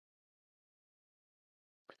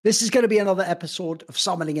This is going to be another episode of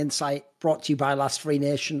Summoning Insight brought to you by Last Free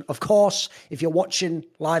Nation. Of course, if you're watching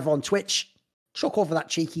live on Twitch, chuck over that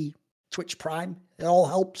cheeky Twitch Prime. It all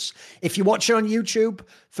helps. If you're watching on YouTube,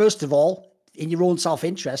 first of all, in your own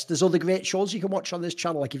self-interest, there's other great shows you can watch on this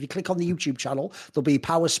channel. Like if you click on the YouTube channel, there'll be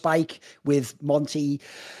Power Spike with Monty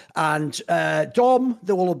and Dom.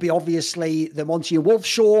 There will be obviously the Monty and Wolf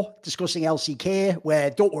show discussing LCK, where,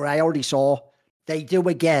 don't worry, I already saw, they do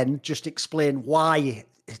again just explain why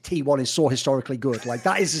T1 is so historically good. Like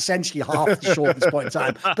that is essentially half the show at this point in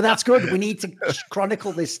time. But that's good. We need to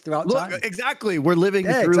chronicle this throughout time. Exactly. We're living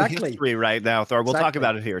through history right now, Thor. We'll talk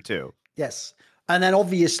about it here too. Yes. And then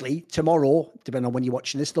obviously tomorrow, depending on when you're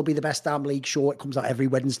watching this, there'll be the Best Damn League show. It comes out every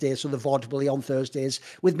Wednesday. So the VOD will be on Thursdays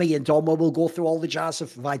with me and Dom, where we'll go through all the jazz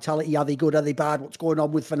of Vitality. Are they good? Are they bad? What's going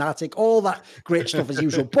on with Fnatic? All that great stuff as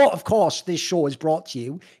usual. But of course, this show is brought to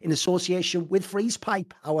you in association with Freeze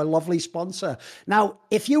Pipe, our lovely sponsor. Now,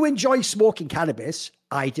 if you enjoy smoking cannabis,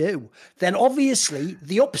 I do, then obviously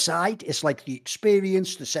the upside is like the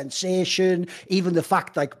experience, the sensation, even the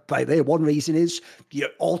fact, like, by the way, one reason is you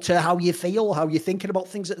alter how you feel, how you're thinking about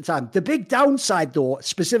things at the time. The big downside, though,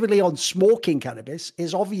 specifically on smoking cannabis,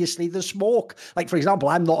 is obviously the smoke. Like, for example,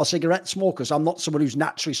 I'm not a cigarette smoker, so I'm not someone who's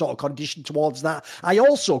naturally sort of conditioned towards that. I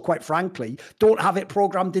also, quite frankly, don't have it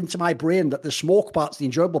programmed into my brain that the smoke part's the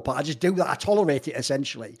enjoyable part. I just do that. I tolerate it,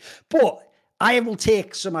 essentially. But I will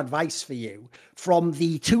take some advice for you from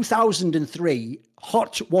the 2003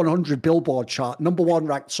 Hot 100 Billboard chart, #1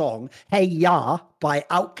 ranked song, Hey Ya by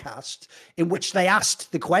Outkast, in which they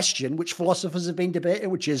asked the question, which philosophers have been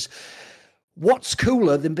debating, which is, what's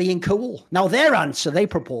cooler than being cool? Now, their answer they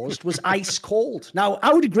proposed was ice cold. Now,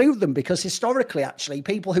 I would agree with them because historically, actually,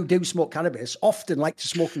 people who do smoke cannabis often like to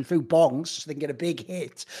smoke them through bongs so they can get a big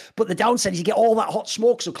hit. But the downside is you get all that hot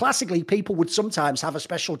smoke. So classically, people would sometimes have a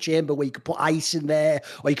special chamber where you could put ice in there,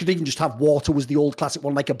 or you could even just have water, was the old classic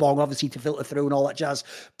one, like a bong, obviously, to filter through and all that jazz.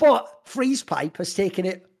 But Freeze Pipe has taken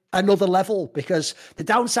it another level, because the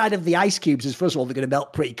downside of the ice cubes is, first of all, they're going to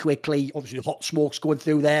melt pretty quickly. Obviously, the hot smoke's going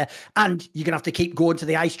through there, and you're going to have to keep going to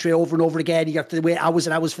the ice tray over and over again. You have to wait hours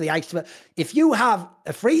and hours for the ice to... If you have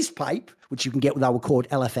a freeze pipe, which you can get with our code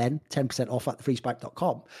LFN, 10% off at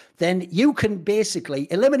thefreezepipe.com, then you can basically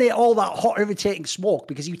eliminate all that hot, irritating smoke,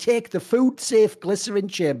 because you take the food-safe glycerin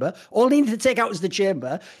chamber, all you need to take out is the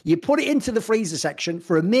chamber, you put it into the freezer section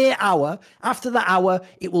for a mere hour. After that hour,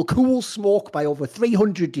 it will cool smoke by over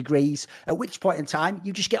 300 degrees, at which point in time,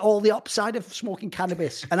 you just get all the upside of smoking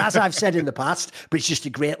cannabis. And as I've said in the past, but it's just a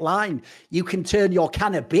great line, you can turn your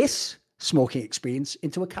cannabis smoking experience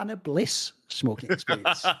into a cannabis smoking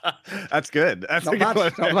experience. That's good. That's not a good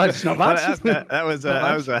bad. one. Not bad. That was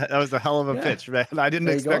a hell of a pitch, man. I didn't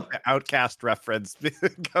expect the Outcast reference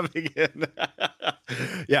coming in.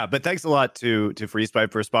 Yeah, but thanks a lot to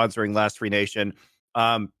FreezePipe for sponsoring Last Free Nation.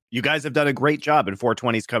 You guys have done a great job, and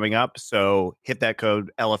 420's coming up, so hit that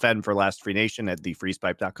code LFN for Last Free Nation at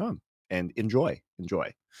thefreezepipe.com and enjoy.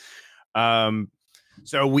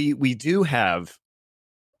 So we do have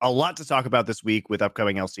a lot to talk about this week with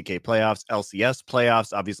upcoming LCK playoffs, LCS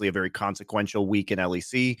playoffs, obviously a very consequential week in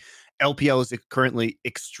LEC. LPL is currently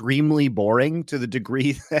extremely boring, to the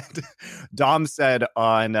degree that Dom said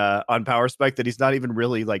on Power Spike that he's not even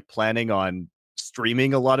really like planning on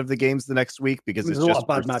streaming a lot of the games the next week, because it's just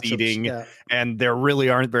proceeding, and there really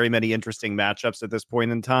aren't very many interesting matchups at this point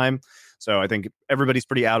in time. So I think everybody's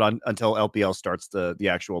pretty out on until LPL starts the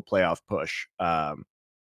actual playoff push.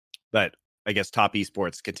 But I guess top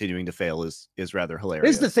esports continuing to fail is rather hilarious.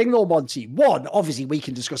 Here's the thing though, Monty. One, obviously we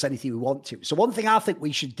can discuss anything we want to. So one thing I think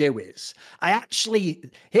we should do is,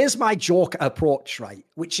 here's my joke approach, right?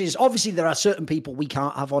 Which is, obviously there are certain people we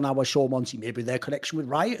can't have on our show, Monty. Maybe their connection with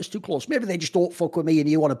Riot is too close. Maybe they just don't fuck with me and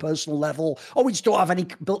you on a personal level, or we just don't have any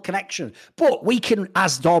built connection. But we can,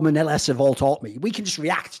 as Dom and LS have all taught me, we can just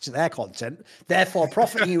react to their content, therefore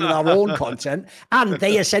profiting with our own content, and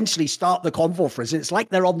they essentially start the convo for us. It's like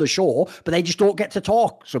they're on the show, but they just don't get to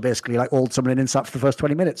talk. So basically, like old Summoning Insight for the first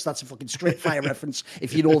 20 minutes. That's a fucking Street Fighter reference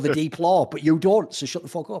if you know the deep lore, but you don't, so shut the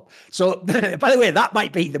fuck up. So, by the way, that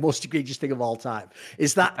might be the most egregious thing of all time,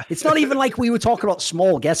 is that it's not even like we were talking about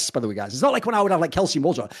small guests, by the way, guys. It's not like when I would have like Kelsey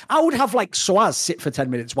Moser. I would have like Soaz sit for 10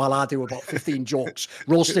 minutes while I do about 15 jokes,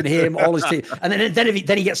 roasting him, all his team. And then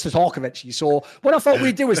he gets to talk eventually. So what I thought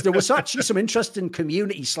we'd do is, there was actually some interesting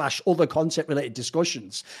community / other content related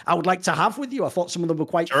discussions I would like to have with you. I thought some of them were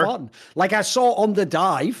quite fun. Like I saw on the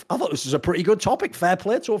dive, I thought this was a pretty good topic. Fair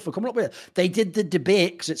play to them for coming up with it. They did the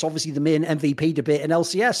debate, because it's obviously the main MVP debate in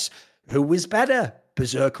LCS. Who was better,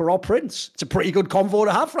 Berserker or Prince. It's a pretty good convo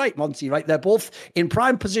to have, right, Monty? Right? They're both in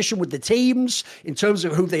prime position with the teams in terms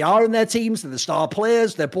of who they are in their teams. They're the star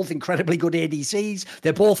players. They're both incredibly good ADCs.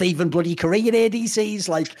 They're both even bloody Korean ADCs.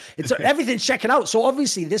 Like, it's everything's checking out. So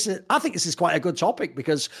obviously, I think this is quite a good topic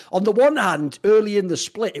because on the one hand, early in the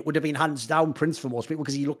split, it would have been hands down Prince for most people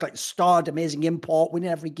because he looked like a starred, amazing import, winning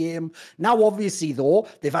every game. Now, obviously, though,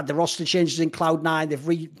 they've had the roster changes in Cloud9. They've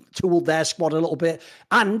retooled their squad a little bit,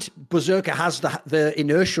 and Berserker has the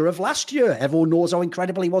inertia of last year. Everyone knows how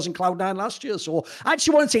incredible he was in Cloud9 last year. So I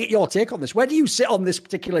actually want to get your take on this. Where do you sit on this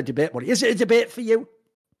particular debate, buddy? Is it a debate for you?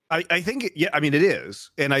 I think, I mean, it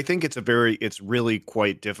is. And I think it's really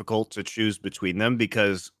quite difficult to choose between them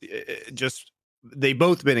because they've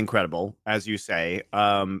both been incredible, as you say.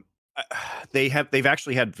 They've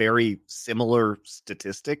actually had very similar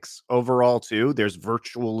statistics overall too. There's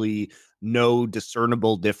virtually no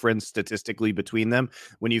discernible difference statistically between them.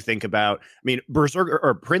 When you think about, I mean, Berserker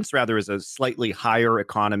or Prince rather is a slightly higher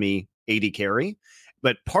economy AD carry,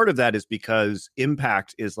 but part of that is because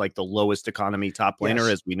Impact is like the lowest economy top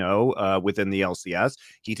laner, as we know, within the LCS.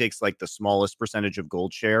 He takes like the smallest percentage of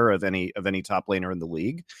gold share of any top laner in the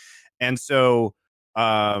league, and so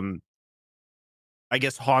I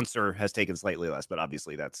guess Haunter has taken slightly less, but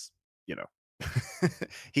obviously that's,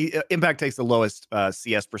 Impact takes the lowest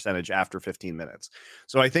CS percentage after 15 minutes.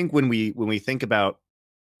 So I think when we think about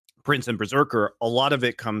Prince and Berserker, a lot of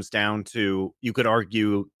it comes down to, you could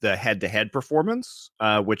argue, the head-to-head performance,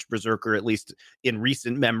 which Berserker, at least in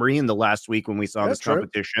recent memory, in the last week when we saw this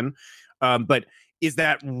competition. But is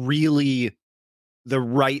that really the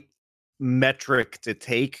right metric to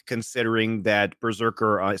take, considering that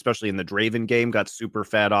Berserker, especially in the Draven game, got super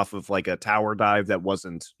fed off of like a tower dive that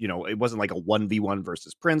wasn't, it wasn't like a 1v1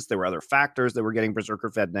 versus Prince. There were other factors that were getting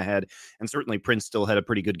Berserker fed in the head, and certainly Prince still had a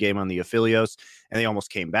pretty good game on the Aphelios, and they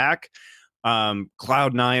almost came back.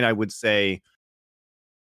 Cloud9, I would say,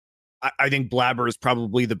 I think Blabber is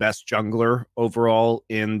probably the best jungler overall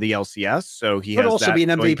in the LCS, so he could also be an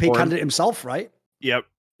MVP candidate himself, right? Yep.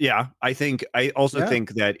 Yeah, I also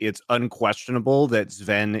think that it's unquestionable that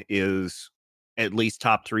Sven is at least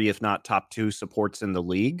top 3, if not top 2 supports in the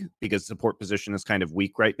league, because support position is kind of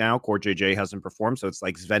weak right now. Core JJ hasn't performed, so it's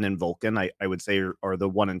like Sven and Vulcan, I would say, are the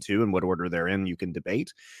 1 and 2, in what order they're in, you can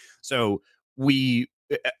debate. So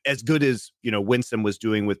as good as, Winsome was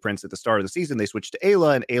doing with Prince at the start of the season, they switched to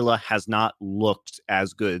Ayla, and Ayla has not looked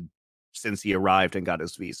as good since he arrived and got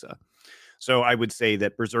his visa. So I would say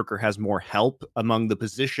that Berserker has more help among the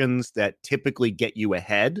positions that typically get you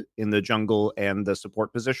ahead in the jungle and the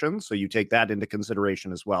support position. So you take that into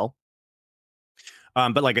consideration as well.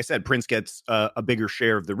 But like I said, Prince gets a bigger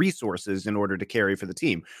share of the resources in order to carry for the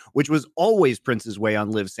team, which was always Prince's way on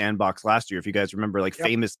Live Sandbox last year. If you guys remember,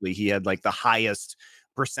 famously, he had like the highest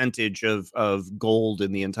percentage of gold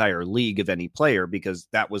in the entire league of any player, because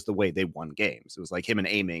that was the way they won games. It was like him and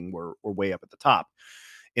Aiming were way up at the top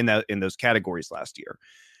in those categories last year.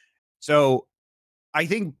 So I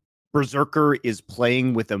think Berserker is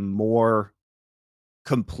playing with a more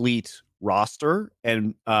complete roster,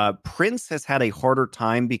 and Prince has had a harder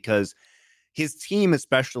time because his team,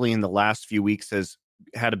 especially in the last few weeks, has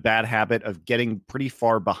had a bad habit of getting pretty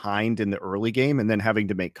far behind in the early game and then having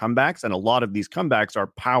to make comebacks, and a lot of these comebacks are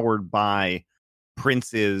powered by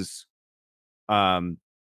Prince's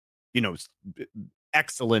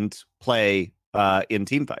excellent play in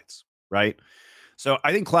team fights, right? So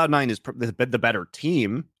I think Cloud9 is the better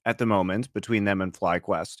team at the moment between them and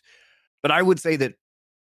FlyQuest. But I would say that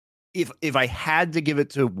if I had to give it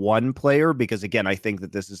to one player, because again, I think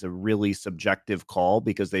that this is a really subjective call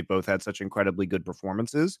because they both had such incredibly good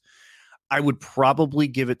performances, I would probably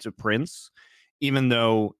give it to Prince, even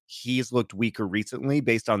though he's looked weaker recently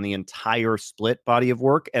based on the entire split body of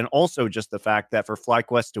work. And also just the fact that for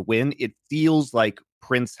FlyQuest to win, it feels like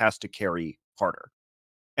Prince has to carry harder.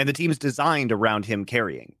 And the team's designed around him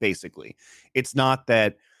carrying, basically. It's not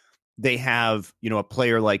that they have, a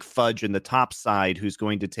player like Fudge in the top side who's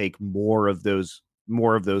going to take more of those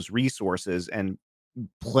resources and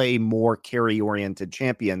play more carry-oriented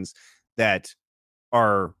champions that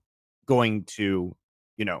are going to,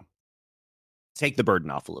 take the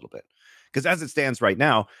burden off a little bit. Because as it stands right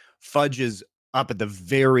now, Fudge is up at the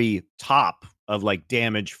very top of like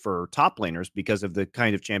damage for top laners because of the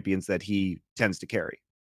kind of champions that he tends to carry.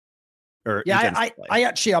 or Yeah, intends to play. I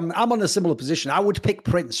actually, I'm on a similar position. I would pick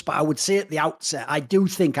Prince, but I would say at the outset, I do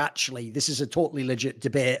think actually this is a totally legit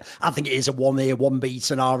debate. I think it is a 1A, 1B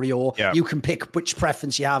scenario. Yeah. You can pick which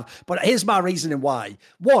preference you have. But here's my reasoning why.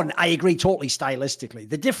 One, I agree totally stylistically.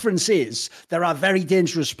 The difference is there are very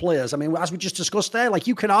dangerous players. I mean, as we just discussed there, like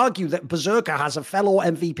you can argue that Berserker has a fellow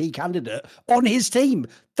MVP candidate on his team.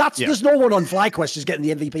 There's no one on FlyQuest who's getting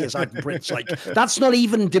the MVP aside from Prince. Like that's not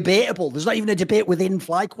even debatable. There's not even a debate within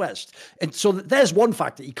FlyQuest. And so there's one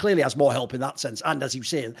factor. He clearly has more help in that sense. And as you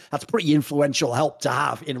say, that's pretty influential help to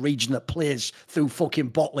have in a region that plays through fucking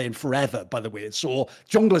bot lane forever, by the way. So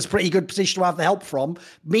jungler's pretty good position to have the help from.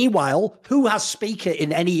 Meanwhile, who has speaker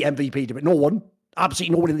in any MVP debate? No one.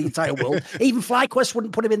 Absolutely no one in the entire world. Even FlyQuest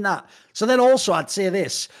wouldn't put him in that. So then also I'd say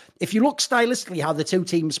this. If you look stylistically how the two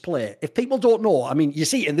teams play, if people don't know, I mean, you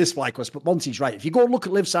see it in this FlyQuest, but Monty's right. If you go and look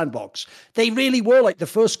at Live Sandbox, they really were like the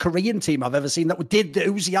first Korean team I've ever seen that did the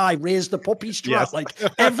Uzi Eye, raise the puppy strap. Yes. Like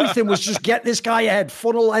everything was just get this guy ahead,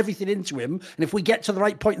 funnel everything into him. And if we get to the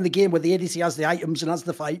right point in the game where the ADC has the items and has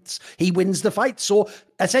the fights, he wins the fight. So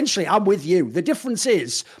essentially, I'm with you. The difference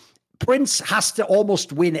is, Prince has to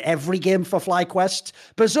almost win every game for FlyQuest.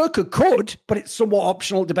 Berserker could, but it's somewhat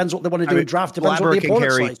optional. It depends what they want to do in draft. Depends what the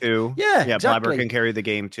opponent's like. Too. Yeah, exactly. Blabber can carry the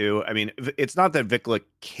game too. I mean, it's not that Vikla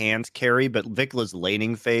can't carry, but Vikla's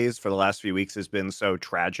laning phase for the last few weeks has been so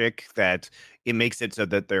tragic that it makes it so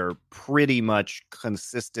that they're pretty much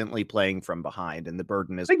consistently playing from behind, and the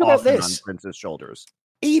burden is often on Prince's shoulders.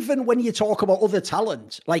 Even when you talk about other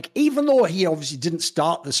talent, like even though he obviously didn't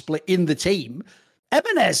start the split in the team,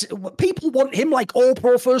 Ebenez, people want him like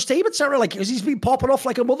all-pro first team, etc. Like, he's been popping off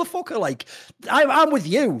like a motherfucker. Like, I'm with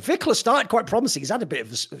you. Vikla started quite promising. He's had a bit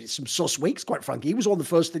of some sus weeks, quite frankly. He was one of the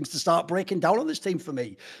first things to start breaking down on this team for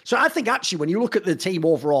me. So I think actually, when you look at the team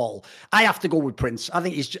overall, I have to go with Prince. I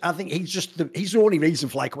think he's the only reason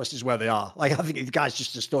FlyQuest is where they are. Like, I think the guy's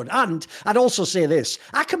just a stud. And I'd also say this: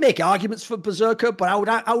 I can make arguments for Berserker, but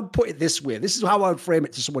I would put it this way. This is how I would frame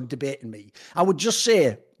it to someone debating me. I would just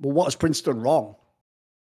say, well, what has Prince done wrong?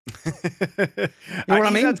 You know what I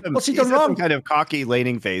mean? What's he done wrong? Some kind of cocky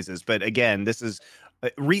laning phases, but again, this is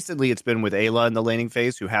recently it's been with Ayla in the laning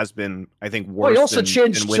phase, who has been, I think, worse. Well, he also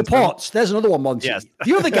changed supports. There's another one, Monty. Yes.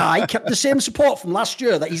 The other guy kept the same support from last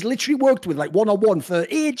year that he's literally worked with like one-on-one for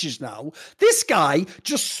ages now. This guy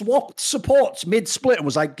just swapped supports mid-split and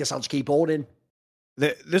was like, guess I'll just keep holding.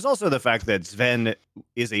 There's also the fact that Sven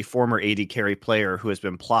is a former AD carry player who has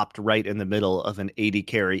been plopped right in the middle of an AD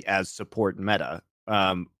carry as support meta.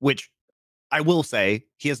 Which I will say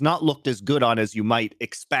he has not looked as good on as you might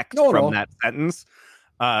expect from that sentence.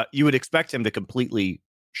 You would expect him to completely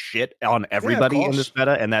shit on everybody in this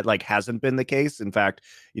meta, and that like hasn't been the case. In fact,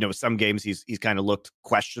 some games he's kind of looked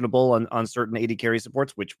questionable on certain AD carry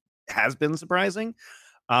supports, which has been surprising.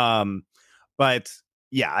 But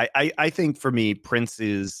yeah, I think for me, Prince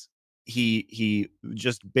is he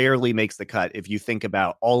just barely makes the cut if you think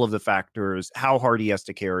about all of the factors, how hard he has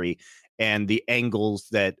to carry, and the angles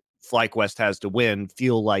that FlyQuest has to win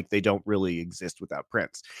feel like they don't really exist without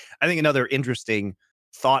Prince. I think another interesting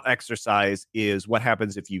thought exercise is what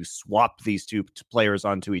happens if you swap these two players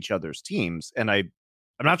onto each other's teams. And I'm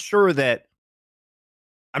not sure it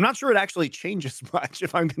actually changes much,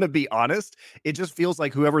 if I'm going to be honest. It just feels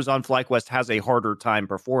like whoever's on FlyQuest has a harder time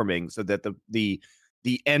performing, so that the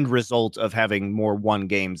end result of having more won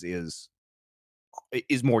games is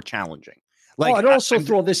more challenging. Like, I'd also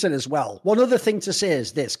throw this in as well. One other thing to say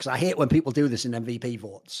is this, because I hate when people do this in MVP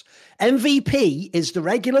votes. MVP is the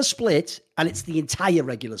regular split, and it's the entire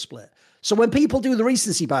regular split. So when people do the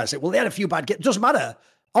recency bias, well, they had a few bad games. Doesn't matter.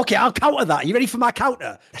 Okay, I'll counter that. Are you ready for my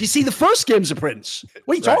counter? Do you see the first games of Prince?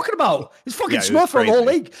 What are you talking about? It's fucking Smurf for the whole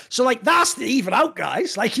league. So, like, that's the even out,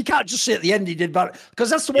 guys. Like, you can't just say at the end he did bad. Because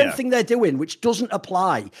that's the one thing they're doing, which doesn't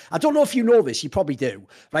apply. I don't know if you know this. You probably do.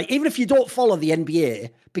 Right? Even if you don't follow the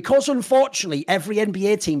NBA, because unfortunately every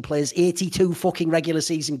NBA team plays 82 fucking regular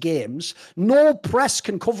season games, no press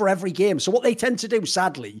can cover every game. So what they tend to do,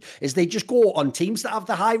 sadly, is they just go on teams that have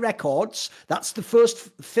the high records. That's the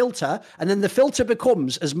first filter. And then the filter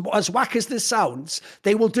becomes, as whack as this sounds,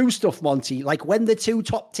 they will do stuff, Monty, like when the two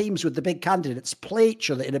top teams with the big candidates play each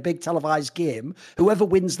other in a big televised game, whoever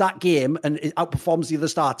wins that game and outperforms the other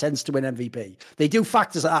star tends to win MVP. They do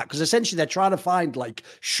factors like that because essentially they're trying to find like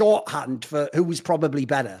shorthand for who's probably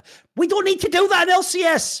better. We don't need to do that in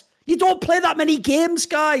LCS. You don't play that many games,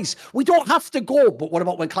 guys. We don't have to go. But what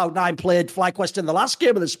about when Cloud9 played FlyQuest in the last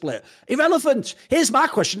game of the split? Irrelevant. Here's my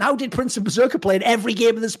question. How did Prince and Berserker play in every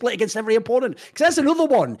game of the split against every opponent? Because there's another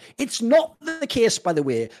one. It's not the case, by the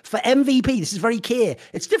way, for MVP. This is very key.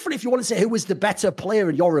 It's different if you want to say who was the better player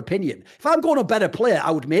in your opinion. If I'm going a better player,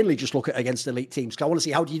 I would mainly just look at against elite teams because I want to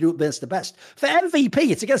see how do you do it against the best. For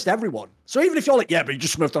MVP, it's against everyone. So even if you're like, yeah, but you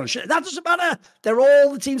just smurfed on a shit, that doesn't matter. They're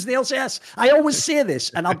all the teams in the LCS. I always say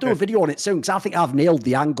this, and I'll do a video on it soon because I think I've nailed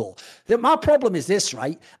the angle. My problem is this,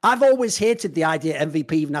 right? I've always hated the idea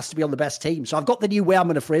MVP even has to be on the best team. So I've got the new way I'm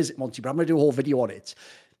going to phrase it, Monty, but I'm going to do a whole video on it.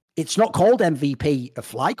 It's not called MVP of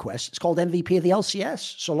FlyQuest. It's called MVP of the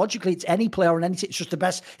LCS. So logically, it's any player on any team. It's just the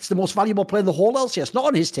best. It's the most valuable player in the whole LCS, not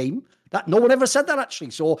on his team. That no one ever said that,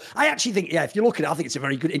 actually. So I actually think, yeah, if you look at it, I think it's a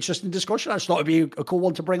very good, interesting discussion. I just thought it'd be a cool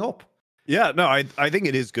one to bring up. Yeah, no, I think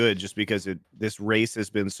it is good just because this race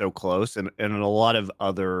has been so close, and in a lot of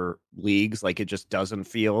other leagues, like it just doesn't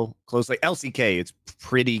feel close. Like LCK, it's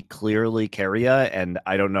pretty clearly Keria, and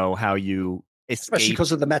I don't know how you especially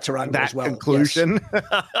because of the meta angle that as well. Conclusion.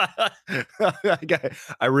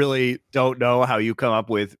 Yes. I really don't know how you come up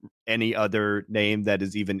with any other name that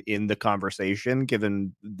is even in the conversation,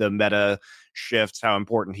 given the meta shifts, how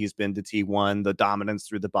important he's been to T1, the dominance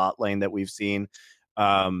through the bot lane that we've seen.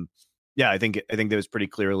 Yeah, I think there was pretty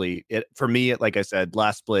clearly it for me. Like I said,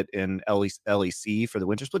 last split in LEC for the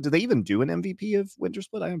winter split. Did they even do an MVP of winter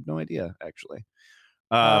split? I have no idea actually.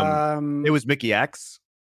 It was Mickey X.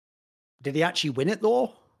 Did he actually win it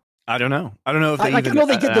though? I don't know. I don't know if they I know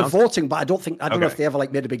they did the voting, but I don't know if they ever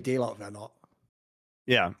like made a big deal out of it or not.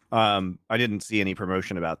 Yeah, I didn't see any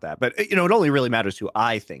promotion about that, but it only really matters who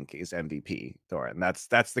I think is MVP, Thorin.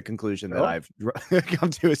 That's the conclusion that I've come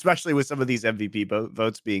to, especially with some of these MVP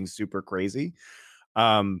votes being super crazy.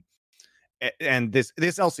 And this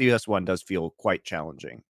LCS one does feel quite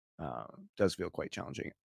challenging.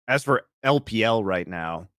 As for LPL right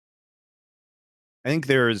now, I think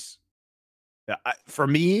there's, for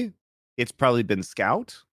me, it's probably been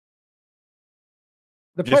Scout.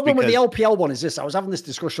 The problem with the LPL one is this. I was having this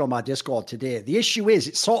discussion on my Discord today. The issue is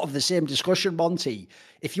it's sort of the same discussion, Monty.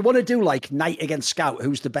 If you want to do like Knight against Scout,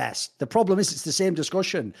 who's the best? The problem is it's the same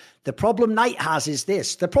discussion. The problem Knight has is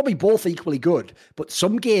this. They're probably both equally good, but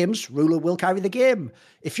some games, Ruler will carry the game.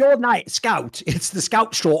 If you're Knight Scout, it's the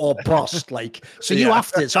Scout show or bust. So you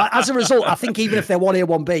have to. So as a result, I think even if they're 1A,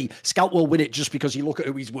 1B, Scout will win it just because you look at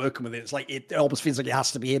who he's working with. It's like, it almost feels like it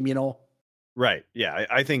has to be him, you know? Right. Yeah.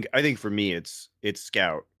 I think for me, it's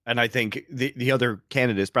Scout. And I think the other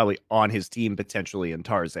candidate is probably on his team potentially in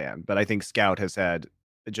Tarzan. But I think Scout has had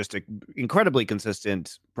just an incredibly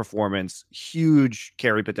consistent performance, huge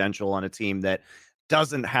carry potential on a team that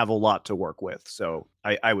doesn't have a lot to work with. So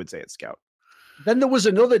I would say it's Scout. Then there was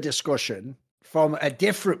another discussion from a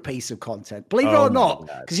different piece of content. Believe it or not,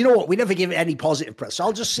 because you know what? We never give it any positive press. So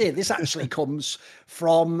I'll just say this actually comes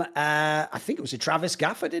from, I think it was a Travis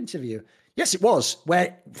Gafford interview. Yes, it was,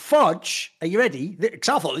 where Fudge, are you ready? Because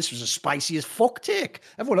I thought this was a spicy as fuck take.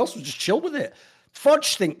 Everyone else was just chill with it.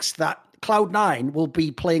 Fudge thinks that Cloud9 will be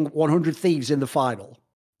playing 100 Thieves in the final.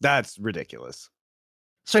 That's ridiculous.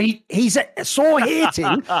 So he's so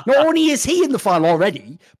hating. Not only is he in the final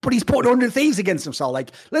already, but he's putting 100 Thieves against himself.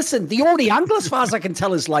 Like, listen, the only angle, as far as I can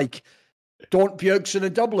tell, is like, don't Bjergsen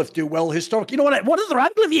and Doublelift do well historic? You know what other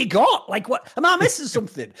angle have you got? Like, what? Am I missing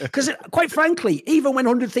something? Because quite frankly, even when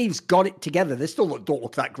 100 Thieves got it together, they still don't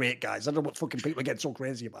look that great, guys. I don't know what fucking people are getting so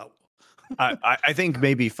crazy about. I think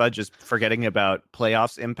maybe Fudge is forgetting about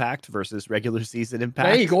playoffs impact versus regular season impact.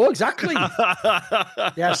 There you go, exactly.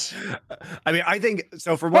 Yes. I mean, I think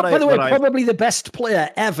so. By the way, probably the best player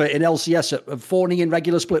ever in LCS at phoning in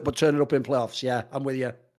regular split but turning up in playoffs. Yeah, I'm with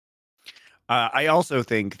you. I also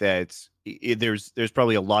think that there's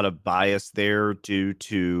probably a lot of bias there due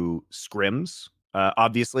to scrims,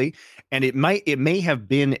 obviously, and it may have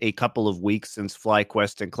been a couple of weeks since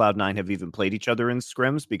FlyQuest and Cloud9 have even played each other in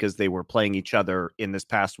scrims because they were playing each other in this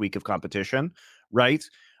past week of competition, right?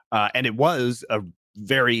 And it was a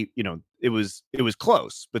very, it was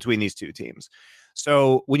close between these two teams.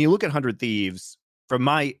 So when you look at 100 Thieves, from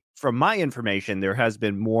my information, there has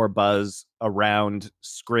been more buzz around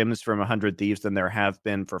scrims from 100 Thieves than there have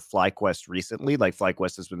been for FlyQuest recently. Like,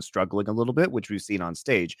 FlyQuest has been struggling a little bit, which we've seen on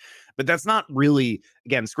stage. But that's not really,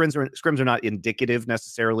 again, scrims are not indicative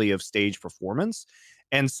necessarily of stage performance.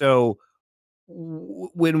 And so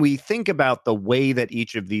when we think about the way that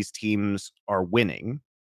each of these teams are winning,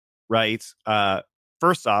 right?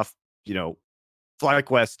 First off,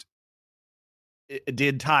 FlyQuest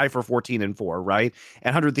did tie for 14-4, right?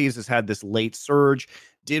 And 100 Thieves has had this late surge,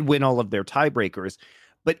 did win all of their tiebreakers.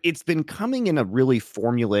 but it's been coming in a really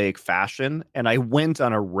formulaic fashion. And I went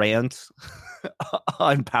on a rant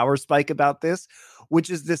on Power Spike about this, which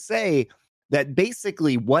is to say that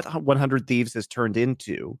basically what 100 Thieves has turned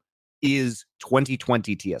into is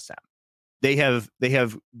 2020 TSM. They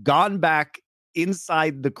have gone back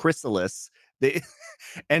inside the chrysalis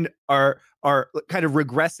and are kind of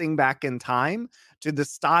regressing back in time to the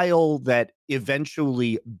style that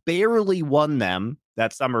eventually barely won them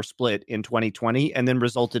that summer split in 2020 and then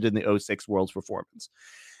resulted in the 06 Worlds performance.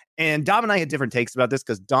 And Dom and I had different takes about this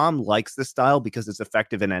because Dom likes this style because it's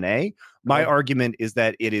effective in NA. My argument is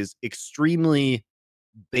that it is extremely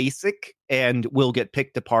basic and will get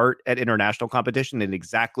picked apart at international competition in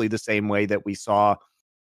exactly the same way that we saw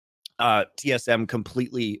TSM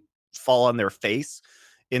completely fall on their face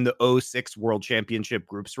in the 06 World Championship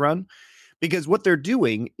groups run. Because what they're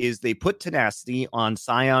doing is they put Tenacity on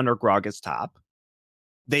Sion or Gragas top.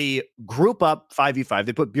 They group up 5v5.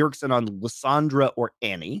 They put Bjergsen on Lissandra or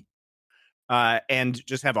Annie and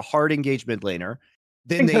just have a hard engagement laner.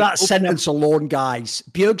 Then for that sentence alone, guys.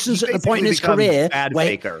 Bjergsen's at the point in his career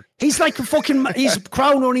where he's like a fucking he's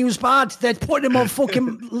Crown when he was bad. They're putting him on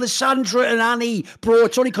fucking Lissandra and Annie. Bro,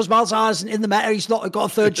 it's only because Malzahar isn't in the meta. He's not got a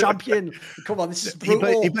third champion. Come on, this is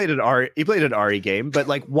brutal. He played an Ari game, but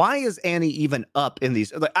like, why is Annie even up in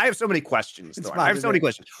these? Like, I have so many questions. I have so many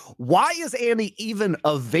questions. Why is Annie even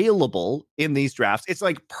available in these drafts? It's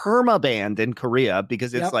like perma banned in Korea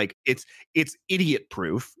because it's like it's idiot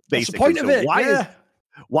proof. Basically, that's the point of it.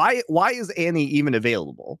 Why is Annie even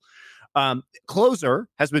available? Closer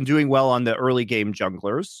has been doing well on the early game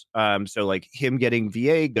junglers. So like him getting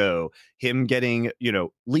Vetheo, him getting,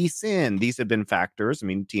 Lee Sin, these have been factors. I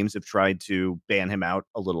mean, teams have tried to ban him out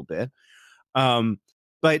a little bit.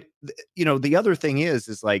 But the other thing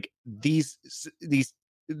is like these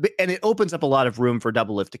and it opens up a lot of room for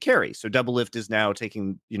Doublelift to carry. So Doublelift is now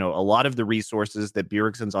taking, a lot of the resources that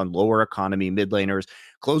Bjergsen's on lower economy mid laners.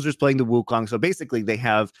 Closer's playing the Wukong. So basically they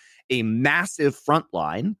have a massive front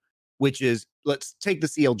line, which is, let's take the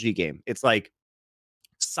CLG game. It's like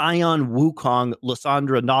Sion, Wukong,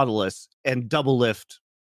 Lissandra, Nautilus, and Doublelift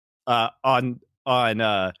on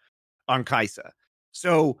Kai'Sa.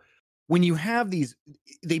 So when you have these,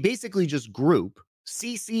 they basically just group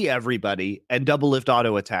CC everybody and Doublelift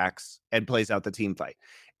auto attacks and plays out the team fight.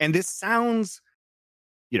 And this sounds,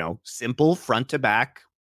 simple, front to back,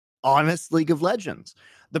 honest League of Legends.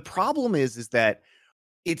 The problem is that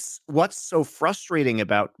it's what's so frustrating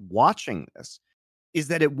about watching this is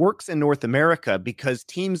that it works in North America because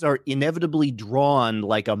teams are inevitably drawn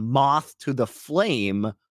like a moth to the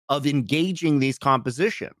flame of engaging these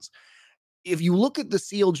compositions. If you look at the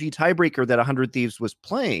CLG tiebreaker that 100 Thieves was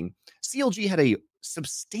playing, CLG had a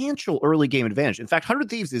substantial early game advantage. In fact, 100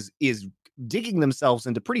 Thieves is digging themselves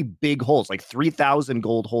into pretty big holes, like 3,000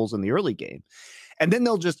 gold holes in the early game. And then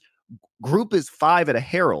they'll just group as 5 at a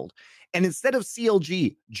Herald. And instead of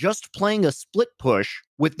CLG just playing a split push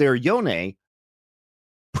with their Yone,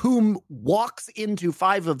 Poom walks into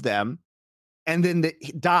 5 of them and then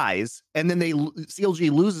dies. And then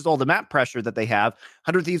CLG loses all the map pressure that they have.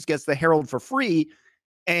 100 Thieves gets the Herald for free.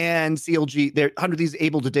 And CLG, 100 Thieves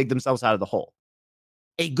able to dig themselves out of the hole.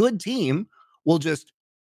 A good team will just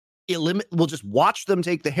watch them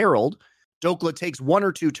take the Herald. Dokla takes 1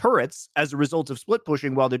 or 2 turrets as a result of split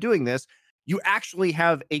pushing while they're doing this. You actually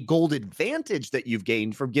have a gold advantage that you've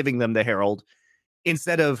gained from giving them the Herald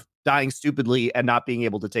instead of dying stupidly and not being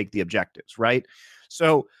able to take the objectives, right?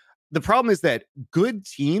 So the problem is that good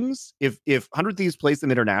teams, if 100 Thieves plays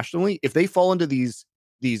them internationally, if they fall into these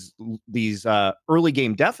early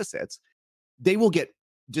game deficits, they will get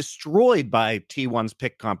destroyed by T1's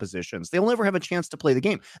pick compositions. They'll never have a chance to play the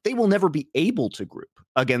game. They will never be able to group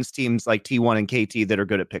against teams like T1 and KT that are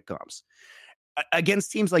good at pick comps. Against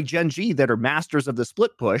teams like Gen G that are masters of the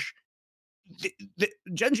split push,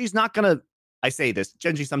 Gen G's not going to, I say this,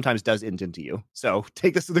 Gen G sometimes does int into you. So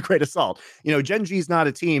take this with a grain of salt. Gen G's not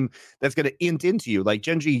a team that's going to int into you. Like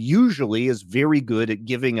Gen G usually is very good at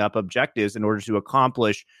giving up objectives in order to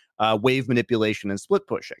accomplish wave manipulation and split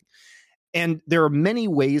pushing. And there are many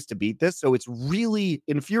ways to beat this. So it's really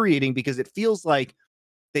infuriating because it feels like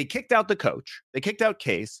they kicked out the coach, they kicked out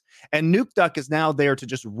Case, and Nuke Duck is now there to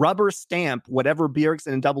just rubber stamp whatever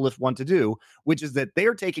Bjergsen and Doublelift want to do, which is that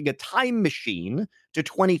they're taking a time machine to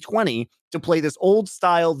 2020 to play this old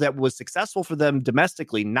style that was successful for them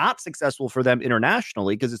domestically, not successful for them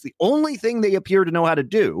internationally, because it's the only thing they appear to know how to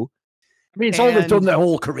do. I mean, it's all they've done their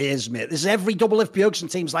whole careers, mate. There's every Doublelift Bjergsen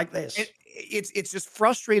team's like this. It's just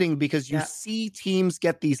frustrating because you see teams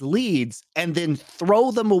get these leads and then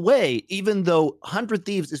throw them away, even though 100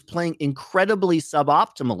 Thieves is playing incredibly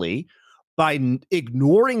suboptimally by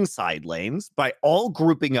ignoring side lanes, by all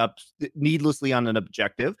grouping up needlessly on an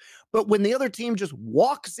objective. But when the other team just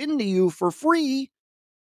walks into you for free,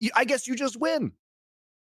 I guess you just win.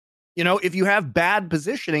 You know, if you have bad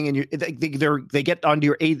positioning and they get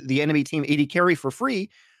onto the enemy team AD carry for free,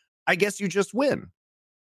 I guess you just win.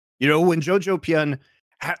 You know, when Jojo Pyun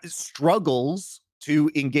struggles to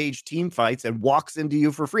engage team fights and walks into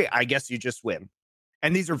you for free, I guess you just win.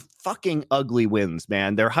 And these are fucking ugly wins,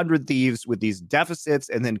 man. They're 100 Thieves with these deficits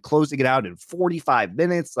and then closing it out in 45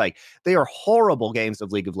 minutes. Like, they are horrible games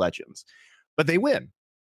of League of Legends, but they win.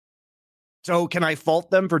 So can I fault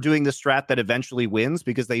them for doing the strat that eventually wins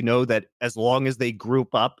because they know that as long as they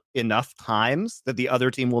group up enough times that the other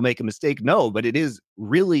team will make a mistake? No, but it is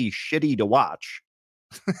really shitty to watch.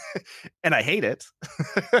 And I hate it.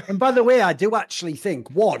 And by the way, I do actually think,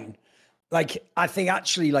 I think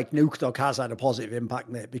actually like Nukdog has had a positive impact,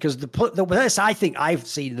 mate, because the best I think I've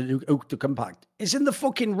seen the Nukdog impact is in the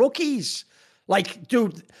fucking rookies. Like,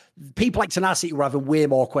 dude, people like Tenacity were having way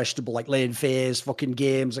more questionable, like lane phase, fucking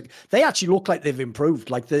games. Like, they actually look like they've improved.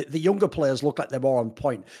 Like, the younger players look like they're more on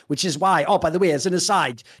point, which is why, oh, by the way, as an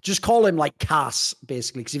aside, just call him like Cass,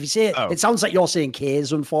 basically. Because if you say it, it sounds like you're saying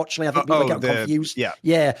K's, unfortunately. I think people get confused. Yeah.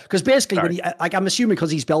 Yeah. Because basically, when I'm assuming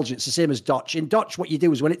because he's Belgian, it's the same as Dutch. In Dutch, what you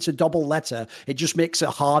do is when it's a double letter, it just makes it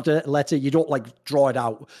a harder letter. You don't like draw it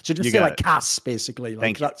out. So just say like Cass, basically.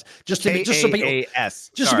 Like, that's just so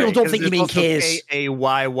people don't think you mean K's.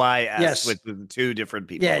 K-A-Y-Y-S with the two different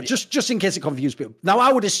people. Yeah, just in case it confused people. Now,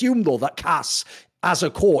 I would assume, though, that Cass, as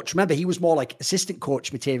a coach, remember, he was more like assistant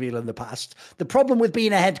coach material in the past. The problem with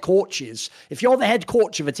being a head coach is, if you're the head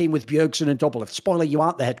coach of a team with Bjergsen and Doublelift, spoiler, you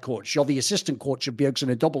aren't the head coach. You're the assistant coach of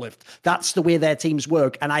Bjergsen and Doublelift. That's the way their teams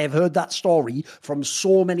work. And I have heard that story from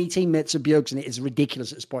so many teammates of Bjergsen. It is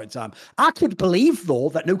ridiculous at this point in time. I could believe, though,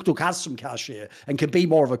 that Nukdog has some cash here and can be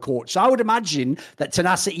more of a coach. So I would imagine that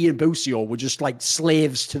Tenacity and Busio were just like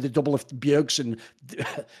slaves to the Doublelift Bjergsen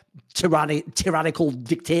tyrannical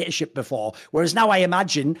dictatorship before. Whereas now I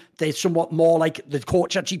imagine they're somewhat more like the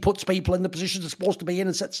coach actually puts people in the positions they're supposed to be in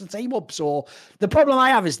and sets the team up. So the problem I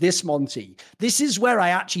have is this, Monty. This is where I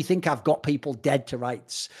actually think I've got people dead to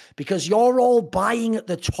rights, because you're all buying at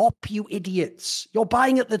the top, you idiots. You're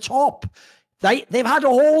buying at the top. They've had a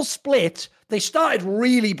whole split. They started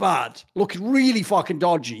really bad, looking really fucking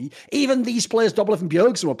dodgy. Even these players, Doublelift and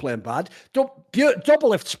Bjergsen, were playing bad.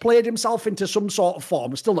 Doublelift's played himself into some sort of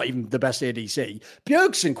form. Still not even the best ADC.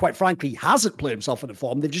 Bjergsen, quite frankly, hasn't played himself into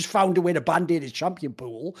form. They've just found a way to band-aid his champion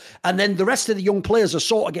pool. And then the rest of the young players are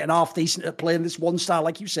sort of getting half decent at playing this one style,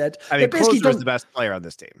 like you said. I mean, Closer's the best player on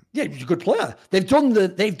this team. Yeah, he's a good player. They've done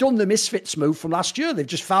the Misfits move from last year. They've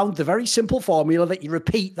just found the very simple formula that you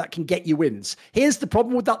repeat that can get you wins. Here's the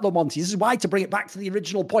problem with that, though, Monty. This is why, to bring it back to the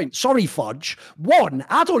original point. Sorry, Fudge. One,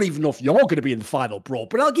 I don't even know if you're going to be in the final, bro,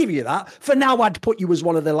 but I'll give you that. For now, I'd put you as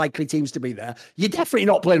one of the likely teams to be there. You're definitely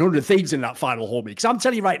not playing 100 Thieves in that final, homie, because I'm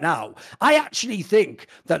telling you right now, I actually think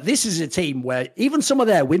that this is a team where even some of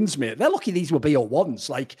their wins, mate, they're lucky these were BO1s.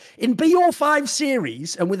 Like, in BO5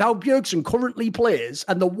 series, and with how Bjergsen currently plays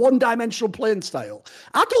and the one-dimensional playing style,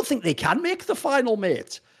 I don't think they can make the final,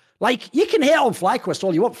 mate. Like, you can hate on FlyQuest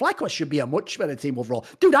all you want. FlyQuest should be a much better team overall.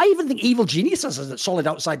 Dude, I even think Evil Genius has a solid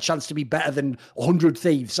outside chance to be better than 100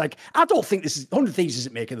 Thieves. Like, I don't think 100 Thieves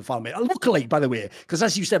isn't making the final, mate. Luckily, by the way, because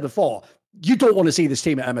as you said before, you don't want to see this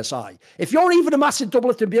team at MSI. If you're even a massive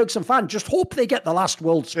Doublelift and Bjergsen fan, just hope they get the last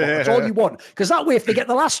world spot. That's all you want. Because that way, if they get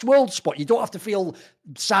the last world spot, you don't have to feel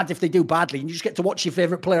sad if they do badly, and you just get to watch your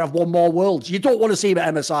favourite player have one more worlds. You don't want to see him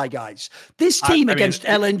at MSI, guys. This team against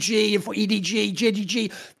LNG and for EDG,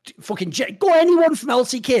 JDG, fucking go anyone from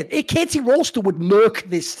LCK. Katie Roaster would murk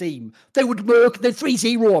this team. They would murk. They'd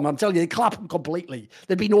 3-0 them. I'm telling you, they'd clap them completely.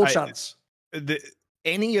 There'd be no chance.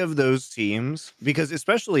 Any of those teams, because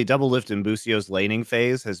especially Doublelift and Busio's laning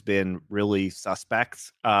phase has been really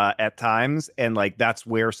suspect at times, and like that's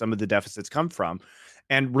where some of the deficits come from.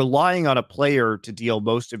 And relying on a player to deal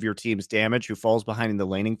most of your team's damage who falls behind in the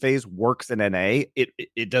laning phase works in NA.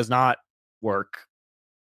 It does not work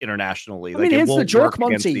internationally. I mean, it's the joke,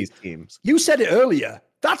 Monty. These teams. You said it earlier.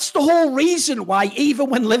 That's the whole reason why,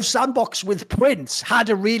 even when Live Sandbox with Prince had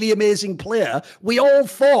a really amazing player, we all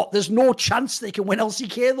thought there's no chance they can win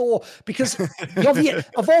LCK, though, because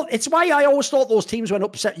it's why I always thought those teams when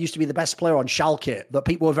Upset used to be the best player on Schalke, that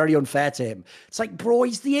people were very unfair to him. It's like, bro,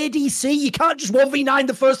 he's the ADC. You can't just 1v9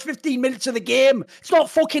 the first 15 minutes of the game. It's not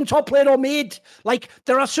fucking top lane or mid. Like,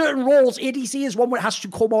 there are certain roles. ADC is one where it has to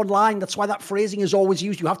come online. That's why that phrasing is always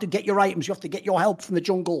used. You have to get your items. You have to get your help from the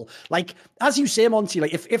jungle. Like, as you say, Monty,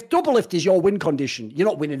 like, if Doublelift is your win condition, you're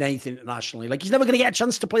not winning anything internationally. Like, he's never going to get a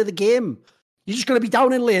chance to play the game. You're just going to be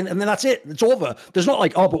down in lane, and then that's it. It's over. There's not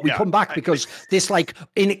like, oh, but we come back because this like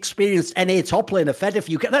inexperienced NA top laner fed if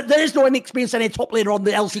you can. There is no inexperienced NA top laner on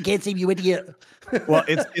the LCK team, you idiot. Well,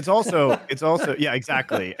 it's also yeah,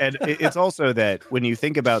 exactly, and it's also that when you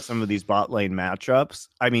think about some of these bot lane matchups,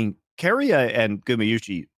 I mean, Keria and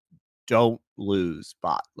Gumayushi don't lose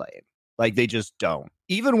bot lane. Like, they just don't.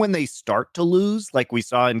 Even when they start to lose, like we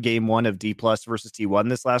saw in game 1 of D+ versus T1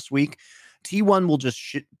 this last week, T1 will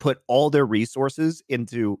just put all their resources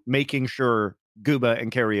into making sure Guba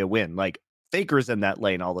and Keria win. Like, Faker's in that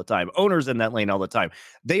lane all the time. Owner's in that lane all the time.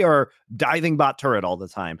 They are diving bot turret all the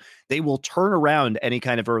time. They will turn around any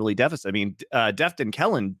kind of early deficit. I mean, Deft and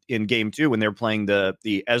Kellen in game 2, when they're playing the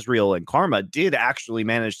Ezreal and Karma, did actually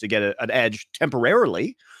manage to get an edge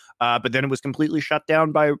temporarily. But then it was completely shut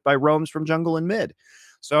down by roams from jungle and mid.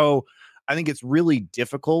 So I think it's really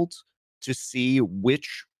difficult to see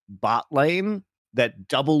which bot lane that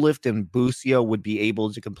Double Lift and Busio would be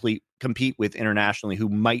able to compete with internationally, who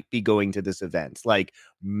might be going to this event. Like,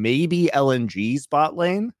 maybe LNG's bot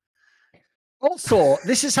lane. Also,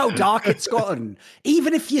 this is how dark it's gotten.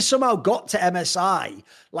 Even if you somehow got to MSI,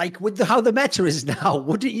 like with how the meta is now,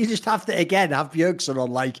 wouldn't you just have to, again, have Bjergsen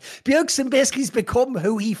on? Like, Bjergsen basically has become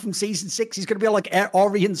who he from season 6. He's going to be like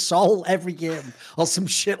Ori and Sol every game or some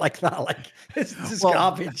shit like that. Like, it's just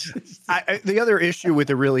garbage. The other issue with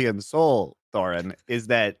Aurelion Sol, Thorin, is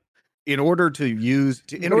that in order to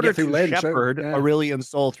shepherd Aurelion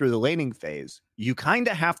Sol through the laning phase, you kind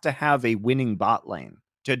of have to have a winning bot lane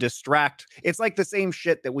to distract. It's like the same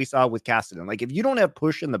shit that we saw with Kassadin. Like, if you don't have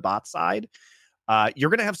push in the bot side,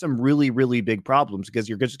 you're going to have some really, really big problems because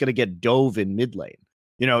you're just going to get dove in mid lane.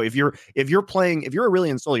 You know, if you're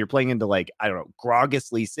Aurelion Sol, you're playing into, like, I don't know,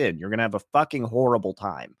 Gragas Lee Sin, you're going to have a fucking horrible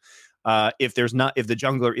time. If the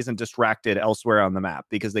jungler isn't distracted elsewhere on the map,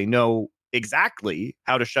 because they know exactly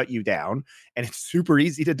how to shut you down, and it's super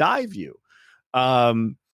easy to dive you.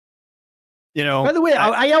 You know, by the way,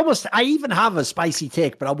 I even have a spicy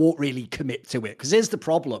take, but I won't really commit to it because here's the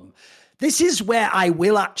problem. This is where I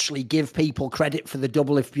will actually give people credit for the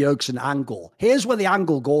Double Lift Bjergsen angle. Here's where the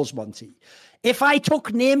angle goes, Monty. If I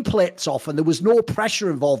took nameplates off and there was no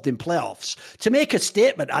pressure involved in playoffs, to make a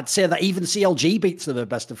statement, I'd say that even CLG beats them at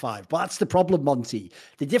best of 5. But that's the problem, Monty.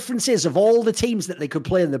 The difference is, of all the teams that they could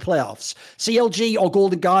play in the playoffs, CLG or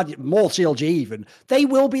Golden Guardian, more CLG even, they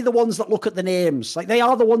will be the ones that look at the names. Like, they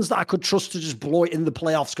are the ones that I could trust to just blow it in the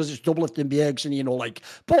playoffs because it's Double Lift and Bjergsen, you know, like.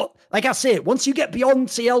 But, like I say, once you get beyond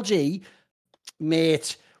CLG,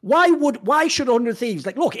 mate, why should 100 Thieves,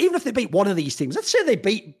 like, look, even if they beat one of these teams, let's say they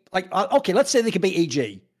beat, like, okay, let's say they could beat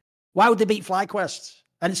EG. Why would they beat FlyQuest?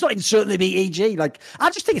 And it's not even certain they beat EG. Like, I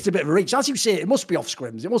just think it's a bit of a reach. As you say, it must be off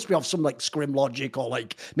scrims. It must be off some, like, scrim logic, or,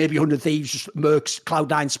 like, maybe 100 Thieves just murks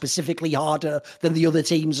Cloud9 specifically harder than the other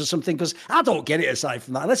teams or something, because I don't get it aside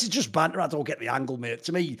from that. Unless it's just banter, I don't get the angle, mate.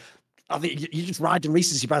 To me, I think you just ride the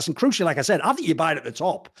recency bias. And crucially, like I said, I think you buy it at the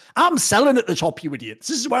top. I'm selling at the top, you idiots.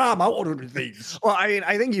 This is where I'm out on 100 Thieves. Well, I mean,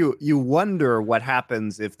 I think you wonder what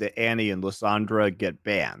happens if the Annie and Lissandra get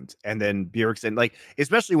banned, and then Bjergsen, like,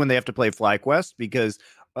 especially when they have to play FlyQuest, because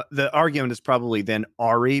the argument is probably then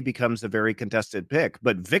Ahri becomes a very contested pick,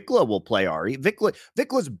 but Vikla will play Ahri.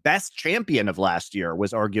 Vikla's best champion of last year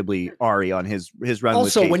was arguably Ahri on his run.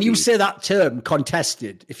 Also, when you say that term,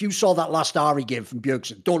 contested, if you saw that last Ahri game from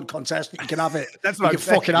Bjergsen, don't contest it. You can have it. That's what you I'm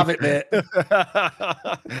can fucking have it, mate.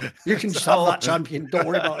 You can just have that champion. Don't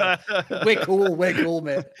worry about it. We're cool,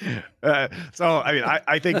 mate. So, I mean,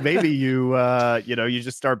 I think maybe you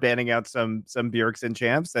just start banning out some Bjergsen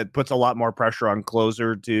champs. That puts a lot more pressure on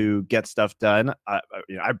closer to get stuff done.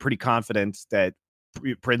 I'm pretty confident that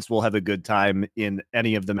Prince will have a good time in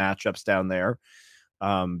any of the matchups down there,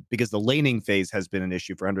 because the laning phase has been an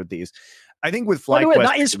issue for 100 Thieves. I think with FlyQuest,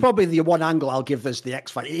 that is probably the one angle I'll give as the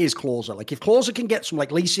X factor. It is closer. Like, if closer can get some,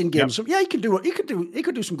 like, Lee Sin games, he can do it. He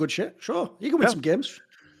could do some good shit. Sure, he can win some games.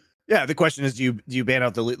 Yeah, the question is, do you ban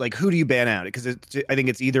out who do you ban out? Because I think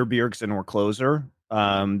it's either Bjergsen or closer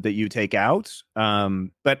that you take out.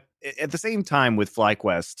 But at the same time with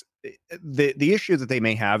FlyQuest, the issue that they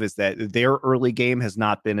may have is that their early game has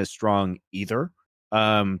not been as strong either.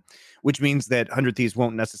 Which means that 100 Thieves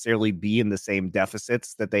won't necessarily be in the same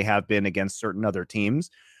deficits that they have been against certain other teams.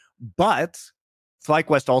 But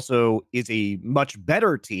FlyQuest also is a much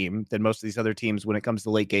better team than most of these other teams when it comes to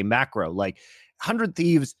late game macro. Like, 100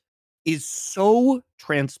 Thieves is so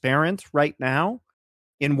transparent right now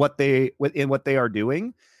in what they are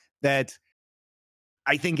doing that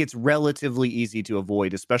I think it's relatively easy to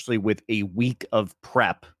avoid, especially with a week of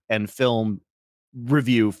prep and film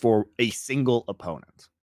review for a single opponent.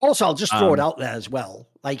 Also, I'll just throw it out there as well.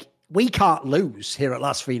 Like, we can't lose here at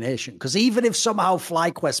Last Free Nation, because even if somehow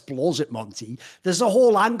FlyQuest blows it, Monty, there's a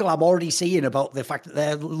whole angle I'm already seeing about the fact that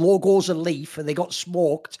their logos are leaf and they got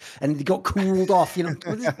smoked and they got cooled off. You know,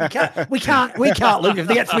 we can't lose if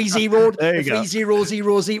they get 3-0'd, There you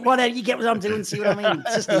 3-0-0-0. Whatever, you get what I'm doing. See what I mean?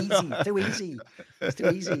 It's just easy, too easy. It's too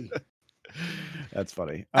easy. That's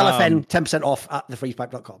funny. LFN 10% off at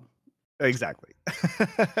thefreezepipe.com. Exactly.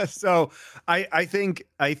 So I think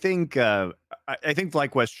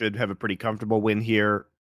FlyQuest should have a pretty comfortable win here.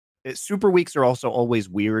 Super weeks are also always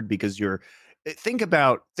weird because think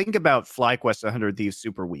about FlyQuest 100 Thieves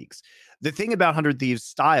Super Weeks. The thing about 100 Thieves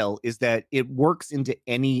style is that it works into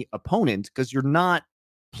any opponent because you're not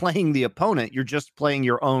playing the opponent, you're just playing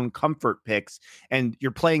your own comfort picks, and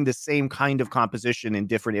you're playing the same kind of composition in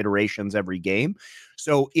different iterations every game.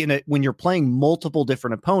 So when you're playing multiple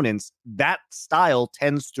different opponents, that style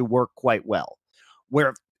tends to work quite well.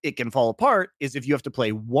 Where it can fall apart is if you have to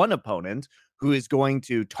play one opponent who is going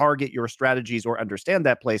to target your strategies or understand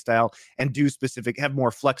that play style and have more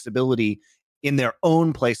flexibility in their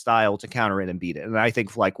own play style to counter it and beat it. And I think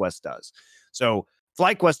FlyQuest does. So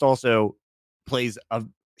FlyQuest also plays a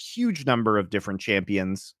huge number of different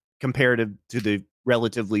champions comparative to the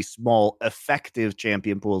relatively small effective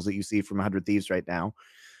champion pools that you see from 100 Thieves right now.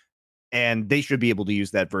 And they should be able to use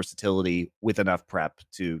that versatility with enough prep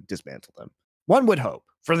to dismantle them. One would hope.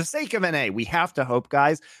 For the sake of NA, we have to hope,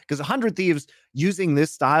 guys, because 100 Thieves using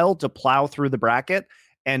this style to plow through the bracket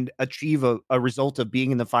and achieve a result of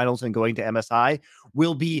being in the finals and going to MSI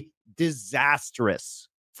will be disastrous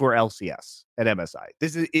for LCS at MSI.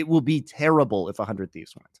 It will be terrible if 100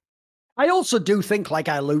 Thieves went. I also do think, like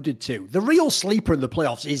I alluded to, the real sleeper in the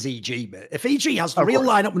playoffs is EG, mate. If EG has the real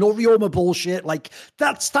lineup, no Rioma bullshit, like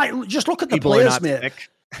that's just look at the players, mate. Sick.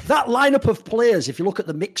 That lineup of players, if you look at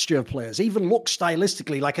the mixture of players, even looks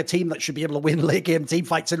stylistically like a team that should be able to win late game team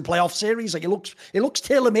fights in a playoff series. Like it looks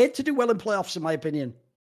tailor-made to do well in playoffs, in my opinion.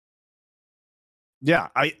 Yeah,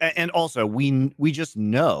 and also we just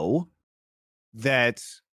know that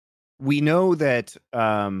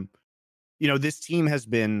this team has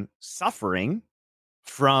been suffering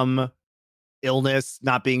from illness,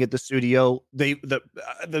 not being at the studio. The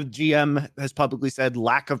GM has publicly said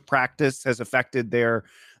lack of practice has affected their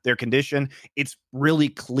condition. It's really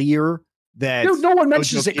clear that no one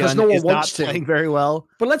mentions it because no one wants to. Playing very well.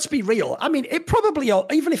 But let's be real. I mean, it probably,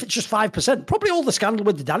 even if it's just 5%, probably all the scandal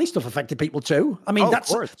with the Danny stuff affected people too. I mean,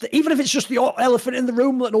 even if it's just the elephant in the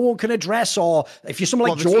room that no one can address, or if you're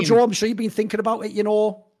someone like Jojo, I'm sure you've been thinking about it,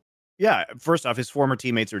 Yeah, first off, his former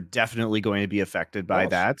teammates are definitely going to be affected by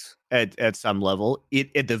that at some level. It,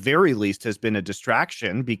 at the very least, has been a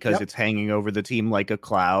distraction because it's hanging over the team like a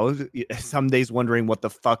cloud. Some days wondering what the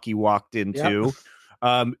fuck he walked into.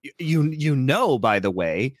 By the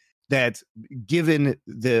way, that given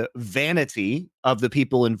the vanity of the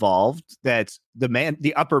people involved, that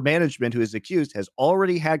the upper management who is accused has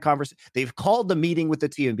already had conversation. They've called the meeting with the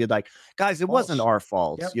team and be like, guys, it wasn't our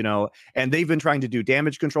fault, and they've been trying to do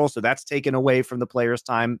damage control. So that's taken away from the players'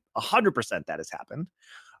 time. 100% that has happened.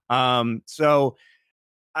 So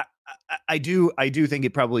I do think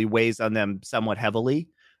it probably weighs on them somewhat heavily.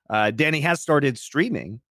 Danny has started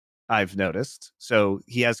streaming, I've noticed. So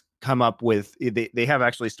he has come up with, they have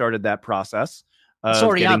actually started that process.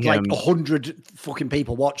 Sorry, he had like 100 fucking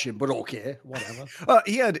people watching, but okay, whatever.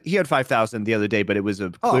 He had 5,000 the other day, but it was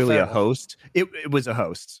clearly a host. It was a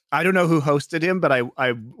host. I don't know who hosted him, but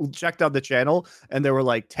I checked out the channel and there were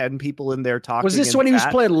like 10 people in there talking. Was this when he was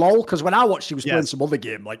playing LOL? Because when I watched, he was playing some other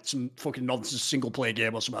game, like some fucking nonsense single player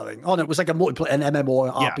game or something. I think. Oh no, it was like a multiplayer, an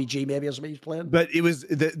MMO RPG maybe or something he was playing. But it was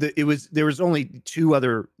there were only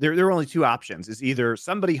two options. Is either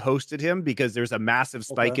somebody hosted him because there's a massive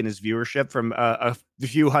spike in his viewership from a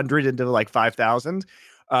few hundred into like 5,000,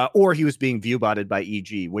 or he was being viewbotted by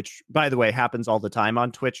EG, which by the way happens all the time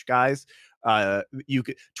on Twitch, guys.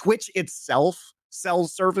 Twitch itself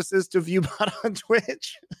sells services to viewbot on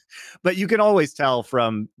Twitch, but you can always tell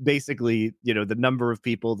from basically the number of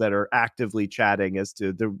people that are actively chatting as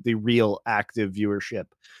to the real active viewership.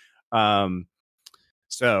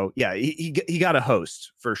 So yeah, he got a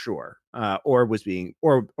host for sure, or was being,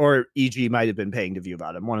 or EG might have been paying to view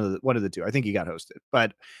about him. One of the two. I think he got hosted.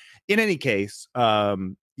 But in any case,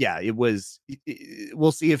 it was.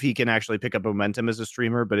 We'll see if he can actually pick up momentum as a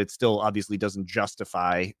streamer, but it still obviously doesn't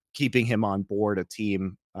justify keeping him on board a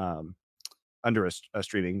team under a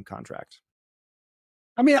streaming contract.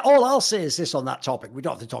 I mean, all I'll say is this on that topic. We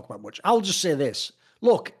don't have to talk about much. I'll just say this.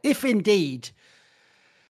 Look, if indeed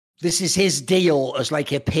this is his deal as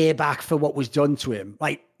like a payback for what was done to him.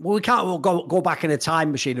 Like, well, we can't go back in a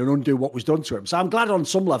time machine and undo what was done to him. So I'm glad on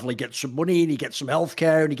some level he gets some money and he gets some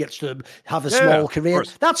healthcare and he gets to have a small career.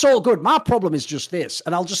 That's all good. My problem is just this,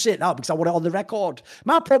 and I'll just say it now because I want it on the record.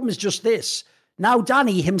 My problem is just this. Now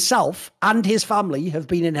Danny himself and his family have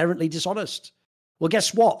been inherently dishonest. Well,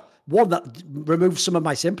 guess what? One, that removes some of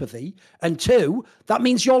my sympathy. And two, that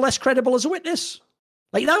means you're less credible as a witness.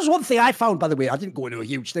 Like, that was one thing I found, by the way. I didn't go into a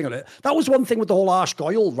huge thing on it. That was one thing with the whole Arsh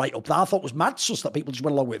Goyle write-up that I thought was mad sus that people just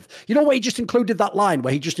went along with. You know what? He just included that line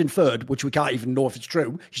where he just inferred, which we can't even know if it's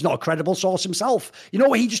true. He's not a credible source himself. You know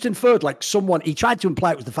what? He just inferred, like, someone, he tried to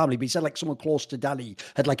imply it was the family, but he said, like, someone close to Danny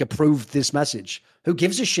had, like, approved this message. Who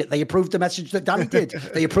gives a shit? They approved the message that Danny did.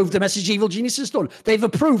 They approved the message Evil Genius has done. They've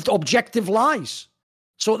approved objective lies.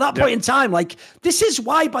 So at that point in time, like, this is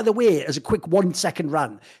why, by the way, as a quick 1 second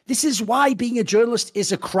rant, this is why being a journalist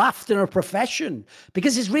is a craft and a profession,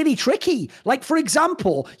 because it's really tricky. Like, for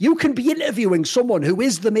example, you can be interviewing someone who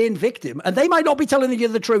is the main victim and they might not be telling you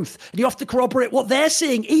the truth. And you have to corroborate what they're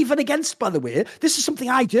saying, even against, by the way, this is something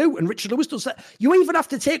I do and Richard Lewis does that. You even have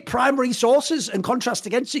to take primary sources and contrast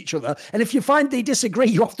against each other. And if you find they disagree,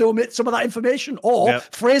 you have to omit some of that information or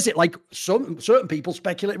phrase it like certain people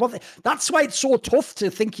speculate. That's why it's so tough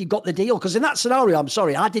to think you got the deal, because in that scenario, I'm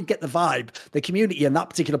sorry, I did get the vibe the community and that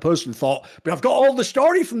particular person thought, but I've got all the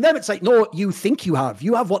story from them. It's like, no, you think you have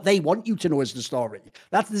what they want you to know as the story.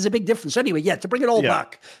 There's a big difference. Anyway, to bring it all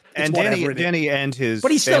back, and Danny and his,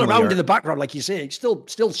 but he's still around in the background, like you say. He's still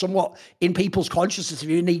somewhat in people's consciousness if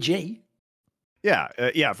you're an EG.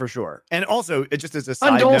 Yeah, for sure. And also, just as a side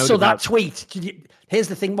note, and also that tweet. Here's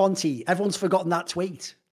the thing, Monty. Everyone's forgotten that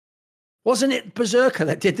tweet. Wasn't it Berserker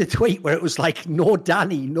that did the tweet where it was like, no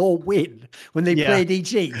Danny, no win when they played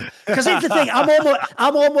EG? Because here's the thing,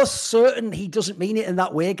 I'm almost certain he doesn't mean it in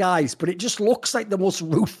that way, guys, but it just looks like the most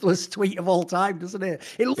ruthless tweet of all time, doesn't it?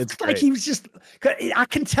 It looks like he was just, I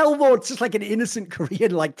can tell though, it's just like an innocent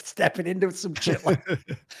Korean, like stepping into some shit. Like,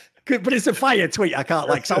 but it's a fire tweet, I can't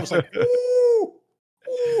like, so I was like, ooh.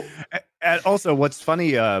 And also, what's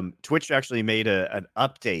funny, Twitch actually made an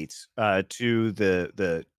update to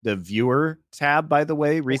the viewer tab, by the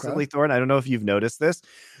way, recently, Thorne. I don't know if you've noticed this.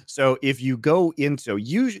 So if you go into,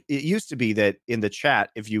 it used to be that in the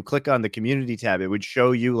chat, if you click on the community tab, it would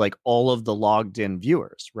show you like all of the logged in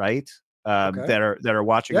viewers, right? That are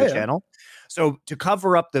watching the channel. So to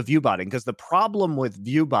cover up the view botting, because the problem with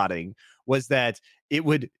view botting was that it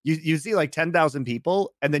would you see like 10,000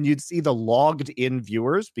 people, and then you'd see the logged in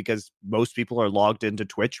viewers, because most people are logged into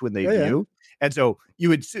Twitch when they view. And so you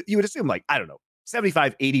would assume like, I don't know,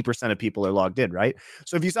 75-80% of people are logged in, right?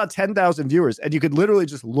 So if you saw 10,000 viewers, and you could literally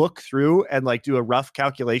just look through and like do a rough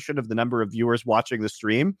calculation of the number of viewers watching the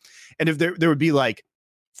stream, and if there would be like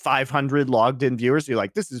 500 logged in viewers, you're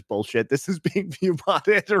like, this is bullshit. This is being view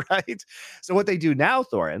botted, right? So what they do now,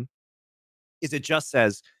 Thorin, is it just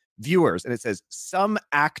says viewers, and it says some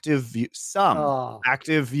active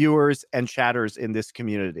viewers and chatters in this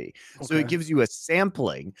community. So it gives you a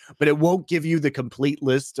sampling, but it won't give you the complete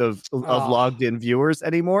list of logged in viewers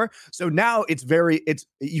anymore. So now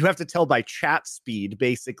you have to tell by chat speed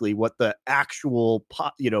basically what the actual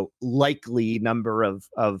likely number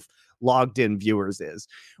of logged in viewers is.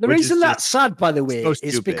 The reason that's sad, by the way,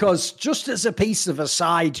 is because just as a piece of a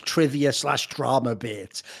side trivia / drama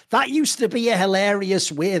bit, that used to be a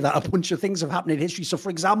hilarious way that a bunch of things have happened in history. So, for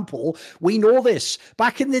example, we know this.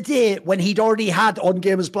 Back in the day when he'd already had On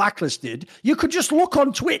Gamers blacklisted, you could just look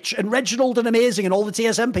on Twitch and Reginald and Amazing and all the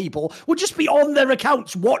TSM people would just be on their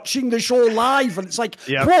accounts watching the show live. And it's like,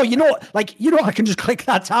 bro, I can just click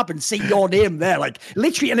that tab and see your name there. Like,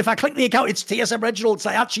 literally, and if I click the account, it's TSM Reginald. It's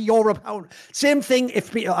like, actually, you're pound. Same thing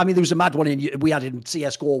there was a mad one we had in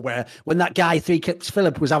CSGO where when that guy 3 Clips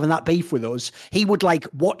Philip was having that beef with us, he would like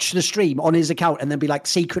watch the stream on his account and then be like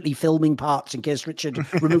secretly filming parts in case Richard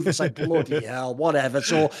removed this. Like, bloody hell, whatever.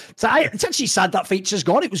 So it's actually sad that feature's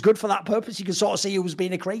gone. It was good for that purpose. You can sort of see who was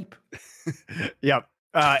being a creep. Yep.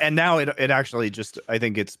 And now it actually just, I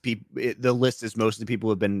think the list is mostly people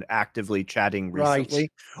who have been actively chatting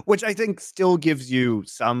recently, which I think still gives you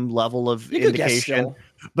some level of indication.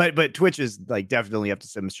 But Twitch is like definitely up to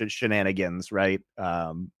some shenanigans, right?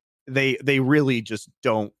 They really just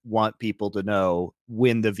don't want people to know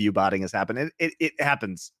when the view botting has happened. It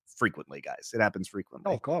happens frequently, guys. It happens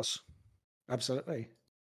frequently. Oh, of course. Absolutely.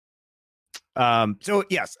 So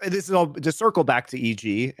yes, this is all to circle back to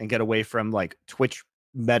EG and get away from like Twitch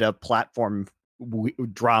meta platform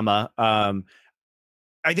drama.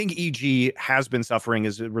 I think EG has been suffering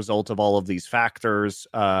as a result of all of these factors,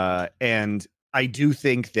 and I do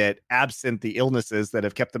think that absent the illnesses that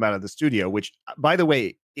have kept them out of the studio, which, by the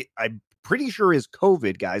way, I'm pretty sure is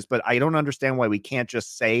COVID, guys, but I don't understand why we can't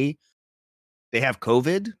just say they have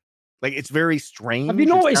COVID. Like, it's very strange. Have you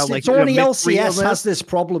noticed it's only LCS has this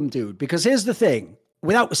problem, dude? Because here's the thing.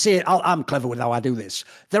 Without saying, I'm clever with how I do this.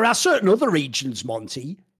 There are certain other regions,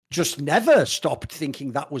 Monty, just never stopped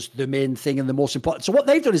thinking that was the main thing and the most important. So what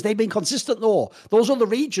they've done is they've been consistent, though. Those other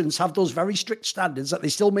regions have those very strict standards that they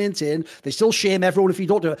still maintain. They still shame everyone if you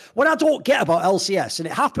don't do it. What I don't get about LCS, and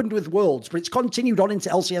it happened with Worlds, but it's continued on into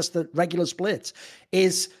LCS, the regular split,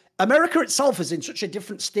 is America itself is in such a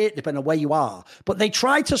different state depending on where you are. But they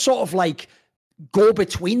try to sort of like go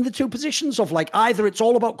between the two positions of like either it's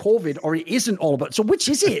all about COVID or it isn't all about. So which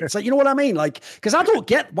is it? It's like, you know what I mean? Like, because I don't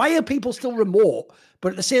get why are people still remote, but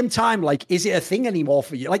at the same time, like, is it a thing anymore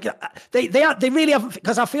for you? Like, they really haven't,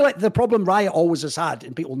 because I feel like the problem Riot always has had,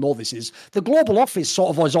 and people know this, is the global office sort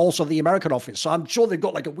of was also the American office. So I'm sure they've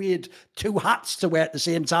got like a weird two hats to wear at the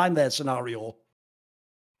same time there scenario.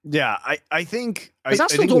 Yeah, I think... Because I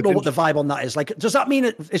still don't know what the vibe on that is. Like, does that mean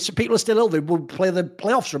if people are still ill, they will play the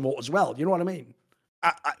playoffs remote as well? You know what I mean?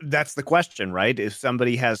 That's the question, right? If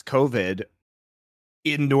somebody has COVID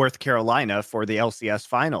in North Carolina for the LCS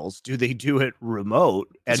finals, do they do it remote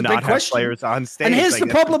and not have players on stage? And here's the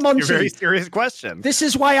problem, Monty. It's a very serious question. This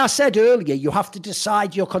is why I said earlier, you have to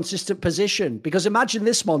decide your consistent position. Because imagine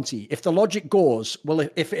this, Monty, if the logic goes, well,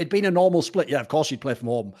 if it had been a normal split, yeah, of course you'd play from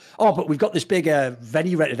home. Oh, but we've got this big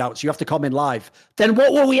venue rented out, so you have to come in live. Then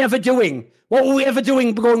what were we ever doing? What were we ever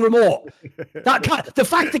doing going remote? The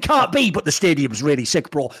fact it can't be, but the stadium's really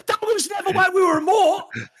sick, bro. That was never why we were remote.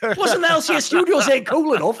 It wasn't the LCS studios ain't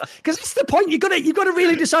cool enough. Because that's the point. You got to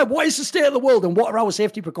really decide what is the state of the world and what are our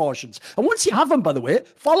safety precautions. And once you have them, by the way,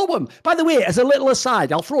 follow them. By the way, as a little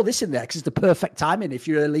aside, I'll throw this in there because it's the perfect timing. If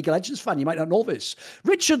you're a League of Legends fan, you might not know this.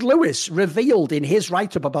 Richard Lewis revealed in his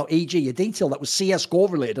write-up about EG a detail that was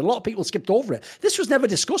CSGO related. A lot of people skipped over it. This was never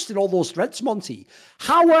discussed in all those threads, Monty.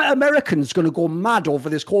 How are Americans going to go mad over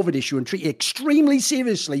this COVID issue and treat it extremely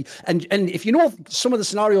seriously? And if you know some of the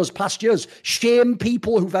scenarios past years, shame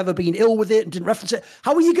people who've ever been ill with it and didn't reference it.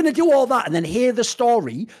 How are you going to do all that and then hear the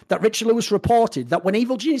story that Richard Lewis reported that when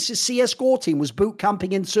Evil Genius's CSGO team was boot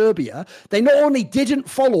camping in Serbia, they not only didn't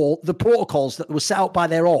follow the protocols that were set out by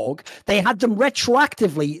their org, they had them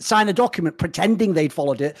retroactively sign a document pretending they'd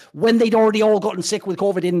followed it when they'd already all gotten sick with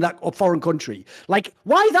COVID in that foreign country. Like,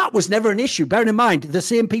 why that was never an issue, bearing in mind the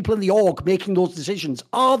same people in the org making those decisions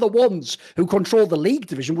are the ones who control the league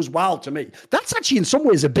division, was wild to me. That's actually in some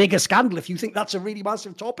ways a bigger scandal if you think that's a really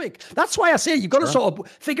massive topic. That's why I say you've got to sort of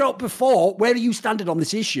figure out before where are you standing on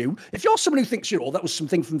this issue. If you're someone who thinks, you know, that was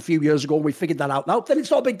something from a few years ago and we figured that out now, then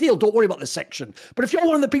it's not a big deal. Don't worry about this section. But if you're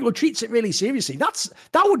one of the people who treats it really seriously, that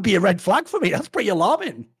would be a red flag for me. That's pretty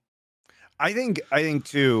alarming. I think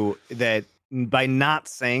too that by not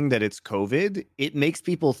saying that it's COVID, it makes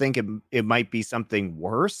people think it might be something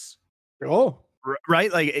worse. Oh,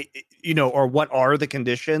 right. Like, you know, or what are the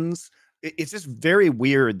conditions? It's just very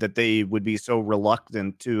weird that they would be so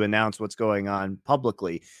reluctant to announce what's going on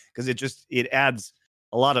publicly, because it adds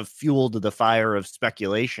a lot of fuel to the fire of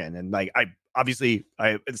speculation. And like,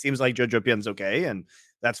 it seems like Jojo Pian's okay, and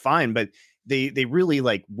that's fine, but they really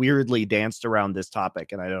like weirdly danced around this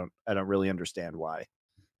topic, and I don't really understand why.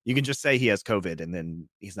 You can just say he has COVID and then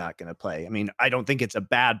he's not going to play. I mean, I don't think it's a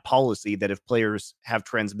bad policy that if players have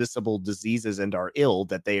transmissible diseases and are ill,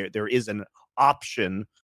 that there is an option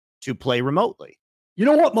to play remotely. You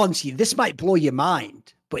know what, Monty? This might blow your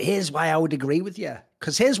mind, but here's why I would agree with you.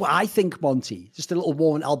 Because here's what I think, Monty. Just a little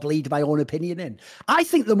moment, I'll bleed my own opinion in. I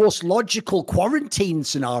think the most logical quarantine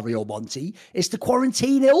scenario, Monty, is to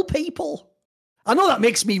quarantine ill people. I know that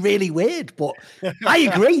makes me really weird, but I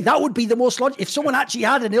agree. That would be the most logical. If someone actually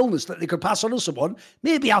had an illness that they could pass on to someone,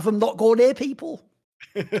 maybe have them not go near people.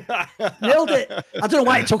 Nailed it. I don't know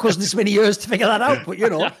why it took us this many years to figure that out, but you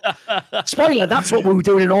know, spoiler, that's what we were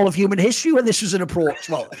doing in all of human history when this was an approach.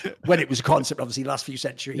 Well, when it was a concept, obviously, last few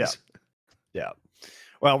centuries. Yeah.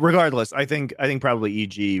 Well, regardless, I think probably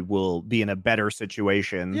EG will be in a better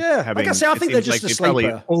situation. Yeah, like I say, I think they're just a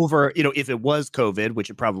sleeper. Over, you know, if it was COVID, which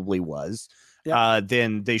it probably was,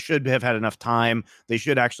 then they should have had enough time. They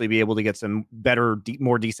should actually be able to get some better,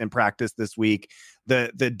 more decent practice this week.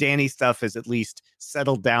 The Danny stuff has at least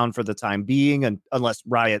settled down for the time being, and unless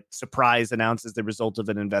Riot surprise announces the result of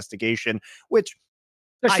an investigation, which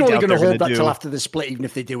they're surely going to hold that till after the split, even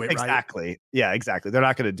if they do it. Exactly. Right? Yeah, exactly. They're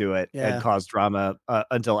not going to do it and cause drama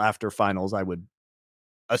until after finals, I would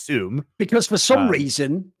assume. Because for some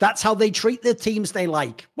reason, that's how they treat the teams they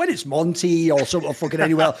like. When it's Monty or something fucking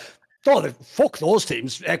anywhere. Oh, fuck those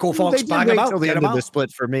teams. Echo Fox, They did bang wait them out. till the end of the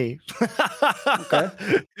split for me. Okay.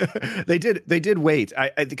 They did wait.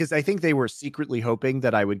 Because I think they were secretly hoping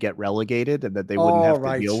that I would get relegated and that they wouldn't have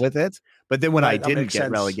to deal with it. But then when I didn't get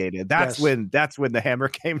relegated, that's when the hammer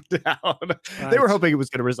came down. They were hoping it was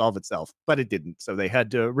going to resolve itself, but it didn't. So they had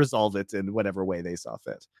to resolve it in whatever way they saw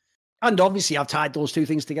fit. And obviously, I've tied those two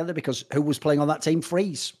things together because who was playing on that team?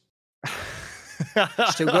 Freeze.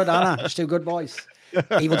 It's too good, Anna. It's too good, boys.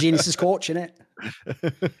 Evil Genius is coaching it.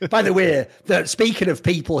 By the way, speaking of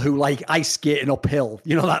people who like ice skating uphill,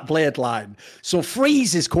 you know that blade line. So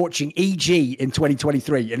Freeze is coaching EG in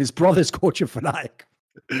 2023, and his brother's coaching Fnatic.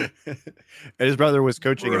 And his brother was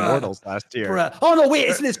coaching Immortals last year. Oh no, wait,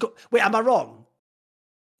 isn't this? Wait, am I wrong?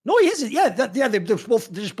 No, he isn't. Yeah, they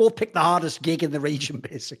just both picked the hardest gig in the region,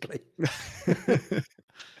 basically.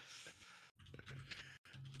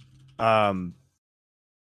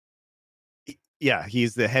 Yeah,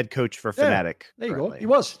 he's the head coach for Fnatic. There you go. He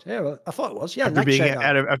was. Yeah, well, I thought it was. Yeah,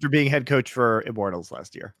 after being head coach for Immortals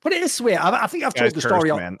last year. Put it this way, I think I've told the story.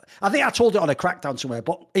 I think I told it on a Crackdown somewhere.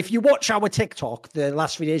 But if you watch our TikTok, the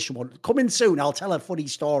last Nation one, coming soon, I'll tell a funny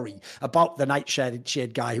story about the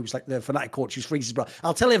Nightshade guy who's like the Fnatic coach who's Freeze's brother.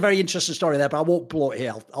 I'll tell you a very interesting story there, but I won't blow it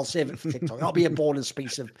here. I'll save it for TikTok. That'll be a bonus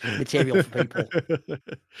piece of material for people.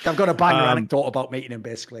 I've got a banger anecdote about meeting him,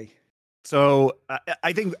 basically. So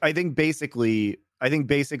I think basically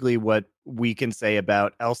what we can say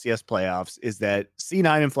about LCS playoffs is that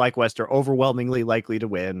C9 and FlyQuest are overwhelmingly likely to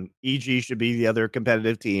win. EG should be the other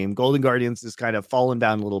competitive team. Golden Guardians has kind of fallen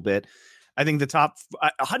down a little bit. I think the top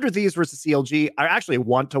 100 Thieves versus CLG. I actually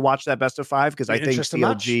want to watch that best of 5 because I think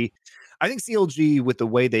CLG with the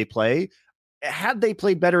way they play, had they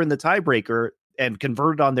played better in the tiebreaker and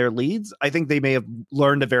converted on their leads, I think they may have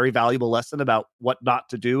learned a very valuable lesson about what not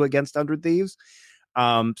to do against 100 Thieves.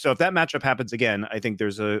 So if that matchup happens again, I think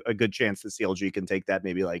there's a good chance that CLG can take that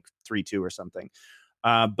maybe like 3-2 or something.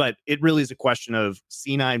 But it really is a question of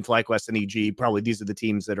C9, FlyQuest, and EG. Probably these are the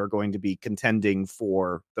teams that are going to be contending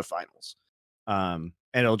for the finals. And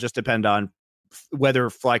it'll just depend on whether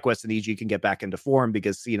FlyQuest and EG can get back into form,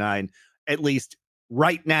 because C9, at least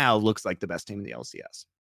right now, looks like the best team in the LCS.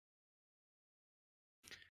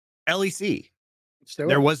 LEC.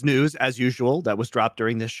 There was news, as usual, that was dropped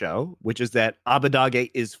during this show, which is that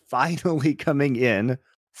Abbedagge is finally coming in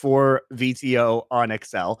for Vetheo on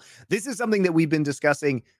Excel. This is something that we've been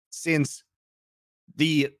discussing since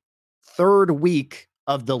the third week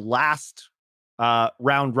of the last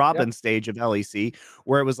round robin stage of LEC,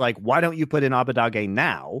 where it was like, why don't you put in Abbedagge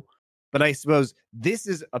now? But I suppose this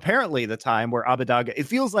is apparently the time where Abbedagge, it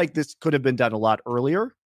feels like this could have been done a lot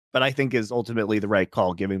earlier, but I think is ultimately the right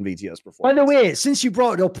call given Vetheo's performance. By the way, since you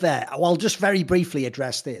brought it up there, I'll just very briefly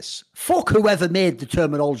address this. Fuck whoever made the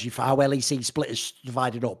terminology for how LEC split is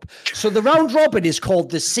divided up. So the round robin is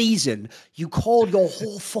called the season. You call your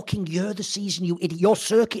whole fucking year the season, you idiot. Your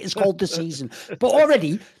circuit is called the season. But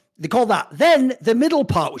already, they call that. Then the middle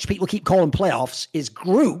part, which people keep calling playoffs, is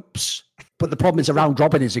groups. But the problem is a round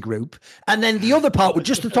robin is a group. And then the other part with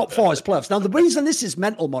just the top 4 is playoffs. Now, the reason this is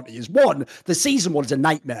mental, Monty, is one, the season one is a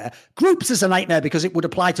nightmare. Groups is a nightmare because it would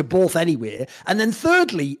apply to both anyway. And then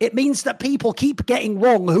thirdly, it means that people keep getting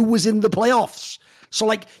wrong who was in the playoffs. So,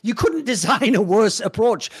 like, you couldn't design a worse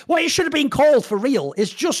approach. What it should have been called for real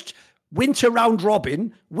is just winter round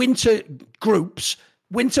robin, winter groups,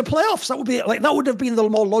 winter playoffs. That would have been the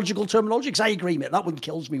more logical terminology. Because I agree, mate. That one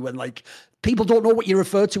kills me when like people don't know what you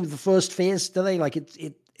refer to with the first phase, do they? Like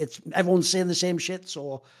it's everyone's saying the same shit,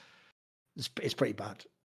 so it's pretty bad.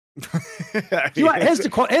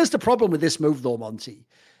 Here's the problem with this move, though, Monty.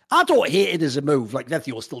 I don't hate it as a move. Like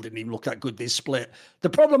Vetheo still didn't even look that good this split. The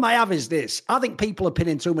problem I have is this: I think people are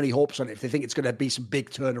pinning too many hopes on it if they think it's going to be some big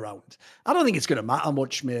turnaround. I don't think it's going to matter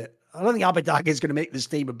much, mate. I don't think Abbedagge is going to make this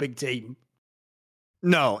team a big team.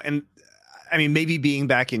 No, and I mean, maybe being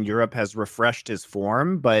back in Europe has refreshed his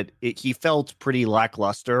form, but he felt pretty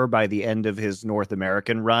lackluster by the end of his North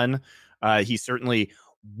American run. He certainly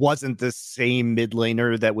wasn't the same mid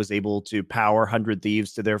laner that was able to power 100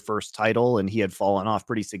 Thieves to their first title, and he had fallen off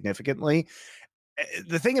pretty significantly.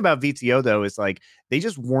 The thing about Vetheo, though, is like they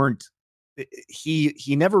just weren't.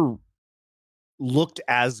 He never looked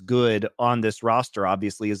as good on this roster,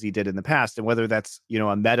 obviously, as he did in the past. And whether that's,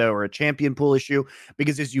 a meta or a champion pool issue,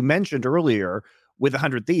 because as you mentioned earlier, with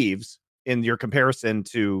 100 Thieves, in your comparison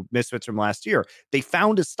to Misfits from last year, they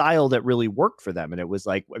found a style that really worked for them. And it was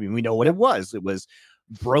like, I mean, we know what it was. It was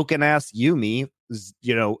broken ass Yuumi,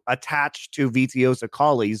 attached to Vetheo's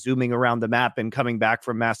Akali, zooming around the map and coming back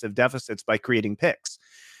from massive deficits by creating picks.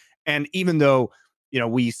 And even though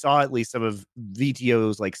we saw at least some of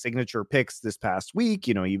Vetheo's like signature picks this past week.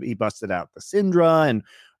 He busted out the Syndra,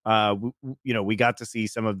 and we got to see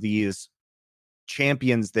some of these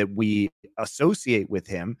champions that we associate with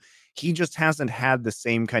him. He just hasn't had the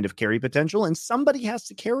same kind of carry potential, and somebody has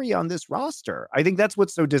to carry on this roster. I think that's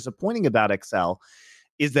what's so disappointing about Excel,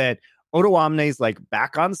 is that Odoamne's like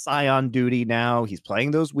back on Scion duty now. He's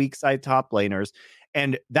playing those weak side top laners.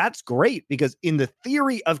 And that's great, because in the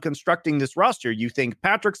theory of constructing this roster, you think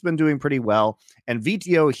Patrick's been doing pretty well, and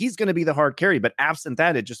Vetheo, he's going to be the hard carry. But absent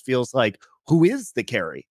that, it just feels like, who is the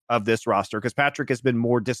carry of this roster? Because Patrick has been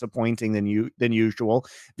more disappointing than usual.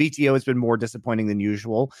 Vetheo has been more disappointing than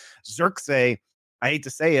usual. Xerxes, I hate to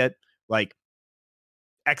say it, like,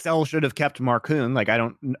 XL should have kept Marcoon. Like, I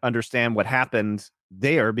don't understand what happened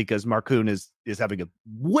there, because Marcoon is having a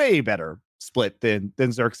way better split than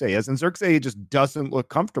Xerxes is, and Xerxes just doesn't look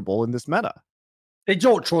comfortable in this meta. They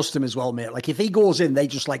don't trust him as well, mate. Like, if he goes in, they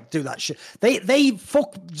just like do that shit. They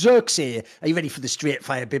fuck Xerxes. Are you ready for the straight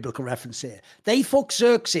fire biblical reference here? They fuck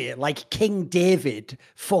Xerxes like King David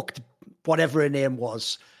fucked whatever her name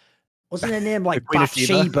was. Wasn't her name like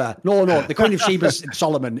Bathsheba? No, the Queen of Sheba's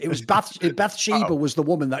Solomon. It was Bathsheba was the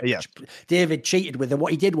woman that David cheated with. And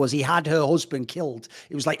what he did was he had her husband killed.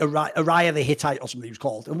 It was like Uriah the Hittite or something he was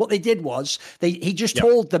called. And what they did was he just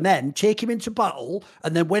told the men, take him into battle.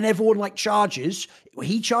 And then when everyone like charges,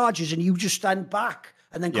 he charges and you just stand back.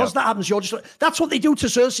 And then because that happens, you're just that's what they do to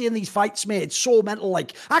Cersei in these fights, mate. It's so mental.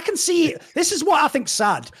 Like, I can see it. This is what I think's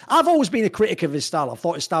sad. I've always been a critic of his style. I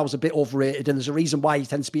thought his style was a bit overrated, and there's a reason why he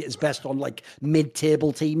tends to be at his best on like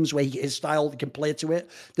mid-table teams where his style can play to it.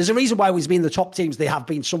 There's a reason why he's been in the top teams. They have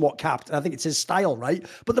been somewhat capped, and I think it's his style, right?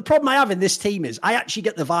 But the problem I have in this team is I actually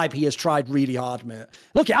get the vibe he has tried really hard, mate.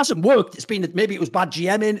 Look, it hasn't worked. It's been, maybe it was bad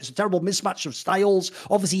GMing. It's a terrible mismatch of styles.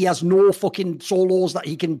 Obviously, he has no fucking solos that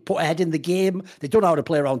he can put ahead in the game. They don't know how to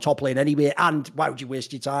play around top lane anyway, and why would you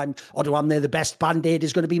waste your time? Odoamne, the best band-aid,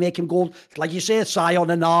 is going to be making gold. Like you say, Scion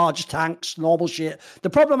and just tanks, normal shit. The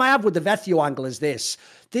problem I have with the Vetheo angle is this.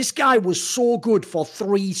 This guy was so good for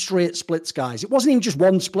 3 straight splits, guys. It wasn't even just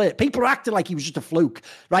one split. People are acting like he was just a fluke,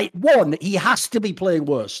 right? One, he has to be playing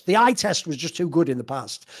worse. The eye test was just too good in the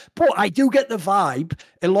past. But I do get the vibe,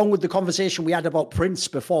 along with the conversation we had about Prince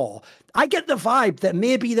before, I get the vibe that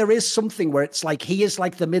maybe there is something where it's like he is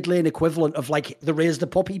like the mid lane equivalent of like the Raise the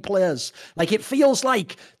Puppy players. Like, it feels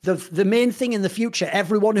like the main thing in the future,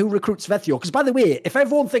 everyone who recruits Vetheo, because by the way, if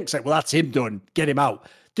everyone thinks like, well, that's him done, get him out.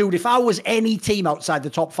 Dude, if I was any team outside the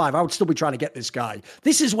top 5, I would still be trying to get this guy.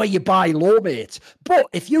 This is where you buy low, mate. But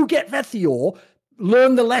if you get Vetheo,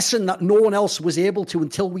 learn the lesson that no one else was able to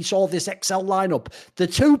until we saw this XL lineup. The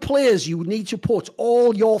 2 players you need to put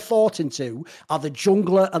all your thought into are the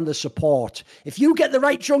jungler and the support. If you get the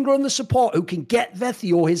right jungler and the support who can get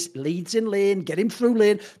Vetheo his leads in lane, get him through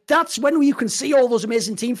lane, that's when you can see all those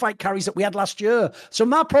amazing teamfight carries that we had last year. So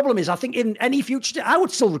my problem is, I think in any future, I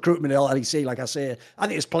would still recruit him in LEC, like I say. I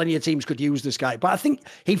think there's plenty of teams could use this guy. But I think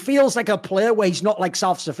he feels like a player where he's not like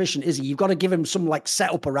self-sufficient, is he? You've got to give him some like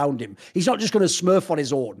setup around him. He's not just going to smurf on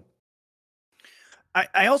his own.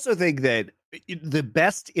 I also think that the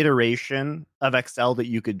best iteration of XL that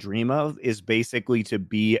you could dream of is basically to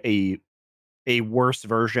be a worse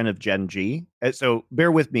version of Gen G. So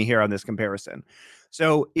bear with me here on this comparison.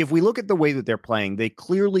 So if we look at the way that they're playing, they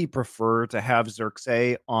clearly prefer to have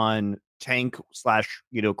Xerxes on tank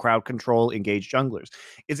 / crowd control engaged junglers.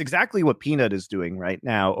 It's exactly what Peanut is doing right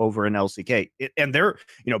now over in LCK. And they're,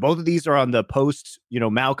 both of these are on the post,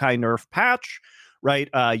 Maokai nerf patch, right?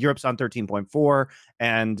 Europe's on 13.4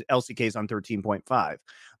 and LCK's on 13.5.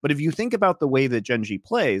 But if you think about the way that Gen G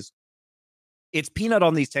plays, it's Peanut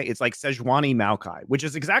on these it's like Sejuani Maokai, which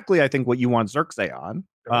is exactly, I think, what you want Xerxes on.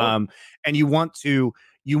 And you want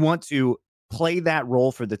to play that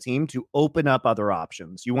role for the team to open up other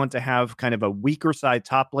options. You want to have kind of a weaker side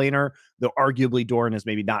top laner, though arguably Doran is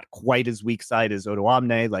maybe not quite as weak side as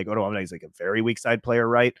Odoamne. Like, Odoamne is like a very weak side player,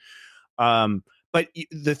 right? But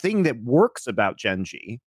the thing that works about Gen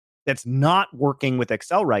G that's not working with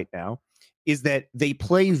XL right now is that they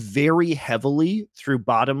play very heavily through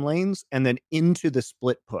bottom lanes and then into the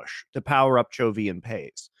split push to power up Chovy and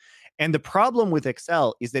Pays. And the problem with XL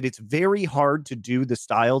is that it's very hard to do the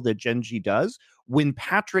style that Gen G does when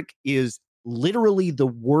Patrick is literally the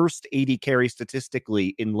worst AD carry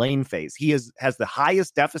statistically in lane phase. He has the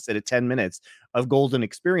highest deficit at 10 minutes of golden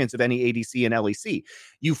experience of any ADC in LEC.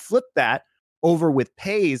 You flip that over with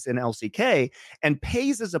Pays in LCK, and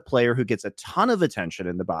Pays is a player who gets a ton of attention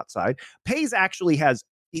in the bot side. Pays actually has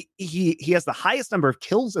he has the highest number of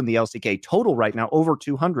kills in the LCK total right now, over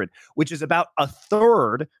 200, which is about a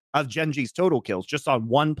third of Gen G's total kills just on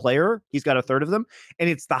one player. He's got a third of them. And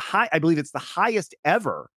it's I believe it's the highest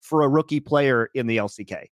ever for a rookie player in the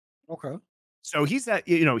LCK. Okay. So he's at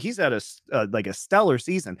a like a stellar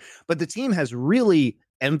season, but the team has really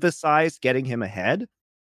emphasized getting him ahead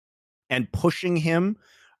and pushing him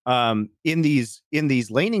in these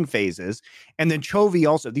laning phases. And then Chovy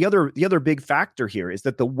also, the other big factor here is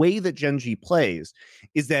that the way that Gen G plays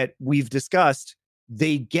is that we've discussed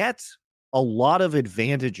they get a lot of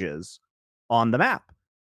advantages on the map.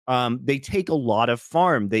 They take a lot of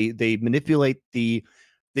farm. They manipulate the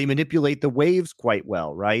waves quite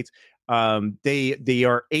well, right? They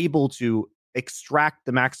are able to extract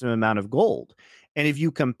the maximum amount of gold. And if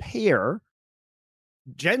you compare,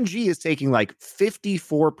 Gen G is taking like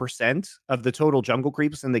 54% of the total jungle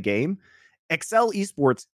creeps in the game. Excel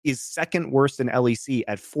Esports is second worst in LEC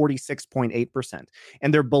at 46.8%.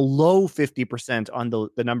 And they're below 50% on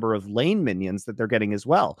the number of lane minions that they're getting as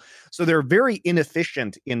well. So they're very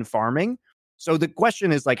inefficient in farming. So the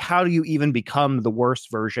question is, like, how do you even become the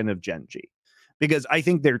worst version of Gen G? Because I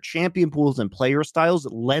think their champion pools and player styles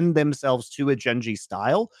lend themselves to a Gen G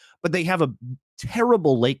style, but they have a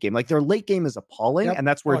terrible late game. Like, their late game is appalling, and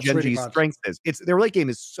that's where Gen G's strength is. Their late game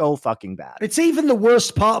is so fucking bad. It's even the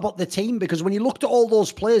worst part about the team, because when you looked at all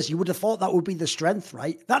those players, you would have thought that would be the strength,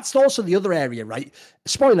 right? That's also the other area, right?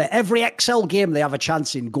 Spoiler, every XL game they have a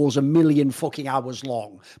chance in goes a million fucking hours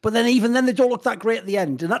long. But then even then, they don't look that great at the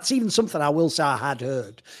end. And that's even something I will say I had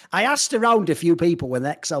heard. I asked around a few people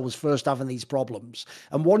when XL was first having these problems.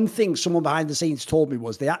 And one thing someone behind the scenes told me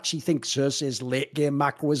was they actually think Cersei's late game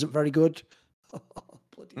macro isn't very good.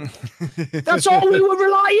 That's all we were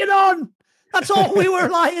relying on. That's all we were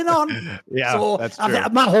relying on. Yeah, so that's true.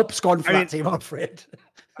 My hope's gone for that team, I'm afraid.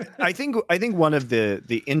 I think one of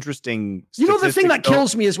the interesting, you know, the thing that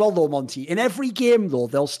kills me as well, though, Monty, in every game, though,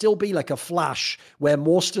 there'll still be like a flash where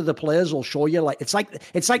most of the players will show you, like, it's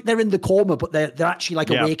like they're in the coma, but they're actually like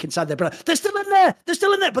awake inside their brain. They're still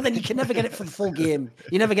in there, but then you can never get it for the full game.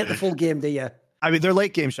 You never get the full game, do you? I mean, their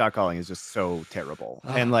late game shot calling is just so terrible.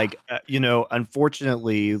 And like,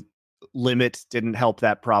 unfortunately, Limit didn't help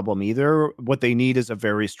that problem either. What they need is a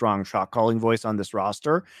very strong shot calling voice on this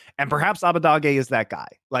roster. And perhaps Abbedagge is that guy.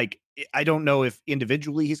 Like, I don't know if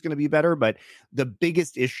individually he's going to be better, but the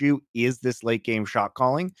biggest issue is this late game shot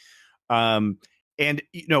calling. And,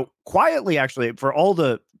 quietly, actually, for all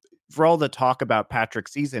the talk about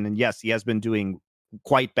Patrick's season, and yes, he has been doing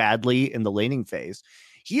quite badly in the laning phase,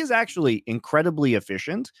 he is actually incredibly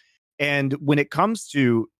efficient. And when it comes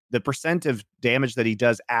to the percent of damage that he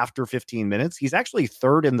does after 15 minutes, he's actually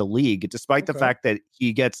third in the league, despite the fact that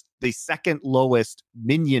he gets the second lowest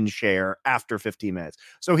minion share after 15 minutes.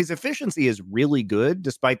 So his efficiency is really good,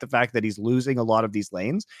 despite the fact that he's losing a lot of these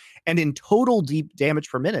lanes. And in total deep damage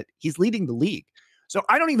per minute, he's leading the league. So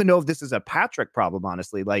I don't even know if this is a Patrick problem,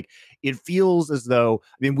 honestly. Like, it feels as though,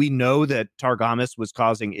 I mean, we know that Targamas was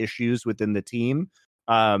causing issues within the team.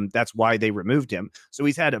 That's why they removed him. So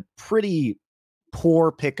he's had a pretty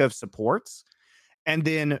poor pick of supports. And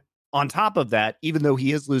then on top of that, even though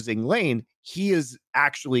he is losing lane, he is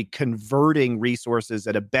actually converting resources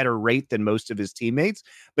at a better rate than most of his teammates.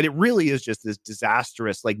 But it really is just this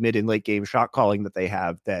disastrous, like, mid and late game shot calling that they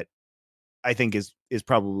have that I think is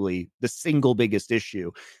probably the single biggest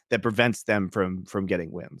issue that prevents them from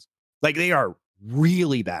getting wins. Like, they are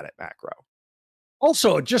really bad at macro.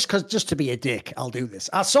 Also, just to be a dick, I'll do this.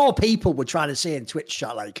 I saw people were trying to say in Twitch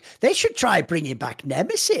chat, like, they should try bringing back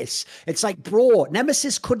Nemesis. It's like, bro,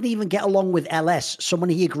 Nemesis couldn't even get along with LS, someone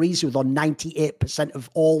he agrees with on 98%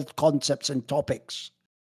 of all concepts and topics.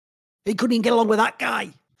 He couldn't even get along with that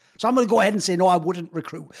guy. So I'm going to go ahead and say, no, I wouldn't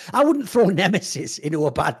recruit. I wouldn't throw Nemesis into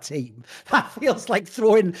a bad team. That feels like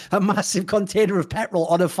throwing a massive container of petrol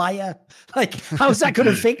on a fire. Like, how's that going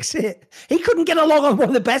to fix it? He couldn't get along on one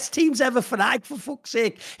of the best teams ever, Fnatic, for fuck's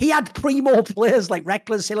sake. He had primo players like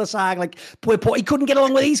Reckless, Hillisang, like, he couldn't get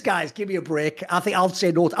along with these guys. Give me a break. I think I'll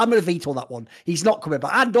say no. I'm going to veto that one. He's not coming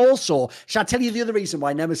back. And also, shall I tell you the other reason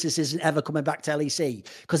why Nemesis isn't ever coming back to LEC?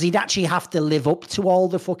 Because he'd actually have to live up to all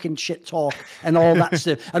the fucking shit talk and all that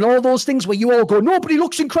stuff. And all those things where you all go, no, but he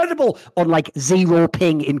looks incredible, on like 0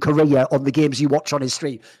 ping in Korea on the games you watch on his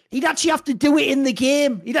stream. He'd actually have to do it in the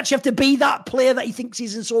game. He'd actually have to be that player that he thinks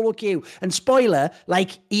he's in solo queue. And spoiler,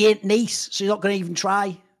 like, he ain't nice, so he's not going to even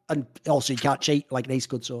try. And also, you can't cheat like Nice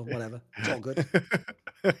could, so whatever. It's all good.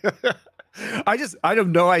 I have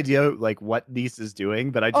no idea like what Nice is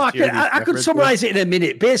doing, but I could summarize it in a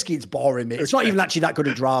minute. Basically, it's boring, mate. It's not even actually that good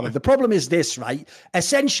a drama. The problem is this, right?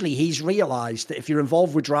 Essentially, he's realized that if you're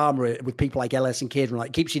involved with drama with people like LS and Caden, like,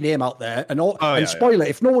 it keeps your name out there. And spoiler,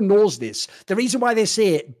 if no one knows this, the reason why they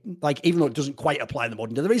say it, like, even though it doesn't quite apply in the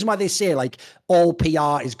modern day, the reason why they say like all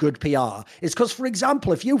PR is good PR is because, for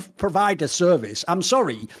example, if you provide a service, I'm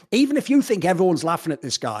sorry, even if you think everyone's laughing at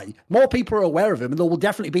this guy, more people are aware of him, and there will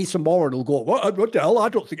definitely be some more, and they'll go, what the hell? I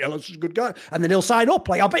don't think LS is a good guy. And then he'll sign up.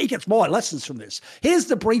 Like, I bet he gets more lessons from this. Here's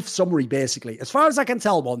the brief summary, basically. As far as I can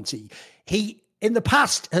tell, Monty, he, in the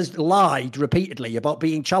past, has lied repeatedly about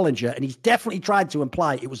being challenger, and he's definitely tried to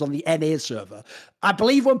imply it was on the NA server. I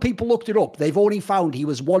believe when people looked it up, they've only found he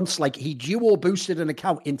was once, like, he duo boosted an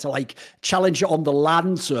account into, like, challenger on the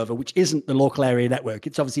LAN server, which isn't the local area network.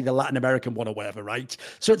 It's obviously the Latin American one or whatever, right?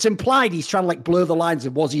 So it's implied he's trying to, like, blur the lines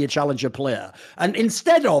of was he a challenger player? And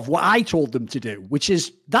instead of what I told them to do, which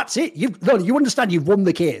is, that's it. You understand you've won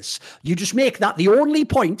the case. You just make that the only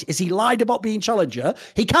point is he lied about being challenger.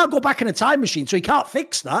 He can't go back in a time machine, so he can't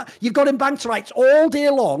fix that. You've got him banked rights all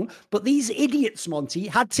day long, but these idiots, Monty,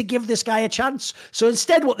 had to give this guy a chance. So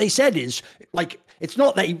instead, what they said is, like, it's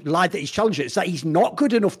not that he lied that he's challenger, it's that he's not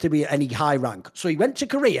good enough to be at any high rank. So he went to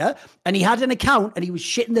Korea and he had an account and he was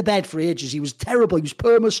shit in the bed for ages. He was terrible. He was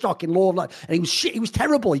perma stock in low life and he was shit. He was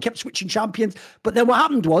terrible. He kept switching champions. But then what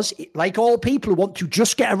happened was, like all people who want to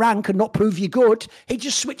just get a rank and not prove you're good, he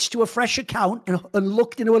just switched to a fresh account and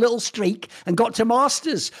looked into a little streak and got to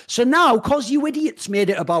Masters. So now, because you idiots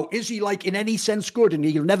made it about, is he like in any sense good and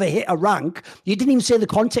he'll never hit a rank? You didn't even say the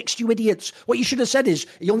context, you idiots. What you should have said is,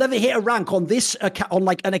 you'll never hit a rank on this on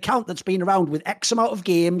like an account that's been around with X amount of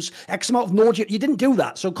games, X amount of no. You didn't do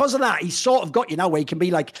that. So because of that, he's sort of got you now where he can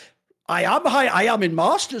be like, I am in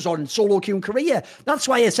Masters on solo queue in Korea. That's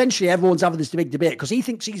why essentially everyone's having this big debate, because he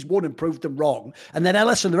thinks he's won and proved them wrong. And then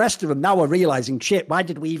LS and the rest of them now are realizing, shit, why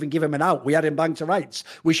did we even give him an out? We had him banked to rights.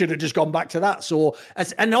 We should have just gone back to that. So,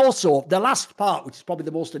 and also the last part, which is probably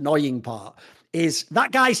the most annoying part, is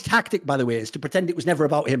that guy's tactic, by the way, is to pretend it was never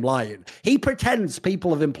about him lying. He pretends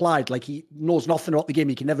people have implied like he knows nothing about the game,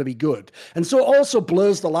 he can never be good. And so it also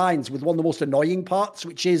blurs the lines with one of the most annoying parts,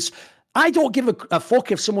 which is, I don't give a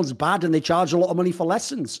fuck if someone's bad and they charge a lot of money for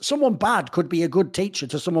lessons. Someone bad could be a good teacher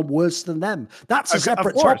to someone worse than them. That's a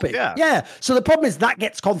separate topic. Yeah. So the problem is that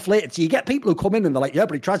gets conflated. So you get people who come in and they're like, yeah,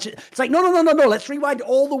 but he tries it. It's like, no. Let's rewind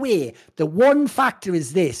all the way. The one factor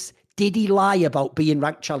is this. Did he lie about being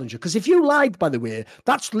ranked challenger? Because if you lied, by the way,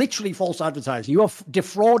 that's literally false advertising. You have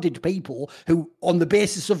defrauded people who, on the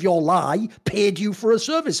basis of your lie, paid you for a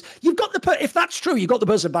service. You've got if that's true, you've got the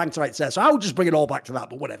person banked right there. So I would just bring it all back to that,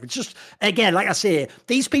 but whatever. It's just, again, like I say,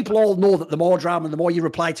 these people all know that the more drama and the more you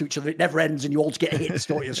reply to each other, it never ends and you all just get hits,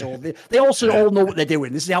 don't you? So they also all know what they're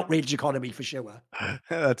doing. This is the outrage economy for sure.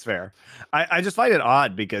 That's fair. I just find it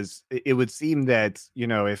odd because it would seem that, you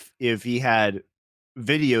know, if he had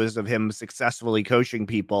videos of him successfully coaching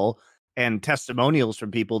people and testimonials from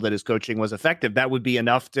people that his coaching was effective, that would be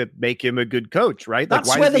enough to make him a good coach, right? That's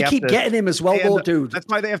like, where they keep getting him as well, though, dude. That's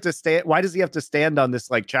why they have to stay. Why does he have to stand on this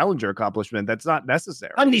like challenger accomplishment? That's not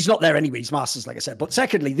necessary. I mean, he's not there anyway. He's Masters, like I said. But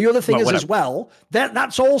secondly, the other thing is as well,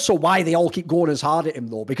 that's also why they all keep going as hard at him,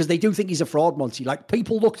 though, because they do think he's a fraud, Monty. Like,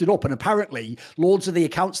 people looked it up, and apparently loads of the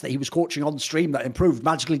accounts that he was coaching on stream that improved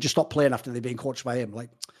magically just stopped playing after they'd been coached by him. Like,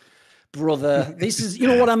 brother, this is, you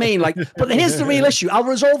know what I mean? Like, but here's the real issue. I'll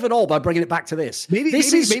resolve it all by bringing it back to this. Maybe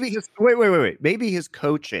his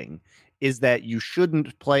coaching is that you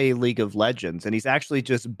shouldn't play League of Legends, and he's actually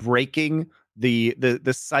just breaking the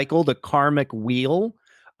cycle, the karmic wheel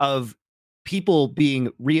of people being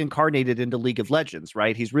reincarnated into League of Legends,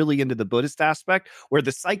 right? He's really into the Buddhist aspect, where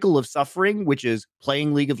the cycle of suffering, which is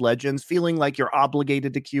playing League of Legends, feeling like you're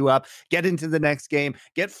obligated to queue up, get into the next game,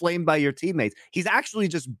 get flamed by your teammates. He's actually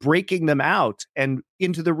just breaking them out and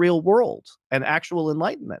into the real world and actual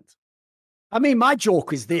enlightenment. I mean, my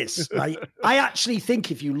joke is this, right? I actually think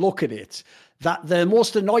if you look at it, that the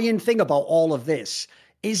most annoying thing about all of this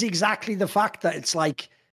is exactly the fact that it's like,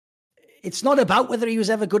 it's not about whether he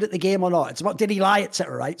was ever good at the game or not. It's about did he lie,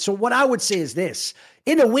 etc. Right? So what I would say is this.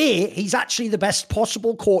 In a way, he's actually the best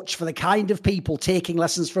possible coach for the kind of people taking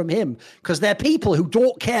lessons from him, because they're people who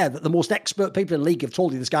don't care that the most expert people in the league have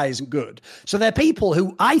told you this guy isn't good. So they're people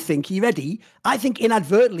who I think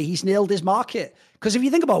inadvertently he's nailed his market. Because if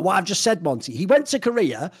you think about what I've just said, Monty, he went to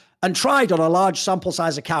Korea and tried on a large sample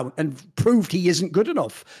size account and proved he isn't good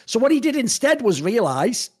enough. So what he did instead was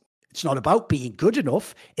realize It's not about being good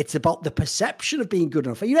enough. It's about the perception of being good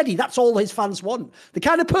enough. Are you ready? That's all his fans want. The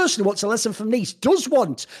kind of person who wants a lesson from Nice does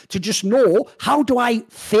want to just know, how do I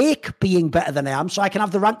fake being better than I am so I can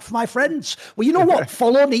have the rank for my friends? Well, you know what?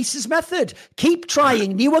 Follow Nice's method. Keep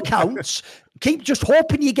trying new accounts. Keep just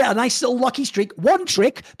hoping you get a nice little lucky streak. One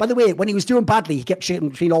trick, by the way, when he was doing badly, he kept shooting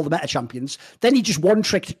between all the meta champions. Then he just one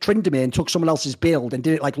tricked Tryndamere and took someone else's build and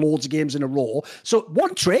did it like loads of games in a row. So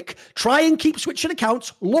one trick, try and keep switching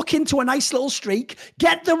accounts, look into a nice little streak,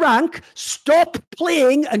 get the rank, stop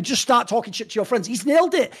playing and just start talking shit to your friends. He's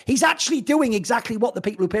nailed it. He's actually doing exactly what the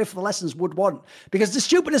people who pay for the lessons would want. Because the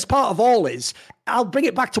stupidest part of all is, I'll bring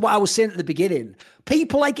it back to what I was saying at the beginning.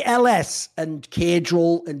 People like LS and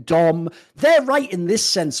Cadril and Dom, they're right in this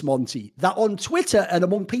sense, Monty, that on Twitter and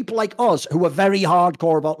among people like us who are very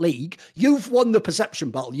hardcore about League, you've won the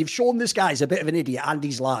perception battle. You've shown this guy's a bit of an idiot and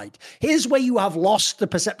he's lied. Here's where you have lost the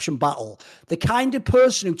perception battle. The kind of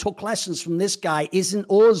person who took lessons from this guy isn't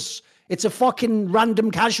us. It's a fucking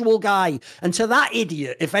random casual guy. And to that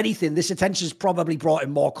idiot, if anything, this attention's probably brought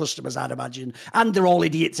in more customers, I'd imagine. And they're all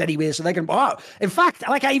idiots anyway, so they can, oh. In fact,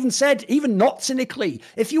 like I even said, even not cynically,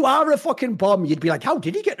 if you are a fucking bum, you'd be like, how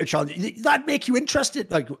did he get the chance? That'd make you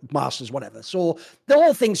interested, like Masters, whatever. So the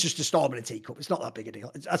whole thing's just a storm in a teacup. It's not that big a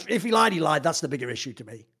deal. If he lied, he lied. That's the bigger issue to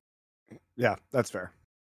me. Yeah, that's fair.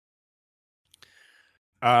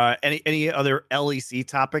 Any other LEC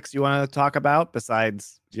topics you want to talk about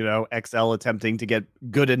besides, XL attempting to get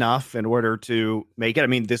good enough in order to make it? I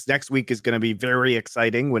mean, this next week is going to be very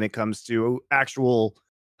exciting when it comes to actual,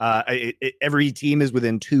 every team is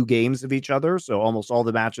within 2 games of each other. So almost all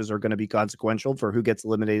the matches are going to be consequential for who gets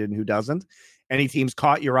eliminated and who doesn't. Any teams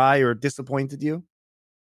caught your eye or disappointed you?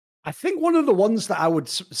 I think one of the ones that I would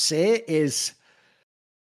say is,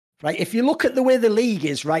 right, if you look at the way the league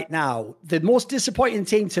is right now, the most disappointing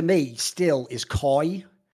team to me still is Koi,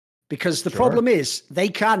 because the problem is they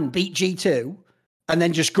can beat G2 and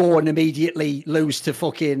then just go and immediately lose to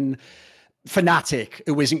fucking Fnatic,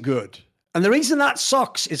 who isn't good. And the reason that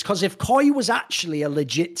sucks is because if Koi was actually a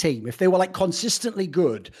legit team, if they were like consistently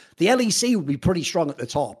good, the LEC would be pretty strong at the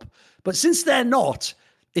top. But since they're not,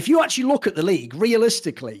 if you actually look at the league,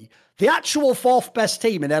 realistically, the actual 4th best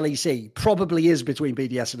team in LEC probably is between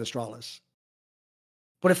BDS and Astralis.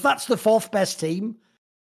 But if that's the 4th best team,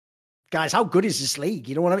 guys, how good is this league?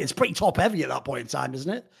 You know what I mean? It's pretty top heavy at that point in time,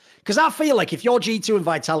 isn't it? Because I feel like if you're G2 and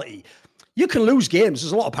Vitality, you can lose games.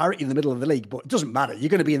 There's a lot of parity in the middle of the league, but it doesn't matter. You're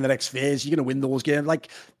going to be in the next phase. You're going to win those games.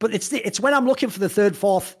 But it's when I'm looking for the 3rd,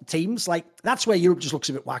 4th teams, that's where Europe just looks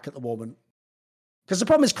a bit whack at the moment. Because the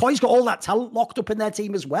problem is Koi's got all that talent locked up in their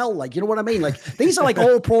team as well. You know what I mean? These are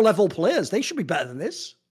all pro level players. They should be better than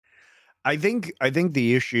this. I think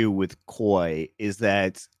the issue with Koi is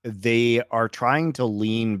that they are trying to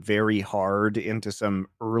lean very hard into some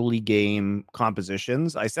early game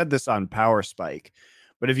compositions. I said this on Power Spike,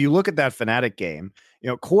 but if you look at that Fnatic game,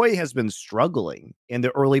 Koi has been struggling in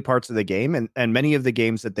the early parts of the game, and many of the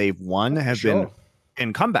games that they've won have been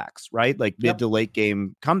in comebacks, right? Mid to late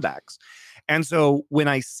game comebacks. And so when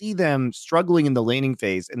I see them struggling in the laning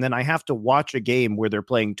phase, and then I have to watch a game where they're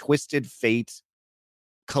playing Twisted Fate,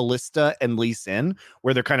 Kalista, and Lee Sin,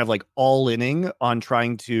 where they're kind of all-inning on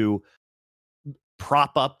trying to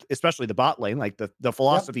prop up, especially the bot lane. The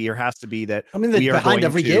philosophy here has to be that they're behind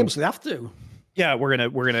every game, so they have to. Yeah, we're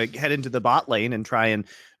gonna head into the bot lane and try and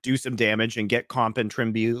do some damage and get Comp and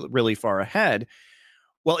Trimby really far ahead.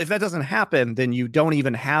 Well, if that doesn't happen, then you don't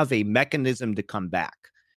even have a mechanism to come back.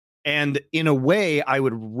 And in a way, I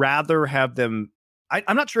would rather have them.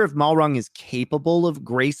 I'm not sure if Malrung is capable of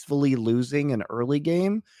gracefully losing an early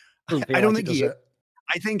game. I don't think he is.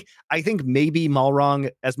 I think maybe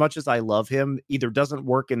Malrung, as much as I love him, either doesn't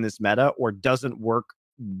work in this meta or doesn't work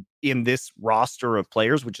in this roster of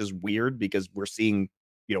players, which is weird because we're seeing,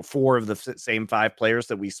 4 of the same 5 players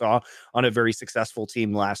that we saw on a very successful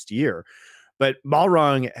team last year. But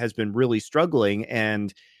Malrung has been really struggling,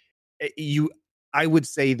 and I would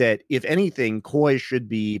say that if anything, Koi should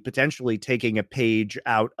be potentially taking a page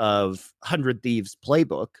out of 100 Thieves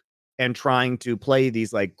playbook and trying to play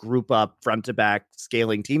these group up front to back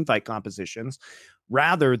scaling team fight compositions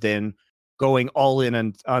rather than going all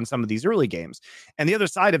in on some of these early games. And the other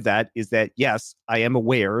side of that is that, yes, I am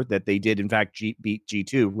aware that they did in fact beat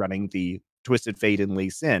G2 running the Twisted Fate and Lee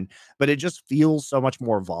Sin, but it just feels so much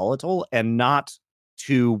more volatile and not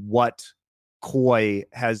to what Koi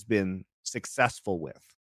has been successful with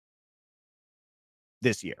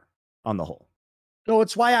this year on the whole. No,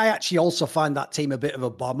 it's why I actually also find that team a bit of a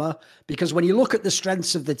bomber, because when you look at the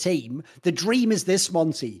strengths of the team, the dream is this,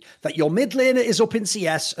 Monty, that your mid laner is up in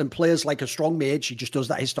CS and plays like a strong mage. He just does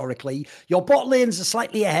that historically. Your bot lanes are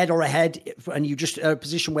slightly ahead, and you just a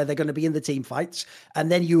position where they're going to be in the team fights.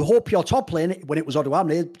 And then you hope your top lane, when it was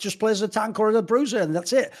Odoamne, just plays a tank or a bruiser, and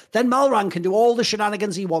that's it. Then Malrang can do all the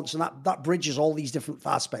shenanigans he wants, and that bridges all these different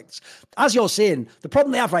aspects. As you're saying, the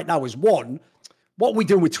problem they have right now is one, what are we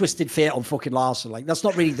doing with Twisted Fate on fucking Larson? Like, that's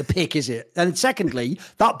not really the pick, is it? And secondly,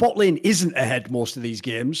 that bot lane isn't ahead most of these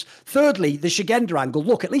games. Thirdly, the Shigenda angle,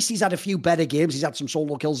 look, at least he's had a few better games. He's had some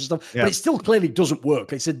solo kills and stuff, but it still clearly doesn't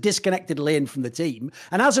work. It's a disconnected lane from the team.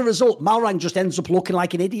 And as a result, Malrang just ends up looking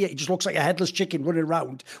like an idiot. He just looks like a headless chicken running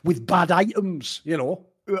around with bad items, you know?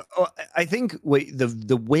 I think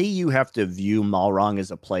the way you have to view Malrang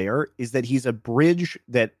as a player is that he's a bridge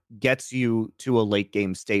that gets you to a late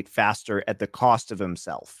game state faster at the cost of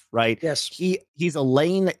himself, right? Yes. He's a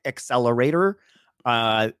lane accelerator.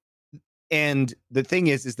 And the thing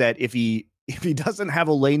is that if he doesn't have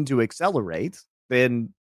a lane to accelerate,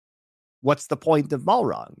 then what's the point of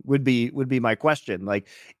Malrang would be my question. Like,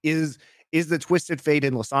 is the Twisted Fate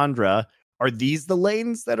in Lysandra, are these the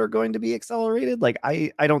lanes that are going to be accelerated? Like,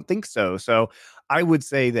 I don't think so. So I would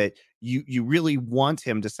say that you really want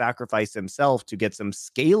him to sacrifice himself to get some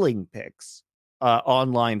scaling picks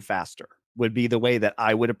online faster would be the way that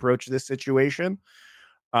I would approach this situation.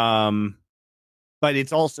 But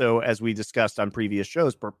it's also, as we discussed on previous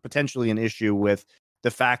shows, potentially an issue with the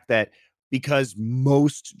fact that because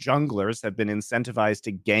most junglers have been incentivized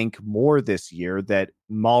to gank more this year, that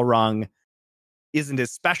Malrang isn't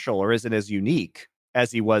as special or isn't as unique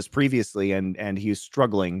as he was previously, and he's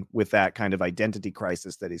struggling with that kind of identity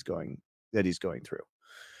crisis that he's going through.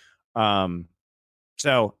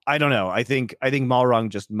 So I don't know. I think Malrang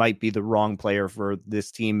just might be the wrong player for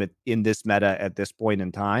this team in this meta at this point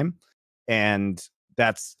in time, and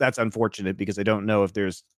that's unfortunate because I don't know if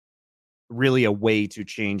there's really a way to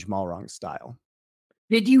change Malrang's style.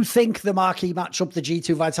 Did you think the marquee matchup, the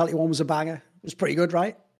G2 Vitality one, was a banger? It was pretty good,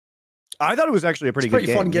 right? I thought it was actually a pretty good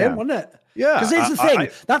game. Fun game, wasn't it? Yeah. Because here's the thing.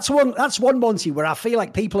 That's one Monty where I feel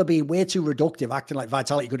like people are being way too reductive, acting like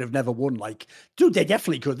Vitality could have never won. Like, dude, they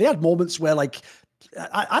definitely could. They had moments where, like,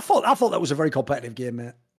 I thought that was a very competitive game,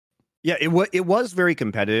 mate. Yeah, it was very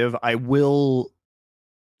competitive. I will.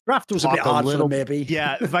 Draft was a bit hard for them, maybe.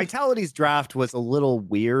 Yeah, Vitality's draft was a little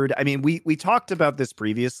weird. I mean, we talked about this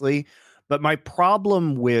previously, but my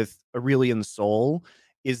problem with Aurelion Sol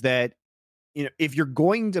is that, you know, if you're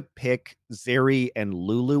going to pick Zeri and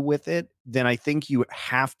Lulu with it, then I think you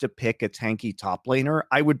have to pick a tanky top laner.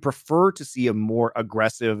 I would prefer to see a more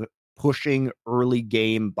aggressive pushing early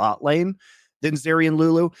game bot lane than Zeri and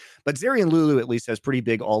Lulu. But Zeri and Lulu at least has pretty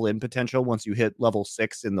big all-in potential once you hit level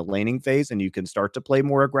 6 in the laning phase, and you can start to play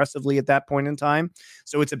more aggressively at that point in time.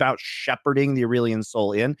 So it's about shepherding the Aurelion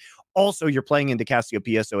Sol in. Also, you're playing into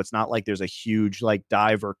Cassiopeia, so it's not like there's a huge like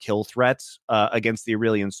dive or kill threat against the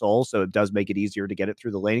Aurelion Sol, so it does make it easier to get it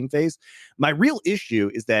through the laning phase. My real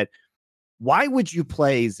issue is that why would you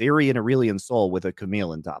play Zeri and Aurelion Sol with a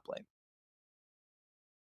Camille in top lane?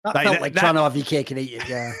 That felt like trying to have your cake and eat it,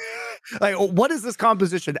 yeah. Like, what does this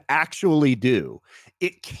composition actually do?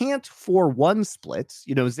 It can't 4-1 splits.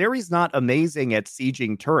 You know, Zeri's not amazing at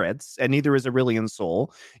sieging turrets, and neither is Aurelion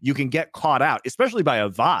Sol. You can get caught out, especially by a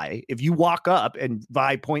Vi. If you walk up and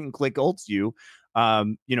Vi point and click ults you,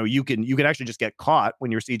 you know, you can actually just get caught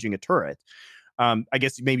when you're sieging a turret. I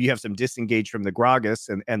guess maybe you have some disengage from the Gragas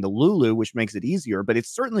and the Lulu, which makes it easier, but it's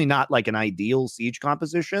certainly not like an ideal siege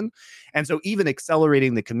composition. And so even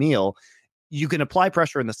accelerating the Camille, you can apply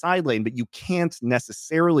pressure in the side lane, but you can't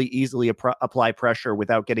necessarily easily apply pressure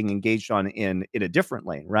without getting engaged on in a different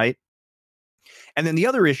lane, right? And then the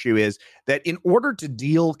other issue is that in order to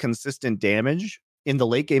deal consistent damage in the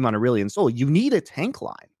late game on Aurelion Sol, you need a tank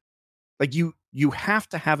line. Like you have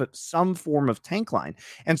to have some form of tank line.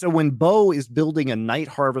 And so when Bo is building a Night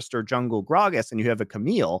Harvester jungle Gragas and you have a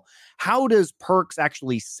Camille, how does Perks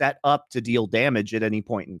actually set up to deal damage at any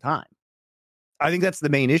point in time? I think that's the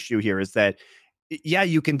main issue here is that, yeah,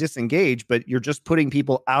 you can disengage, but you're just putting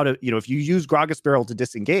people out of, you know, if you use Gragas Barrel to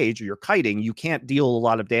disengage or you're kiting, you can't deal a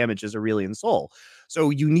lot of damage as Aurelion Sol.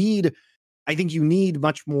 So I think you need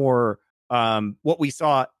much more what we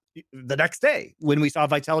saw the next day when we saw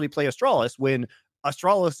Vitality play Astralis, when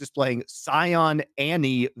Astralis is playing Sion,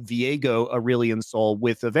 Annie, Viego, Aurelion Sol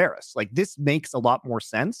with Avaris. Like, this makes a lot more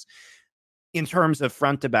sense in terms of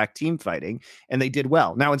front-to-back team fighting, and they did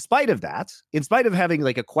well. Now, in spite of that, in spite of having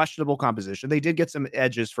like a questionable composition, they did get some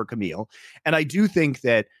edges for Camille, and I do think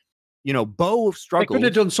that, you know, Bo struggled. They could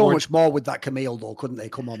have done so much more with that Camille, though, couldn't they?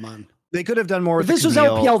 Come on, man. They could have done more If with this was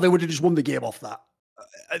Camille. LPL, they would have just won the game off that.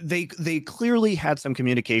 They clearly had some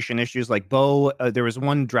communication issues. Like Bo, there was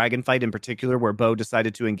one dragon fight in particular where Bo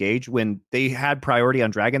decided to engage when they had priority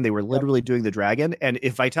on dragon. They were literally doing the dragon, and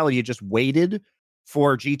if Vitality had just waited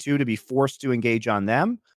for G2 to be forced to engage on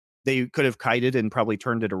them, they could have kited and probably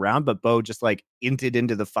turned it around. But Bo just like inted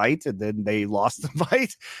into the fight, and then they lost the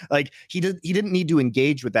fight. Like he didn't need to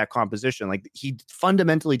engage with that composition. Like he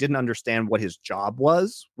fundamentally didn't understand what his job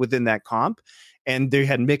was within that comp. And they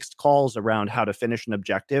had mixed calls around how to finish an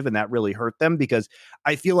objective, and that really hurt them, because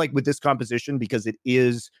I feel like with this composition, because it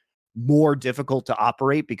is more difficult to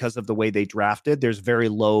operate because of the way they drafted, there's very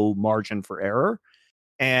low margin for error,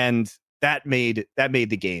 and that made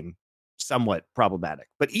the game somewhat problematic.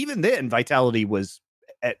 But even then, Vitality was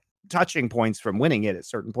at touching points from winning it at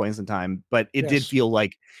certain points in time, but it did feel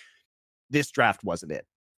like this draft wasn't it.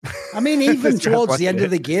 I mean, even towards the end of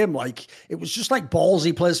the game, like it was just like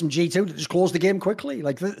ballsy players from G2 to just close the game quickly.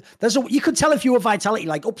 Like you could tell if you were Vitality,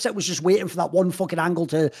 like Upset was just waiting for that one fucking angle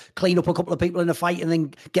to clean up a couple of people in a fight and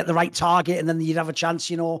then get the right target, and then you'd have a chance,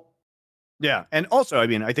 you know. Yeah, and also, I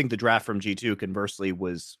mean, I think the draft from G2 conversely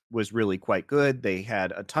was really quite good. They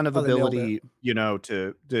had a ton of ability, you know,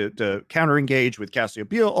 to counter engage with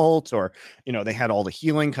Cassiopeia ult, or you know, they had all the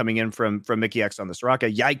healing coming in from Mickey X on the Soraka.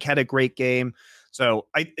 Yike had a great game. So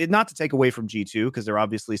not to take away from G2, because they're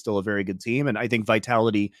obviously still a very good team, and I think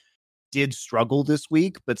Vitality did struggle this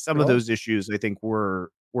week, but some of those issues I think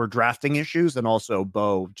were drafting issues, and also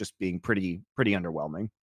Bo just being pretty underwhelming.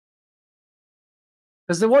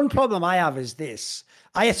 Because the one problem I have is this.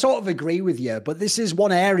 I sort of agree with you, but this is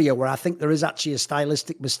one area where I think there is actually a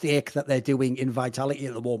stylistic mistake that they're doing in Vitality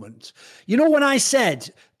at the moment. You know, when I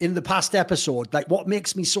said in the past episode, like what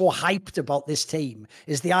makes me so hyped about this team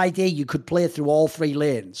is the idea you could play through all three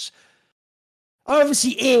lanes.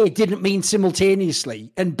 Obviously, A, didn't mean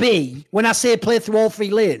simultaneously. And B, when I say play through all three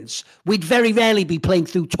lanes, we'd very rarely be playing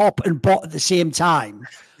through top and bot at the same time.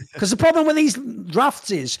 Because the problem with these drafts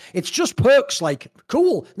is it's just perks like,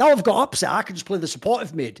 cool, now I've got Upset, I can just play the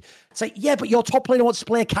supportive mid. It's like, yeah, but your top laner wants to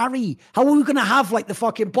play a carry. How are we going to have like the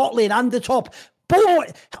fucking bot lane and the top?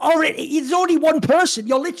 But it's only one person.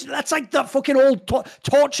 You're literally, that's like that fucking old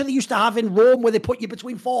torture they used to have in Rome where they put you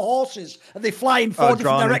between four horses and they fly in four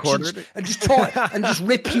different directions and just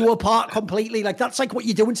rip you apart completely. Like that's like what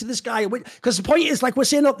you're doing to this guy. Because the point is, like we're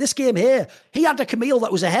saying up this game here, he had a Camille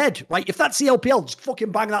that was ahead, right? If that's the LPL, just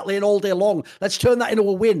fucking bang that lane all day long. Let's turn that into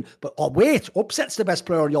a win. But wait, Upset's the best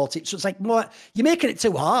player on your team. So it's like, you're making it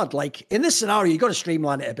too hard. Like in this scenario, you've got to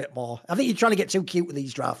streamline it a bit more. I think you're trying to get too cute with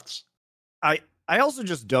these drafts. I also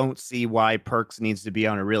just don't see why Perks needs to be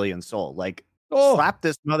on Aurelion Sol. Like, slap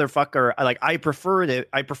this motherfucker. Like, I preferred it.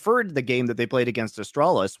 I preferred the game that they played against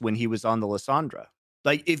Astralis when he was on the Lissandra.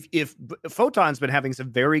 Like, if Photon's been having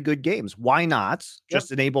some very good games, why not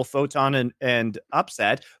just enable Photon and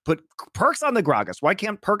Upset, put Perks on the Gragas? Why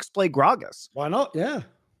can't Perks play Gragas? Why not? Yeah.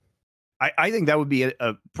 I think that would be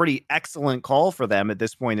a pretty excellent call for them at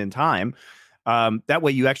this point in time. That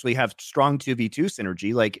way you actually have strong 2v2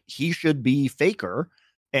 synergy. Like he should be Faker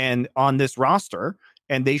and on this roster,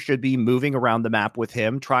 and they should be moving around the map with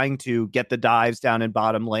him, trying to get the dives down in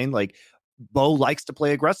bottom lane. Like Bo likes to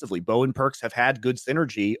play aggressively. Bo and Perks have had good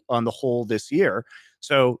synergy on the whole this year.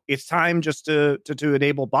 So it's time just to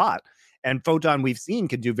enable bot. And Photon, we've seen,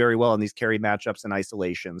 can do very well in these carry matchups in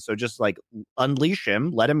isolation. So just like unleash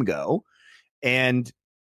him, let him go, and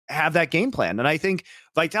have that game plan. And I think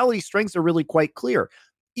Vitality's strengths are really quite clear.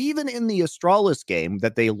 Even in the Astralis game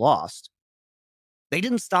that they lost, they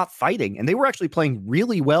didn't stop fighting, and they were actually playing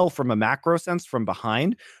really well from a macro sense from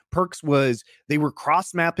behind. Perks they were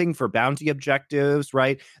cross-mapping for bounty objectives,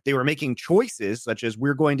 right? They were making choices such as,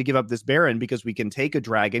 we're going to give up this Baron because we can take a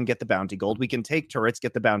dragon, get the bounty gold. We can take turrets,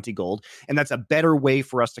 get the bounty gold. And that's a better way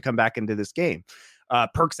for us to come back into this game.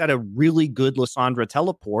 Perks had a really good Lissandra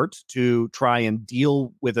teleport to try and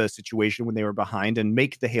deal with a situation when they were behind and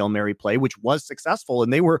make the Hail Mary play, which was successful.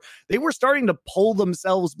 And they were starting to pull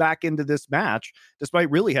themselves back into this match, despite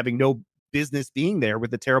really having no business being there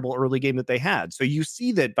with the terrible early game that they had. So you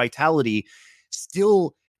see that Vitality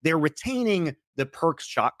still, they're retaining the Perks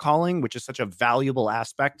shot calling, which is such a valuable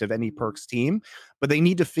aspect of any Perks team, but they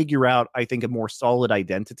need to figure out, I think, a more solid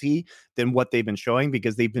identity than what they've been showing,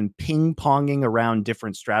 because they've been ping-ponging around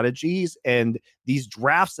different strategies, and these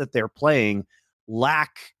drafts that they're playing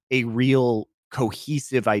lack a real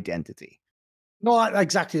cohesive identity. No,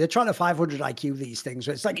 exactly. They're trying to 500 IQ these things.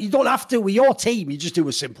 It's like, you don't have to with your team. You just do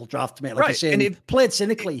a simple draft, mate. Like you're saying, and play it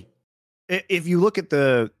cynically. If you look at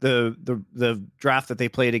the draft that they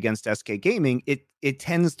played against SK Gaming, it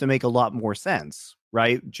tends to make a lot more sense,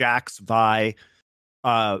 right? Jax, Vi,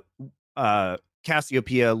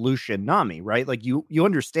 Cassiopeia, Lucian, Nami, right? Like you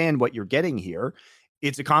understand what you're getting here.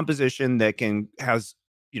 It's a composition that has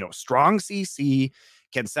strong CC,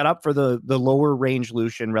 can set up for the lower range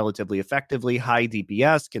Lucian relatively effectively, high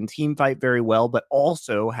DPS, can team fight very well, but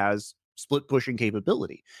also has split pushing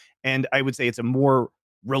capability. And I would say it's a more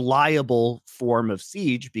reliable form of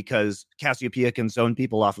siege because Cassiopeia can zone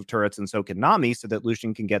people off of turrets, and so can Nami, so that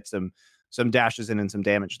Lucian can get some dashes in and some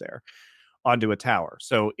damage there onto a tower.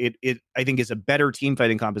 So it I think is a better team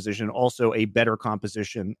fighting composition, also a better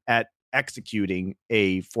composition at executing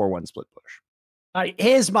a 4-1 split push. All right,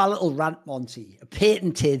 here's my little rant, Monty. A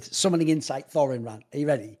patented Summoning Insight Thorin rant. Are you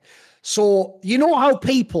ready? So, you know how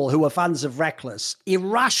people who are fans of Reckless,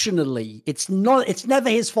 irrationally, it's never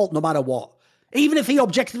his fault no matter what. Even if he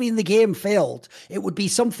objectively in the game failed, it would be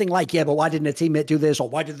something like, yeah, but why didn't a teammate do this? Or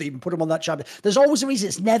why did they even put him on that champion? There's always a reason.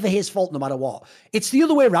 It's never his fault no matter what. It's the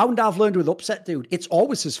other way around I've learned with Upset, dude. It's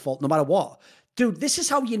always his fault no matter what. Dude, this is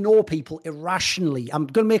how you know people irrationally, I'm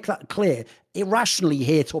going to make that clear, irrationally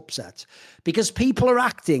hate Upset. Because people are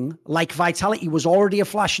acting like Vitality was already a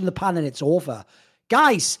flash in the pan and it's over.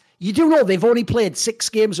 Guys, you do know they've only played 6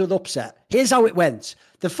 games with Upset. Here's how it went.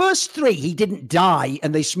 The first 3, he didn't die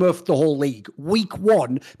and they smurfed the whole league. Week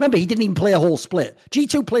 1, remember, he didn't even play a whole split.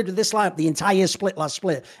 G2 played with this lineup the entire last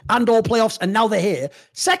split, and all playoffs, and now they're here.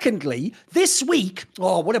 Secondly, this week,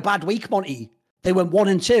 oh, what a bad week, Monty. They went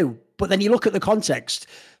 1-2. But then you look at the context.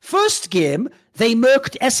 First game, they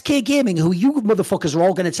murked SK Gaming, who you motherfuckers are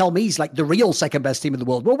all going to tell me is like the real second best team in the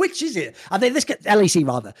world. Well, which is it? Are they LEC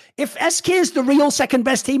rather? If SK is the real second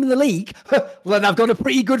best team in the league, well, then I've got a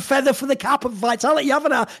pretty good feather for the cap of Vitality,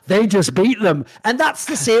 haven't I? They just beat them. And that's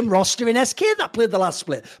the same roster in SK that played the last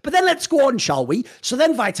split. But then let's go on, shall we? So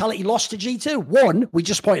then Vitality lost to G2. 1, we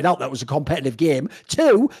just pointed out that was a competitive game.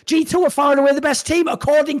 2, G2 are far and away the best team,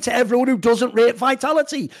 according to everyone who doesn't rate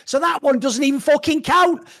Vitality. So that one doesn't even fucking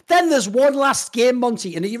count. Then there's one last game,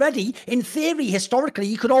 Monty, and are you ready? In theory, historically,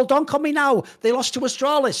 you could all dunk on me now. They lost to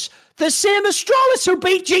Astralis. The same Astralis who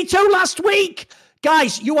beat G2 last week.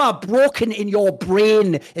 Guys, you are broken in your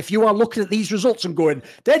brain if you are looking at these results and going,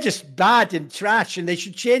 they're just bad and trash and they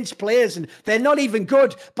should change players and they're not even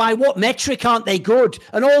good. By what metric aren't they good?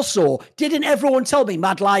 And also, didn't everyone tell me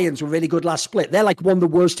Mad Lions were really good last split? They're like one of the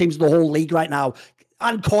worst teams in the whole league right now.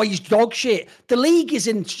 And Koi's dog shit. The league is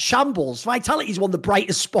in shambles. Vitality is one of the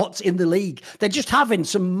brightest spots in the league. They're just having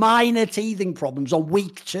some minor teething problems on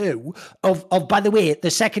week 2 of by the way, the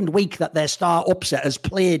second week that their star Upset has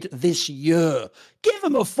played this year. Give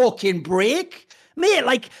them a fucking break. Mate,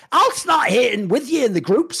 like, I'll start hating with you in the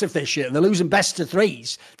groups if they're shit and they're losing best of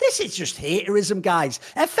 3s. This is just haterism, guys.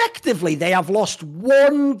 Effectively, they have lost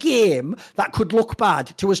 1 game that could look bad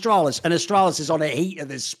to Astralis, and Astralis is on a heat of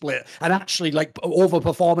this split and actually, like,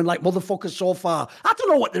 overperforming like motherfuckers so far. I don't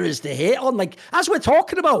know what there is to hate on. Like, as we're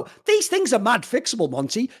talking about, these things are mad fixable,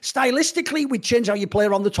 Monty. Stylistically, we'd change how you play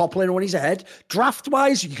around the top lane when he's ahead.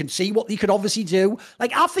 Draft-wise, you can see what you could obviously do.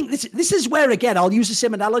 Like, I think this is where, again, I'll use the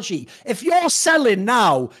same analogy. If you're selling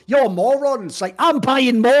now, you're morons. Like, I'm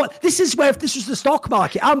buying more. This is where, if this was the stock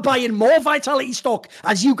market, I'm buying more Vitality stock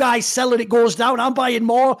as you guys sell and it goes down. I'm buying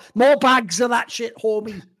more bags of that shit,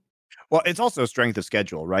 homie. Well, it's also strength of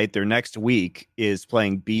schedule, right? Their next week is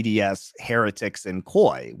playing BDS, Heretics, and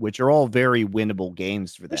Koi, which are all very winnable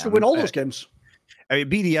games for them. They should win all those games. I mean,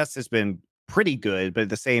 BDS has been pretty good, but at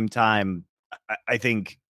the same time, I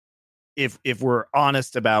think if we're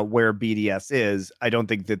honest about where BDS is, I don't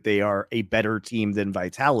think that they are a better team than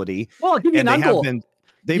Vitality. Well, I'll give you an angle.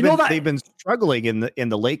 They've been struggling in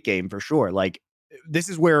the late game for sure. Like, this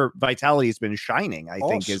is where Vitality has been shining, I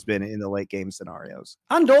think, has been in the late game scenarios.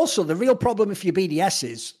 And also, the real problem if your BDS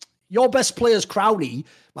is your best player's Crowley.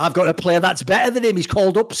 I've got a player that's better than him. He's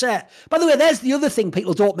called Upset. By the way, there's the other thing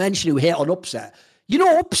people don't mention who hate on Upset. You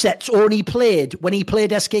know, Upset's only played when he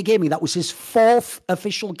played SK Gaming. That was his 4th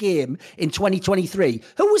official game in 2023.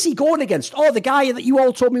 Who was he going against? Oh, the guy that you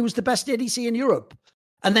all told me was the best ADC in Europe.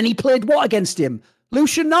 And then he played what against him?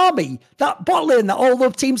 Lucian Nami, that bot lane that all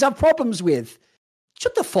the teams have problems with.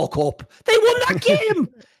 Shut the fuck up. They won that game.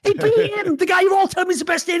 He beat him. The guy you all tell me is the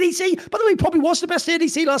best ADC. By the way, he probably was the best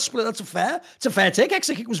ADC last split. It's a fair take.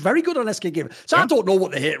 Exekick was very good on SK Gaming. So yeah. I don't know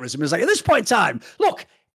what the haterism is like. At this point in time, look,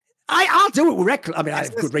 I'll do it with Reckless. I mean, I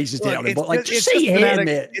have good reasons to hate on him, but like, just say you hate him,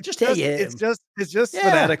 mate. Just hate him. It's just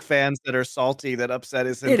Fnatic fans that are salty that Upset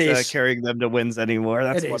isn't carrying them to wins anymore.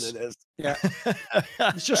 That's what it is. Yeah.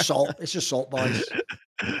 It's just salt. It's just salt, boys.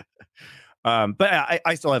 But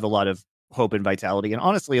I still have a lot of hope and Vitality. And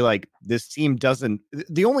honestly, like, this team doesn't,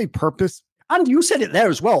 the only purpose. And you said it there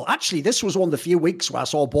as well. Actually, this was one of the few weeks where I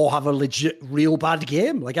saw Bo have a legit, real bad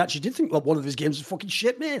game. Like, I actually did think, well, one of his games was fucking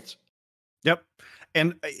shit, mate. Yep.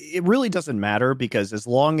 And it really doesn't matter, because as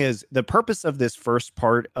long as the purpose of this first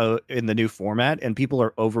part in the new format, and people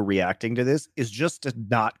are overreacting to this, is just to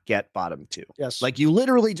not get bottom two. Yes. Like, you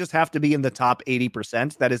literally just have to be in the top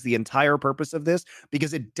 80%. That is the entire purpose of this,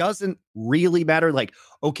 because it doesn't really matter. Like,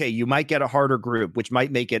 okay, you might get a harder group, which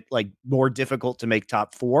might make it like more difficult to make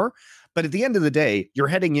top four. But at the end of the day, you're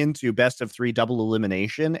heading into best of 3 double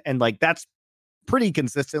elimination. And like, that's pretty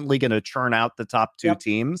consistently going to churn out the top two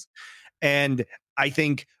teams. And I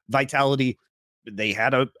think Vitality, they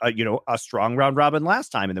had a strong round robin last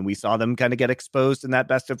time, and then we saw them kind of get exposed in that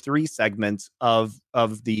best of 3 segment of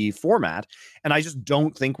the format. And I just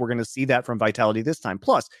don't think we're going to see that from Vitality this time.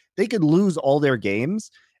 Plus, they could lose all their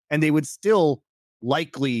games and they would still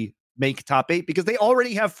likely make top 8, because they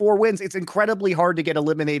already have 4 wins. It's incredibly hard to get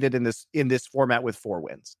eliminated in this format with 4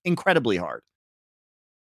 wins. Incredibly hard.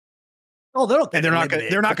 Oh, they're not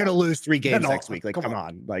going to lose 3 games next week. Like, come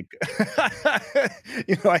on. Like,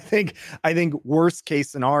 I think worst case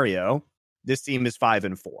scenario, this team is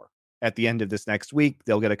 5-4 at the end of this next week.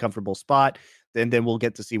 They'll get a comfortable spot. Then we'll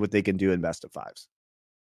get to see what they can do in best of 5s.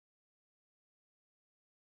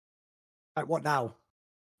 Right, what now?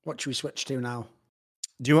 What should we switch to now?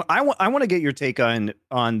 I want to get your take on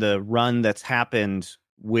the run that's happened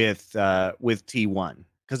with T1,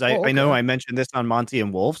 because I know I mentioned this on Monty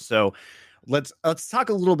and Wolf. So let's talk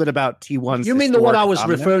a little bit about T1's. You mean the one I was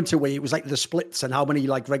referring to, where it was like the splits and how many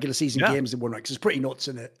like regular season games they won? Because it's pretty nuts,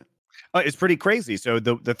 isn't it? It's pretty crazy. So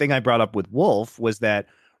the thing I brought up with Wolf was that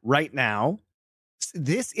right now,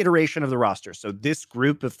 this iteration of the roster, so this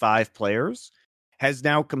group of 5 players, has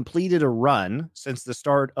now completed a run since the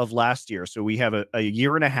start of last year. So we have a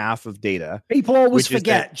year and a half of data. People always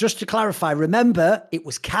forget, just to clarify, remember, it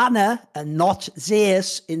was Kana and not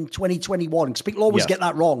Zeus in 2021, because people always get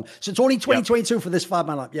that wrong. So it's only 2022 for this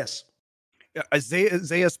 5-man lineup. Yes.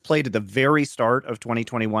 Zeus played at the very start of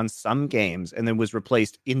 2021 some games, and then was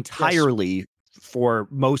replaced entirely for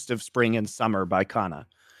most of spring and summer by Kana.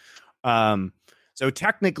 So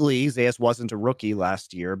technically, Zeus wasn't a rookie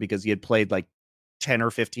last year, because he had played like 10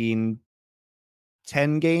 or 15,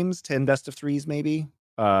 10 games, 10 best of 3s, maybe.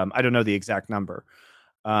 I don't know the exact number.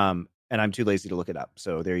 And I'm too lazy to look it up.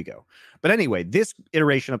 So there you go. But anyway, this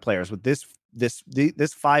iteration of players with this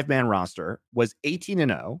 5-man roster was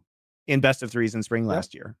 18-0 in best of 3s in spring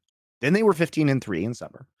last year. Then they were 15-3 in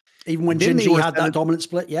summer. Even when Jinji had that dominant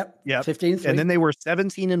split. Yep. 15-3. And then they were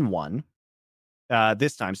 17-1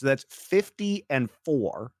 this time. So that's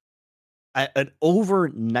 50-4 at an over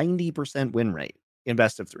 90% win rate in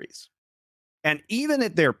best of 3s. And even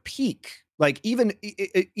at their peak, like even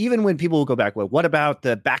when people will go back, well, what about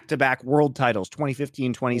the back-to-back world titles,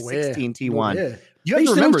 2015, 2016 T1? You have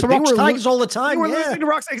to remember, they were Tigers all the time. They were losing to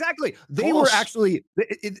Rocks. Exactly. They were actually,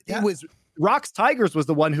 it was Rocks Tigers was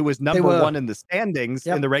the one who was number 1 in the standings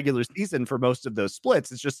in the regular season for most of those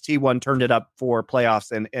splits. It's just T1 turned it up for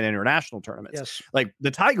playoffs and international tournaments. Yes. Like,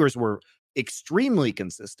 the Tigers were extremely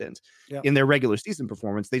consistent in their regular season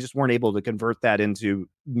performance. They just weren't able to convert that into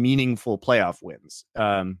meaningful playoff wins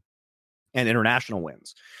and international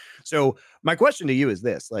wins. So my question to you is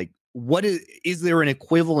this: like, what is there an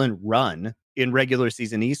equivalent run in regular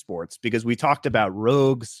season esports? Because we talked about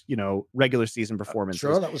Rogue's, regular season performances.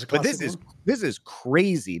 Sure, that was a classic. But this is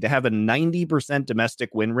crazy to have a 90%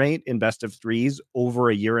 domestic win rate in best of 3s over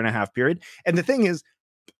a year and a half period. And the thing is,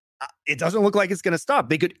 it doesn't look like it's going to stop.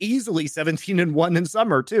 They could easily 17-1 in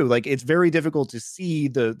summer too. Like, it's very difficult to see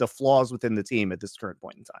the flaws within the team at this current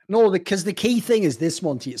point in time. No, because the key thing is this,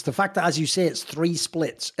 Monty. It's the fact that, as you say, it's 3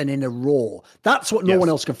 splits and in a row. That's what no one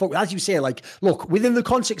else can focus. As you say, like, look, within the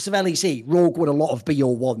context of LEC, Rogue won a lot of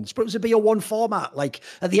BO1s, but it was a BO1 format. Like,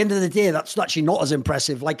 at the end of the day, that's actually not as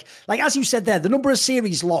impressive. Like as you said there, the number of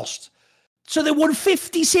series lost. So they won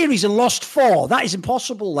 50 series and lost 4. That is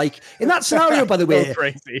impossible. Like, in that scenario, by the way, so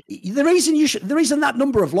crazy. The reason that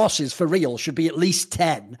number of losses for real should be at least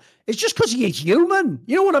 10 is just because you're human.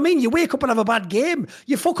 You know what I mean? You wake up and have a bad game.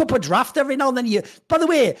 You fuck up a draft every now and then. By the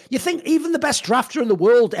way, you think even the best drafter in the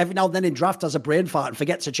world every now and then in draft has a brain fart and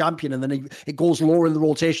forgets a champion, and then it goes lower in the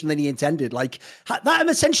rotation than he intended. Like, that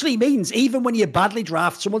essentially means even when you badly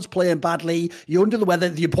draft, someone's playing badly, you're under the weather,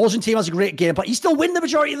 the opposing team has a great game, but you still win the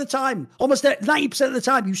majority of the time. Almost 90% of the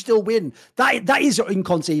time, you still win. That is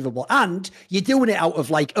inconceivable. And you're doing it out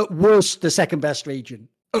of, like, at worst, the second best region.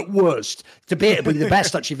 At worst. Debatably the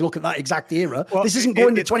best, actually, if you look at that exact era. Well, this isn't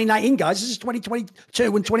going to 2019, guys. This is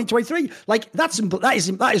 2022 and 2023. Like, that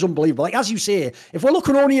is unbelievable. Like, as you say, if we're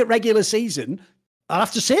looking only at regular season, I'll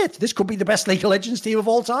have to say it. This could be the best League of Legends team of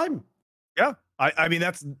all time. Yeah. I mean,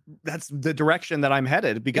 that's the direction that I'm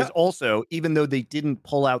headed, because also, even though they didn't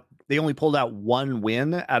pull out they only pulled out 1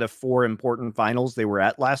 win out of 4 important finals they were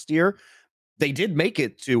at last year. They did make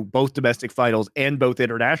it to both domestic finals and both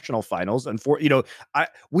international finals. And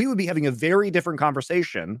we would be having a very different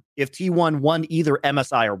conversation if T1 won either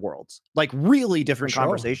MSI or Worlds. Like, really different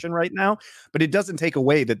conversation right now. But it doesn't take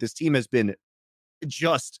away that this team has been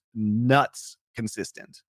just nuts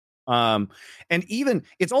consistent. And even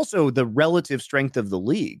it's also the relative strength of the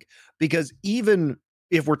league, because even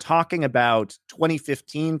if we're talking about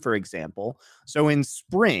 2015, for example, so in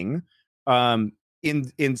spring,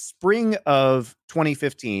 in spring of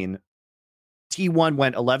 2015, T1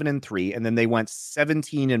 went 11-3, and then they went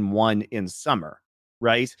 17-1 in summer,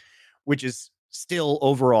 right? Which is still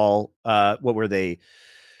overall, what were they?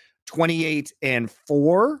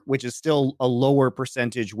 28-4, which is still a lower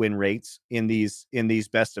percentage win rates in these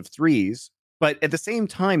best of threes. But at the same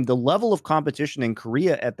time, the level of competition in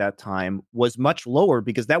Korea at that time was much lower,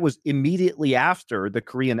 because that was immediately after the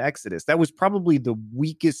Korean exodus. That was probably the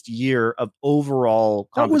weakest year of overall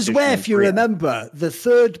competition. That was where, if you remember, the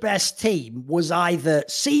third best team was either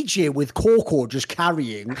CJ with Coco just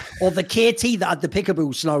carrying, or the KT that had the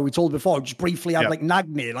Pickaboo scenario we told before, just briefly had like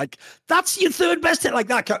Nagni. Like, that's your third best team. Like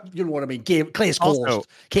that, you know what I mean? Case closed.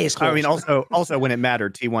 Case closed. I mean, also when it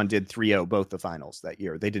mattered, T1 did 3-0 both the finals that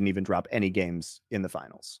year. They didn't even drop any games in the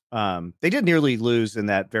finals. They did nearly lose in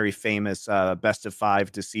that very famous best of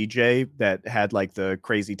 5 to CJ that had like the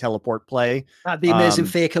crazy teleport play. The amazing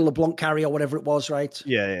Faker LeBlanc carry or whatever it was, right?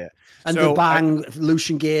 Yeah. And so, the Bang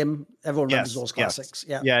Lucian game. Everyone remembers those classics.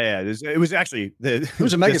 Yes. Yeah. It was actually it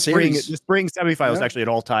was a mega series. The spring semifinals actually an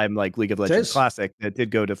all-time like League of Legends classic that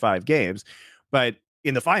did go to 5 games, but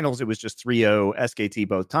in the finals, it was just 3-0 SKT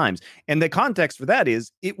both times. And the context for that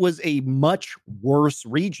is it was a much worse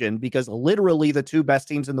region, because literally the 2 best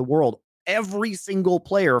teams in the world, every single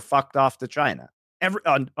player fucked off to China.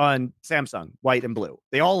 On Samsung, white and blue.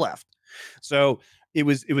 They all left. So it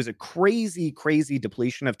was a crazy, crazy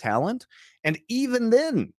depletion of talent. And even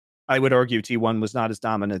then, I would argue T1 was not as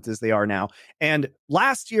dominant as they are now. And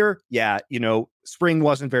last year, spring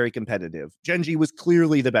wasn't very competitive. Gen.G was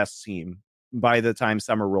clearly the best team by the time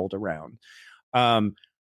summer rolled around.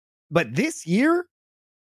 But this year,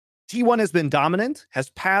 T1 has been dominant, has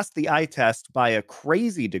passed the eye test by a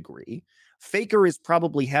crazy degree. Faker is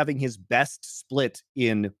probably having his best split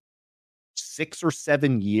in 6 or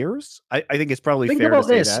 7 years. I think it's probably fair to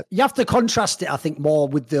say that. You have to contrast it, I think, more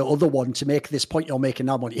with the other one to make this point you're making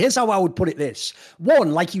now, Monty. Here's how I would put it this.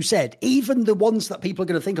 One, like you said, even the ones that people are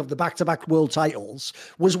going to think of, the back-to-back world titles,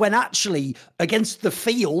 was when actually against the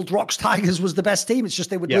field, Rocks Tigers was the best team. It's just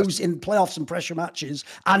they would lose in playoffs and pressure matches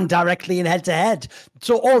and directly in head-to-head.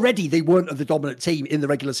 So already they weren't the dominant team in the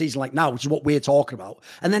regular season like now, which is what we're talking about.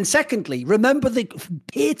 And then secondly, remember the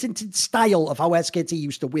patented style of how SKT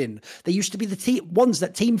used to win. They used to be the ones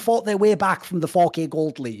that team fought their way back from the 4K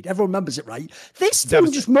gold lead. Everyone remembers it, right? This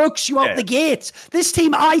team just murks you out the gate. This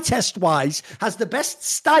team, eye test wise, has the best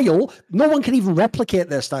style. No one can even replicate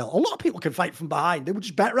their style. A lot of people can fight from behind. They were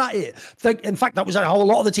just better at it. In fact, that was how a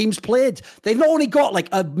lot of the teams played. They've not only got like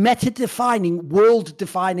a meta-defining,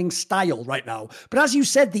 world-defining style right now, but as you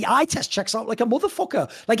said, the eye test checks out like a motherfucker.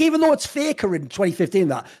 Like, even though it's Faker in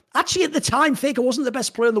 2015, actually at the time, Faker wasn't the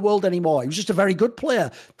best player in the world anymore. He was just a very good player.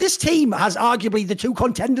 This team has arguably the 2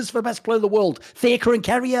 contenders for best player in the world, Faker and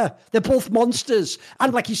Carrier. They're both monsters.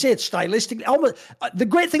 And like you said, stylistically, the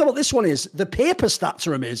great thing about this one is the paper stats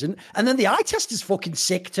are amazing. And then the eye test is fucking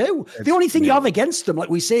sick too. The only thing you have against them, like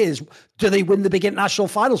we say, is do they win the big international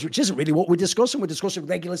finals, which isn't really what we're discussing. We're discussing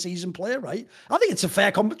regular season play, right? I think it's a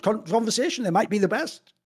fair conversation. They might be the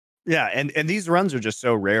best. Yeah, and these runs are just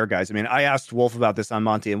so rare, guys. I mean, I asked Wolf about this on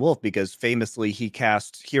Monty and Wolf because famously he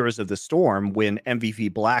cast Heroes of the Storm when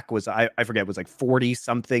MVP Black was, I forget, it was like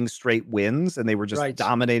 40-something straight wins, and they were just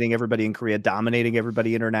dominating everybody in Korea, dominating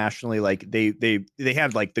everybody internationally. Like they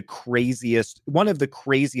had like one of the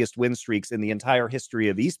craziest win streaks in the entire history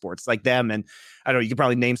of esports, like them. And I don't know, you could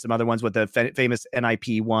probably name some other ones with the famous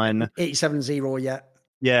NIP one. 87-0, yeah.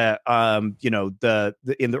 Yeah, the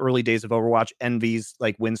in the early days of Overwatch, Envy's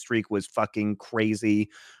like win streak was fucking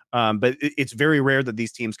crazy. But it's very rare that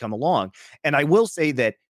these teams come along. And I will say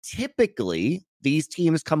that typically these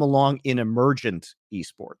teams come along in emergent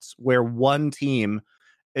esports, where one team,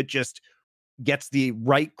 it just gets the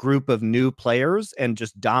right group of new players and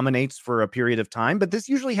just dominates for a period of time. But this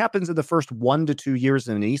usually happens in the first 1 to 2 years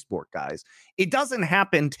in an esport, guys. It doesn't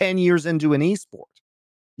happen 10 years into an esport.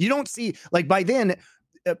 You don't see, like, by then,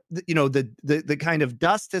 the kind of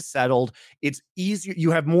dust has settled. It's easier.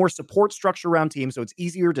 You have more support structure around teams, so it's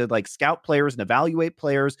easier to like scout players and evaluate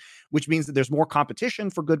players, which means that there's more competition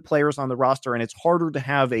for good players on the roster, and it's harder to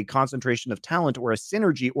have a concentration of talent or a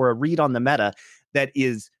synergy or a read on the meta that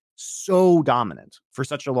is so dominant for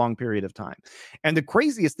such a long period of time. And the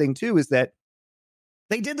craziest thing too is that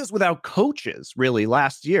they did this without coaches really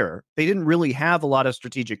last year. They didn't really have a lot of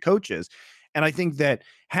strategic coaches. And I think that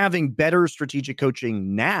having better strategic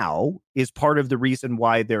coaching now is part of the reason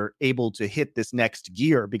why they're able to hit this next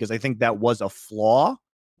gear, because I think that was a flaw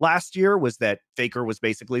last year, was that Faker was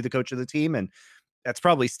basically the coach of the team. And that's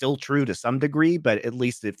probably still true to some degree, but at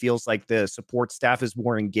least it feels like the support staff is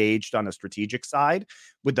more engaged on a strategic side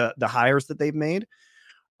with the hires that they've made.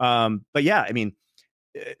 But yeah, I mean,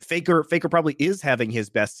 Faker probably is having his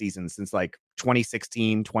best season since like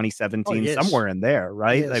 2016, 2017, somewhere in there,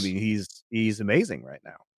 right? I mean, he's amazing right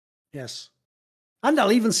now. Yes. And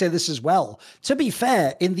I'll even say this as well. To be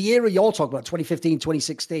fair, in the era you're talking about, 2015,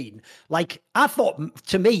 2016, like I thought,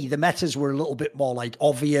 to me, the metas were a little bit more like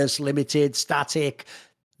obvious, limited, static.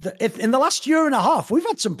 If in the last year and a half, we've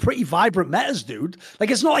had some pretty vibrant metas, dude.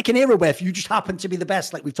 Like, it's not like an era where if you just happen to be the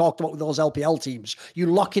best, like we've talked about with those LPL teams, you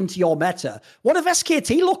lock into your meta. What have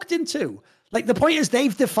SKT looked into? Like, the point is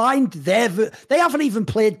they've defined they haven't even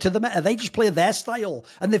played to the meta. They just play their style,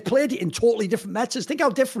 and they've played it in totally different metas. Think how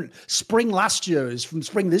different spring last year is from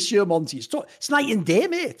spring this year, Monty. It's night and day,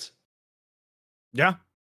 mate. Yeah.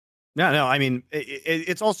 No, I mean,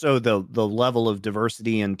 it's also the level of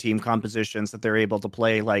diversity and team compositions that they're able to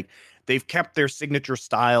play. Like, they've kept their signature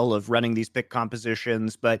style of running these pick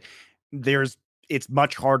compositions, but it's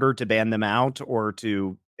much harder to ban them out or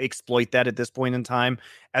to exploit that at this point in time.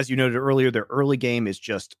 As you noted earlier, their early game is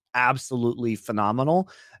just absolutely phenomenal.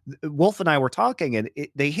 Wolf and I were talking, and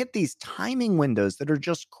they hit these timing windows that are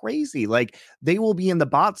just crazy. Like, they will be in the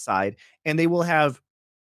bot side, and they will have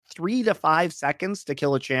 3 to 5 seconds to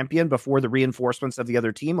kill a champion before the reinforcements of the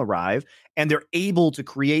other team arrive, and they're able to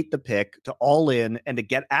create the pick to all in and to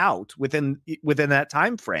get out within that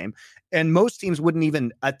time frame. And most teams wouldn't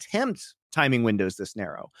even attempt timing windows this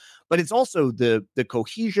narrow. But it's also the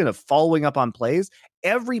cohesion of following up on plays.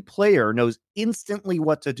 Every player knows instantly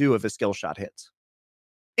what to do if a skill shot hits.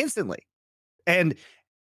 Instantly. And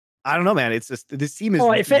I don't know, man. It's just this team is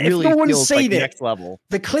if no one's seen like next level.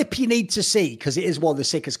 The clip you need to see, because it is one of the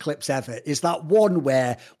sickest clips ever, is that one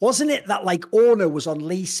where, wasn't it that like Orna was on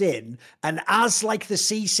Lee Sin, and as like the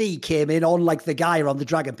CC came in on like the guy on the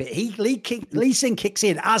Dragon Pit, Lee Sin kicks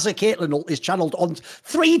in as a Caitlyn ult is channeled on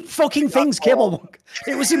 3 fucking things came on.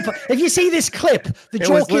 It was if you see this clip, the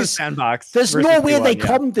joke is there's no way they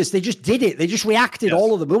commed this. They just did it. They just reacted,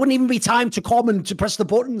 all of them. It wouldn't even be time to comment to press the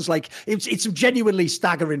buttons. Like it's a genuinely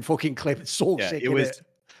staggering fucking clip. It's so sick.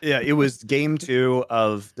 It was game 2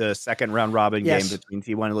 of the second round robin game between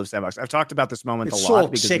T1 and Live Sandbox. I've talked about this moment a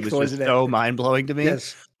lot because it was just so mind blowing to me.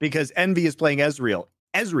 Yes. Because Envy is playing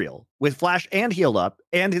Ezreal with flash and heal up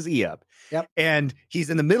and his E up. Yep. And he's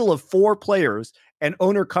in the middle of 4 players, and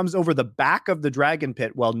Owner comes over the back of the Dragon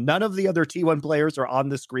Pit while none of the other T1 players are on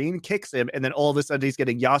the screen, kicks him, and then all of a sudden he's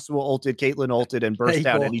getting Yasuo ulted, Caitlyn ulted, and burst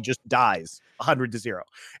down, and he just dies 100-0.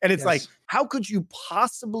 And it's like, how could you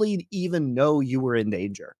possibly even know you were in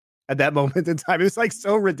danger at that moment in time? It was like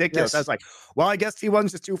so ridiculous. I was like, well, I guess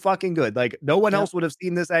T1's just too fucking good. Like, no one else would have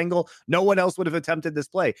seen this angle. No one else would have attempted this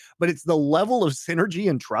play. But it's the level of synergy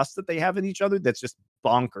and trust that they have in each other that's just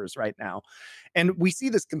bonkers right now. And we see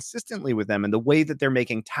this consistently with them, and the way that they're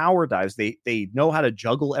making tower dives. They know how to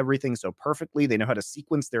juggle everything so perfectly. They know how to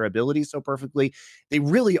sequence their abilities so perfectly. They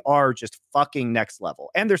really are just fucking next level.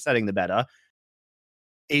 And they're setting the meta.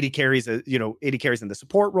 80 carries in the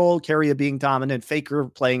support role, Carrier being dominant, Faker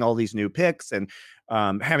playing all these new picks, and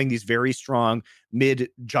having these very strong mid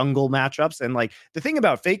jungle matchups. And like, the thing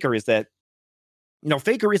about Faker is that,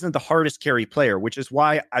 Faker isn't the hardest carry player, which is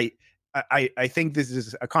why I think this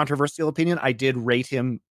is a controversial opinion. I did rate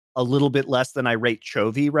him a little bit less than I rate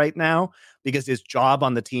Chovy right now, because his job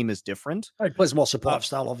on the team is different. He plays a more supportive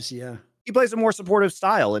style, obviously. Yeah, he plays a more supportive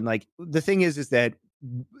style, and like, the thing is that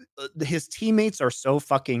his teammates are so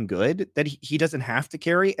fucking good that he doesn't have to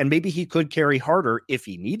carry, and maybe he could carry harder if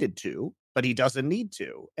he needed to, but he doesn't need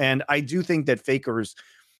to. And I do think that Faker's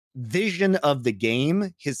vision of the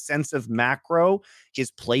game, his sense of macro, his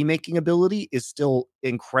playmaking ability is still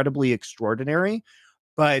incredibly extraordinary,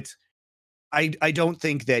 but I don't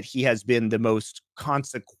think that he has been the most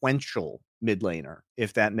consequential mid laner,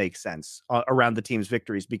 if that makes sense, around the team's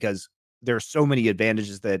victories, because there are so many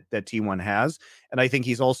advantages that T1 has. And I think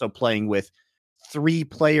he's also playing with three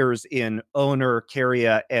players in Owner,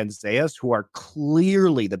 Keria, and Zeus who are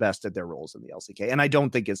clearly the best at their roles in the LCK. And I don't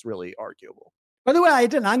think it's really arguable. By the way, I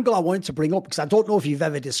had an angle I wanted to bring up because I don't know if you've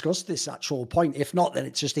ever discussed this actual point. If not, then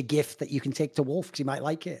it's just a gift that you can take to Wolf because he might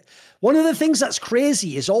like it. One of the things that's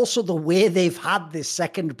crazy is also the way they've had this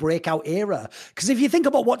second breakout era. Because if you think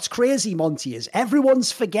about what's crazy, Monty, is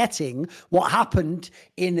everyone's forgetting what happened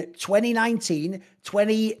in 2019,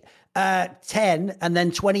 2010, and then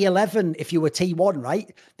 2011 if you were T1,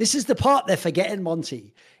 right? This is the part they're forgetting,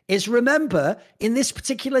 Monty, is remember in this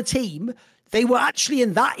particular team, they were actually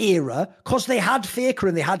in that era because they had Faker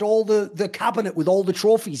and they had all the cabinet with all the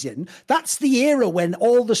trophies in. That's the era when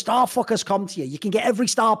all the star fuckers come to you. You can get every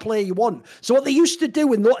star player you want. So what they used to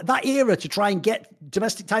do in that era to try and get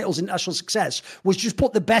domestic titles, international success, was just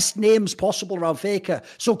put the best names possible around Faker.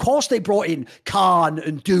 So of course they brought in Khan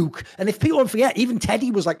and Duke. And if people don't forget, even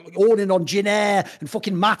Teddy was like owning on Jin Air, and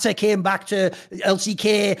fucking Mata came back to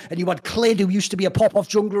LCK, and you had Clid, who used to be a pop-off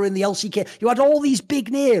jungler in the LCK. You had all these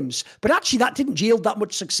big names, but actually that didn't yield that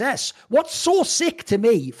much success. What's so sick to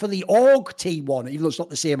me for the org T1, even though it's not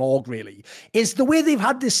the same org really, is the way they've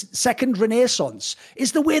had this second renaissance,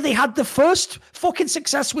 is the way they had the first fucking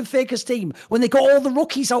success with Faker's team when they got all the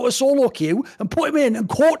rookies out of solo queue and put him in and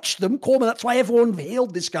coached them. Coleman, that's why everyone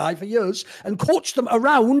hailed this guy for years, and coached them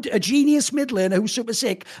around a genius mid laner who's super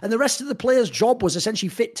sick, and the rest of the players' job was essentially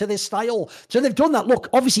fit to this style. So they've done that. Look,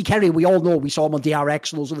 obviously Kerry, we all know, we saw him on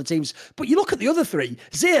DRX and those other teams, but you look at the other three,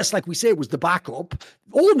 Zeus, like we say, was the backup.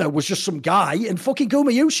 Owner was just some guy, and fucking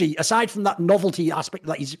Gumayushi, aside from that novelty aspect,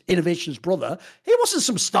 like he's Innovation's brother, he wasn't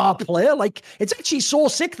some star player. Like, it's actually so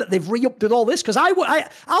sick that they've re-upped with all this, because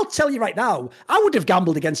I'll tell you right now, I would have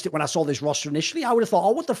gambled against it when I saw this roster initially. I would have thought,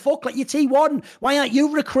 oh, what the fuck, like, you're T1, why aren't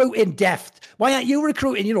you recruiting Deft? Why aren't you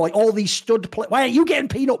recruiting, like all these stud players? Why aren't you getting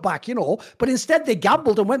Peanut back, But instead they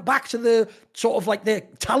gambled and went back to the sort of like the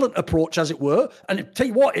talent approach, as it were. And tell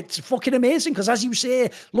you what, it's fucking amazing, because as you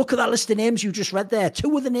say, look at that list of names you just read there.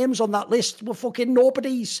 Two of the names on that list were fucking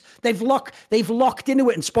nobodies. They've locked into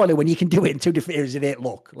it. And spoiler, when you can do it in two different areas, it ain't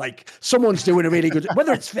luck. Like, someone's doing a really good,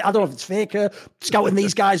 whether it's, I don't know if it's Faker scouting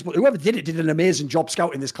these guys, but whoever did it did an amazing job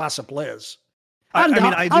scouting this class of players. And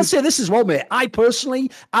I'll say this as well, mate. I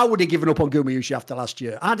would have given up on Gumayushi after last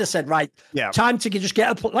year. I'd have said, right, time to just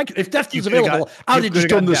get like, if Defton's available, I'd have just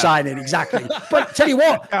done the signing, exactly. But tell you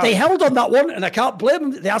what, they held on that one, and I can't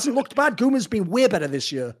blame them. It hasn't looked bad. Guma's been way better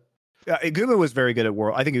this year. Guma was very good at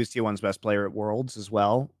World. I think he was T1's best player at Worlds as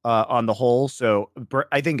well, on the whole. So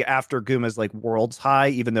I think after Guma's like Worlds high,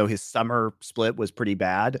 even though his summer split was pretty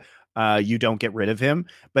bad, you don't get rid of him.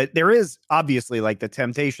 But there is obviously like the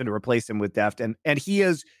temptation to replace him with Deft, and he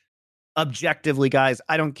is objectively, guys,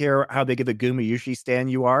 I don't care how big of a Gumayushi stan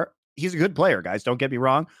you are. He's a good player, guys. Don't get me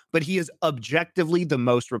wrong, but he is objectively the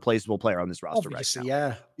most replaceable player on this roster obviously,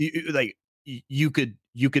 right now. You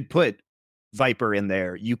could put Viper in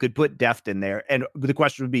there, you could put Deft in there, and the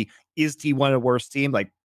question would be, is T1 a worse team?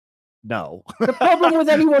 Like, no. The problem with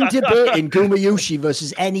anyone debating Gumayushi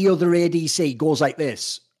versus any other ADC goes like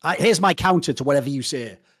this. Here's my counter to whatever you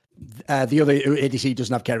say. The other ADC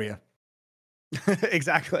doesn't have carrier.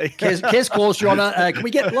 Exactly. Case closed, Your Honor. Can we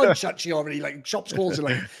get lunch actually already? Like, shop's closing.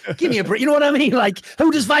 Like, give me a break. You know what I mean? Like, who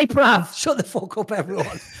does Viper have? Shut the fuck up,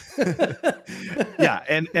 everyone. Yeah,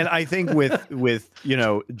 and I think with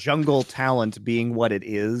jungle talent being what it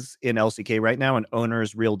is in LCK right now, and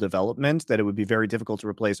Owner's real development, that it would be very difficult to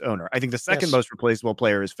replace Owner. I think the second most replaceable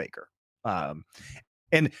player is Faker.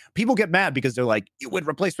 And people get mad because they're like, you would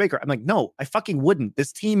replace Faker. I'm like, no, I fucking wouldn't.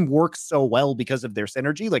 This team works so well because of their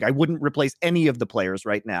synergy. Like, I wouldn't replace any of the players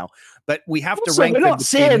right now. But we have to rank them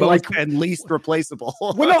between most and least replaceable.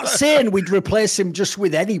 We're not saying we'd replace him just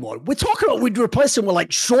with anyone. We're talking about we'd replace him with like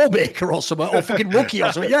Showmaker or something, or fucking Rookie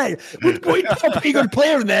or something. Yeah, we'd put a pretty good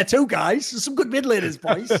player in there too, guys. There's some good mid laners,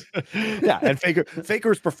 boys. Yeah, and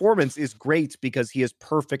Faker's performance is great because he is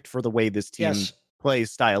perfect for the way this team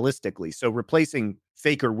plays stylistically. So replacing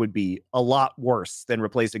Faker would be a lot worse than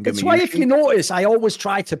replacing Gumayushi. That's why, if you notice, I always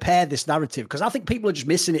try to pair this narrative, because I think people are just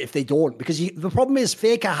missing it if they don't. Because the problem is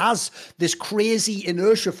Faker has this crazy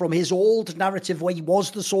inertia from his old narrative where he was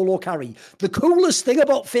the solo carry. The coolest thing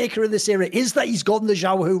about Faker in this era is that he's gone the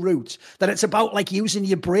Zhao Hu route. That it's about like using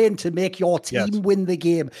your brain to make your team win the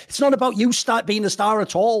game. It's not about you being a star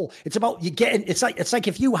at all. It's about you getting. It's like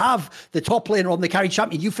if you have the top laner on the carry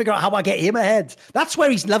champion, you figure out how I get him ahead. That's where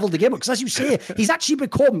he's leveled the game up. Because as you say, he's actually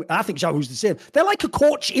become, I think Zhao Hu's the same, they're like a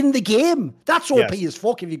coach in the game. That's OP as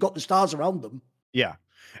fuck if you've got the stars around them. Yeah.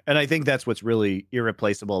 And I think that's what's really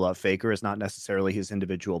irreplaceable about Faker, is not necessarily his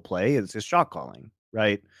individual play, it's his shot calling,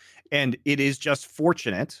 right? And it is just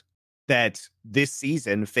fortunate that this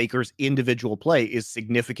season, Faker's individual play is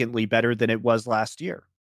significantly better than it was last year.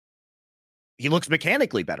 He looks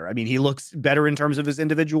mechanically better. I mean, he looks better in terms of his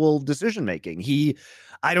individual decision making.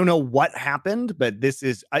 I don't know what happened, but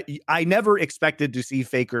I never expected to see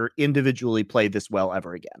Faker individually play this well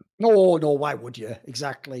ever again. No, why would you?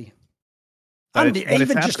 Exactly. And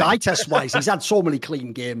even just eye test wise, he's had so many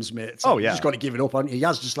clean games, mate. So you just got to give it up, haven't you? He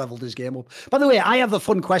has just leveled his game up. By the way, I have a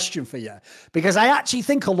fun question for you, because I actually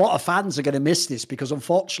think a lot of fans are going to miss this, because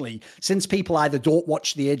unfortunately, since people either don't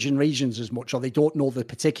watch the Asian regions as much or they don't know the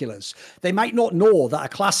particulars, they might not know that a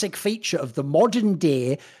classic feature of the modern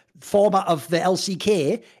day format of the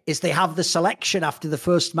LCK is they have the selection after the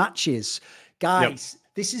first matches. Guys,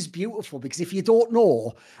 this is beautiful, because if you don't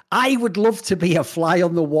know, I would love to be a fly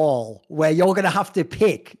on the wall where you're going to have to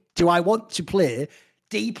pick, do I want to play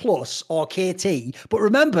D+ or KT? But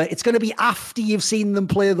remember, it's going to be after you've seen them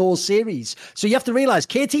play those series. So you have to realize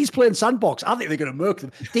KT's playing Sandbox. I think they're going to murk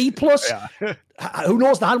them. D+, who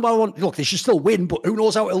knows the handball one? Look, they should still win, but who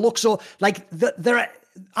knows how it'll look. So like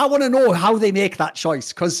I want to know how they make that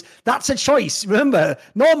choice, because that's a choice. Remember,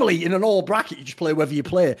 normally in an all bracket, you just play whether you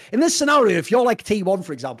play. In this scenario, if you're like T1,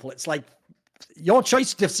 for example, it's like your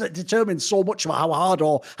choice determines so much about how hard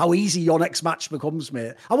or how easy your next match becomes,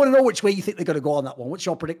 mate. I want to know which way you think they're going to go on that one. What's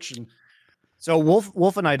your prediction? So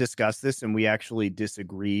Wolf and I discussed this, and we actually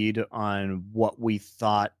disagreed on what we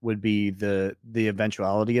thought would be the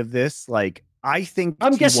eventuality of this. Like, I'm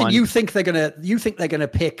guessing you think they're gonna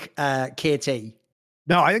pick KT.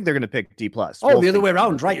 No, I think they're going to pick D+. Oh, the other way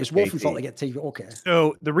around, right? It's Wolf who thought they get T. Okay.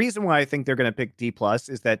 So the reason why I think they're going to pick D+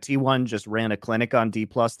 is that T1 just ran a clinic on D+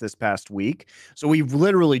 this past week. So we've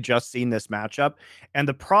literally just seen this matchup. And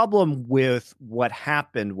the problem with what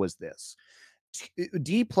happened was this.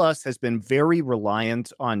 D+ has been very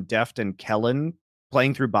reliant on Deft and Kellen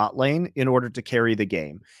playing through bot lane in order to carry the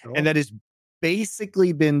game. Oh. And that is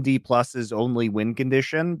basically been D+'s only win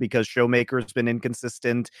condition, because Showmaker's been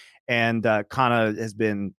inconsistent and Kana has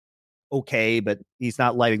been okay, but he's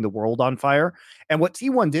not lighting the world on fire. And what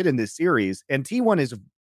T1 did in this series, and T1 is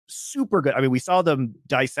super good. I mean, we saw them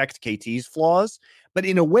dissect KT's flaws, but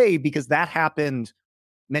in a way, because that happened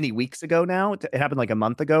many weeks ago now. It happened like a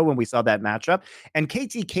month ago when we saw that matchup. And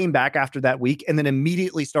KT came back after that week and then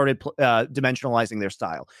immediately started dimensionalizing their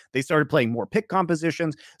style. They started playing more pick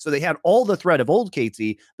compositions. So they had all the threat of old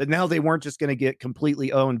KT, but now they weren't just going to get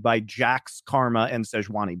completely owned by Jax, Karma, and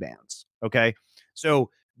Sejuani bans. Okay. So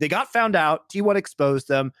they got found out. T1 exposed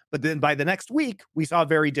them. But then by the next week, we saw a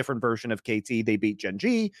very different version of KT. They beat Gen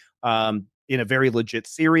G. In a very legit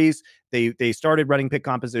series. They started running pick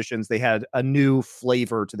compositions. They had a new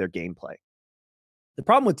flavor to their gameplay. The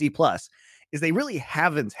problem with D+ is they really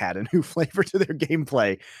haven't had a new flavor to their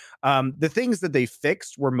gameplay. The things that they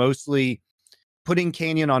fixed were mostly putting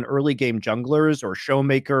Canyon on early game junglers, or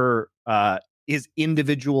Showmaker. His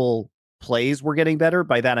individual plays were getting better.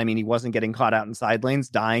 By that, I mean he wasn't getting caught out in side lanes,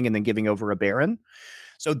 dying, and then giving over a Baron.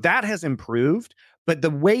 So that has improved. But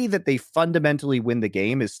the way that they fundamentally win the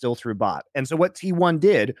game is still through bot. And so what T1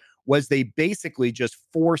 did was they basically just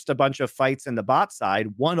forced a bunch of fights in the bot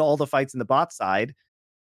side, won all the fights in the bot side,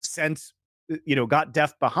 got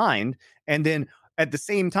Deft behind. And then at the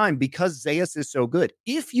same time, because Zeus is so good,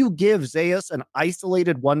 if you give Zeus an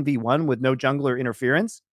isolated 1v1 with no jungler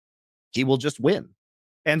interference, he will just win.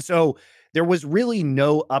 And so there was really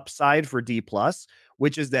no upside for D+,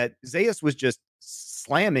 which is that Zeus was just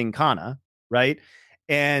slamming Kana, right?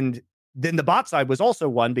 And then the bot side was also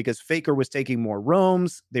won because Faker was taking more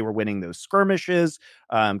roams. They were winning those skirmishes.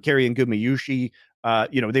 Carrie and Gumayushi,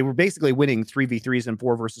 they were basically winning 3v3s and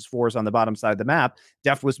 4 versus 4s on the bottom side of the map.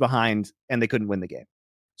 Deft was behind and they couldn't win the game.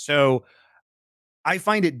 So I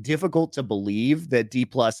find it difficult to believe that D+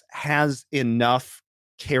 has enough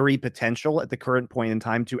carry potential at the current point in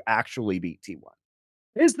time to actually beat T1.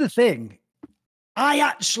 Here's the thing. I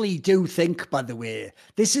actually do think, by the way,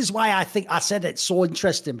 this is why I think I said it's so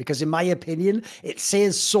interesting, because in my opinion, it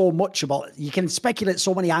says so much about, you can speculate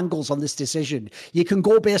so many angles on this decision. You can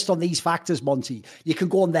go based on these factors, Monty. You can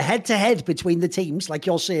go on the head-to-head between the teams, like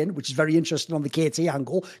you're saying, which is very interesting on the KT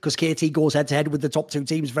angle, because KT goes head-to-head with the top two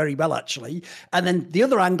teams very well, actually. And then the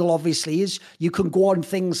other angle, obviously, is you can go on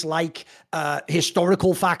things like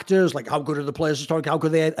historical factors, like how good are the players historically, how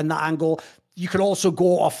good are they, and that angle. You can also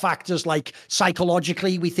go off factors like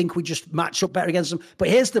psychologically, we think we just match up better against them. But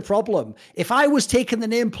here's the problem. If I was taking the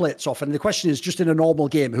nameplates off, and the question is just in a normal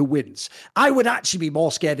game, who wins? I would actually be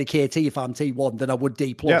more scared of KT if I'm T1 than I would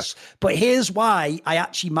D+. Yeah. But here's why I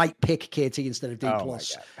actually might pick KT instead of D+.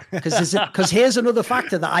 Because here's another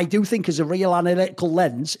factor that I do think is a real analytical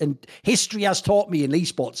lens, and history has taught me in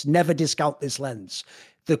esports, never discount this lens.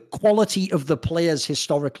 the quality of the players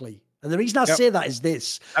historically. And the reason I say that is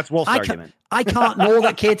this. That's Wolf's argument. I can't know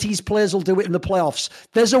that KT's players will do it in the playoffs.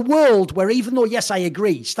 There's a world where, even though, yes, I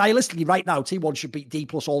agree, stylistically right now, T1 should beat D+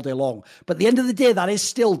 all day long. But at the end of the day, that is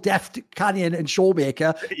still Deft, Canyon, and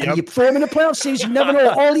Showmaker. And you throw them in a playoff series, you never know.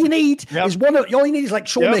 All you need is all you need is like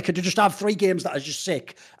Showmaker to just have 3 games that are just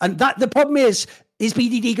sick. And that the problem is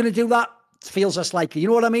BDD going to do that? Feels less likely. You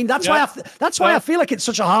know what I mean? That's why I feel like it's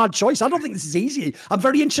such a hard choice. I don't think this is easy. I'm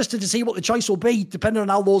very interested to see what the choice will be, depending on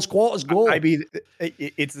how those quarters go. I mean,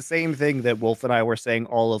 it's the same thing that Wolf and I were saying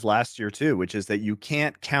all of last year too, which is that you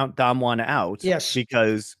can't count Damwon out. Yes.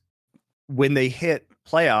 Because when they hit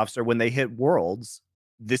playoffs or when they hit Worlds,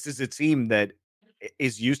 this is a team that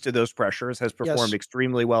is used to those pressures, has performed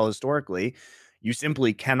extremely well historically. You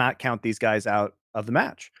simply cannot count these guys out of the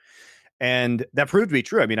match. And that proved to be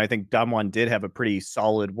true. I mean, I think Damwon did have a pretty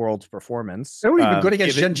solid Worlds performance. They were even good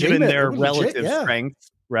against Gen G, given their relative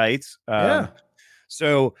strength, right?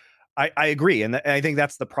 So I agree. And I think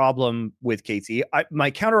that's the problem with KT.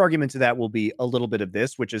 My counter argument to that will be a little bit of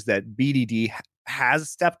this, which is that BDD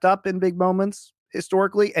has stepped up in big moments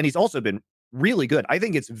historically. And he's also been really good. I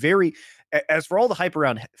think it's as for all the hype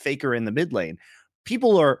around Faker in the mid lane,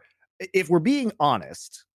 people are, if we're being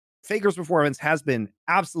honest, Faker's performance has been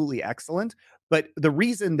absolutely excellent, but the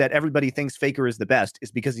reason that everybody thinks Faker is the best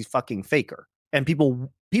is because he's fucking Faker, and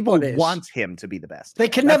people want him to be the best. They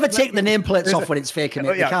can never take the nameplates off when it's Faker.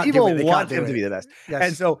 People want him to be the best,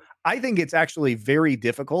 and so I think it's actually very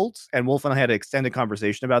difficult. And Wolf and I had an extended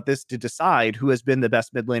conversation about this to decide who has been the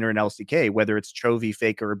best mid laner in LCK, whether it's Chovy,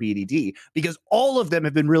 Faker, or BDD, because all of them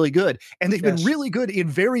have been really good, and they've been really good in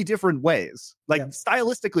very different ways. Like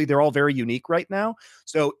stylistically, they're all very unique right now.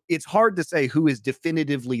 So it's hard to say who is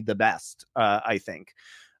definitively the best. I think,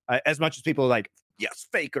 as much as people are like, yes,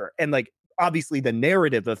 Faker, and like, obviously the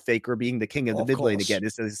narrative of Faker being the king of the mid lane again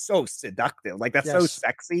is so seductive. Like, that's so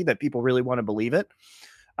sexy that people really want to believe it.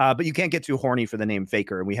 But you can't get too horny for the name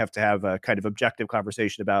Faker. And we have to have a kind of objective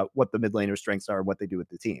conversation about what the mid laner strengths are and what they do with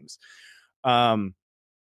the teams. And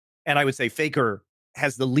I would say Faker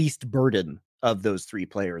has the least burden of those 3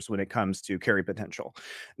 players when it comes to carry potential.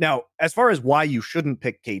 Now, as far as why you shouldn't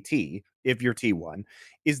pick KT if you're T1,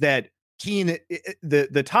 is that Keen,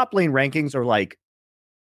 the top lane rankings are like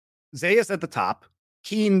Zeus at the top,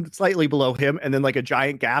 Keen slightly below him, and then like a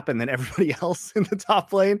giant gap, and then everybody else in the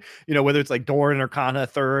top lane, whether it's like Doran or Kana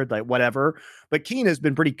third, like whatever. But Keen has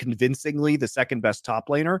been pretty convincingly the second best top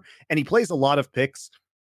laner, and he plays a lot of picks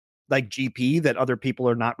like GP that other people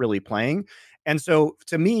are not really playing. And so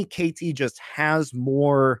to me, KT just has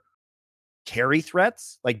more carry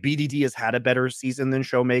threats. Like BDD has had a better season than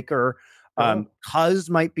Showmaker. Cuz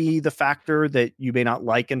might be the factor that you may not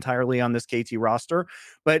like entirely on this KT roster,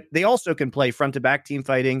 but they also can play front to back team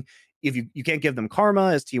fighting. If you can't give them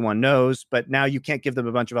Karma, as T1 knows, but now you can't give them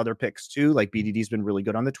a bunch of other picks too. Like BDD's been really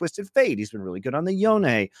good on the Twisted Fate. He's been really good on the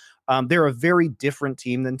Yone. They're a very different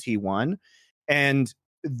team than T1. And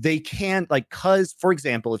they can't, like, cuz, for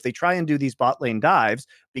example, if they try and do these bot lane dives,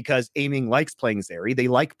 because Aiming likes playing Zeri, they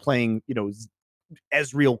like playing,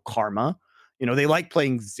 Ezreal Karma, they like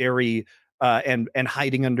playing Zeri and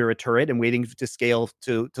hiding under a turret and waiting to scale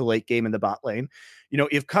to late game in the bot lane.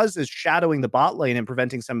 If Cuz is shadowing the bot lane and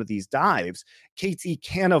preventing some of these dives, KT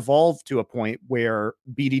can evolve to a point where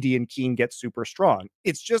BDD and Keen get super strong.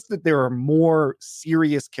 It's just that there are more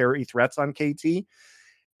serious carry threats on KT,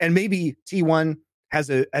 and maybe T1 has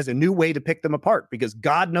a new way to pick them apart, because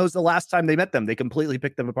God knows the last time they met them, they completely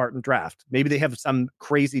picked them apart in draft. Maybe they have some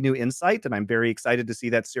crazy new insight, and I'm very excited to see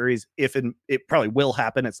that series, it probably will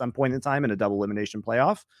happen at some point in time in a double elimination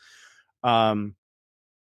playoff.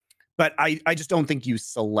 But I just don't think you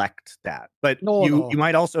select that. But you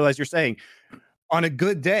might also, as you're saying, on a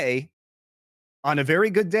good day, on a very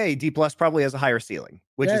good day, D+ probably has a higher ceiling,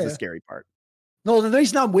 which is the scary part. No, the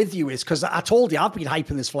reason I'm with you is because I told you I've been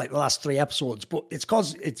hyping this for like the last 3 episodes, but it's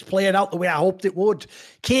because it's playing out the way I hoped it would.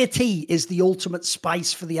 KT is the ultimate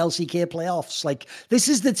spice for the LCK playoffs. Like, this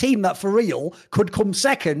is the team that for real could come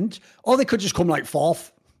second, or they could just come like 4th.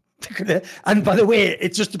 And by the way,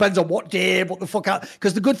 it just depends on what day, what the fuck.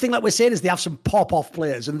 Because the good thing, like we're saying, is they have some pop-off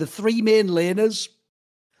players, and the 3 main laners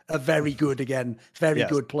are very good again. Very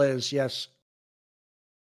good players, yes.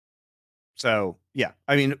 So, yeah,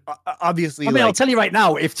 I mean, obviously... I'll tell you right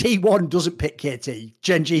now, if T1 doesn't pick KT,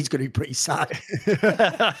 Gen G's going to be pretty sad.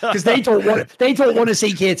 Because they don't want to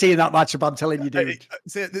see KT in that matchup, I'm telling you, dude.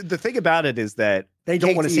 So the thing about it is that... They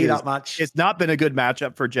don't want to see that match. It's not been a good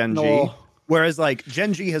matchup for Gen G. Whereas, like,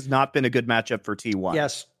 Gen G has not been a good matchup for T1.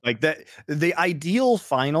 Yes. Like, the ideal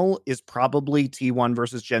final is probably T1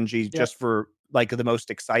 versus Gen G, just for like the most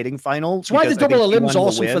exciting final. That's why the double elim's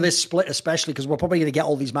awesome for win. this split, especially because we're probably going to get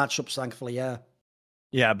all these matchups, thankfully. Yeah.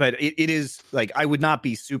 Yeah, but it is like I would not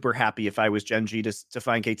be super happy if I was Gen G to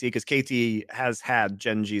find KT, because KT has had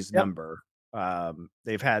Gen G's number.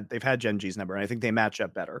 They've had Gen G's number, and I think they match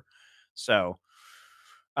up better. So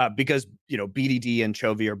because BDD and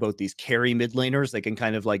Chovy are both these carry mid laners, they can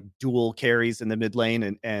kind of like dual carries in the mid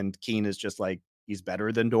lane, and Keen is just like he's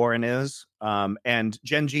better than Doran is. And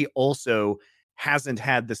Gen G also hasn't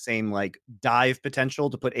had the same like dive potential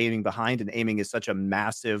to put aiming behind, and aiming is such a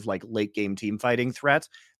massive like late game team fighting threat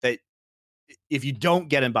that if you don't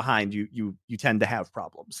get in behind, you tend to have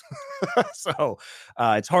problems. So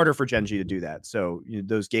it's harder for Gen G to do that. So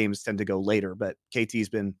those games tend to go later, but KT's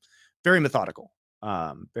been very methodical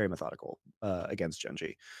against Gen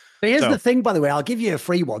G. But here's the thing, by the way, I'll give you a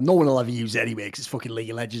free one. No one will ever use it anyway because it's fucking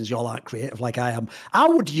League of Legends. You're like creative like I am. I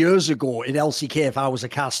would years ago in LCK, if I was a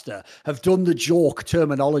caster, have done the joke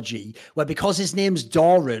terminology where because his name's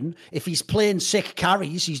Doran, if he's playing sick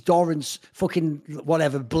carries, he's Doran's fucking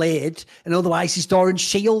whatever blade, and otherwise he's Doran's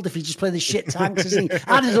shield if he's just playing the shit tanks.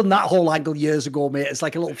 I'd have done that whole angle years ago, mate. It's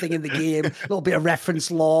like a little thing in the game, a little bit of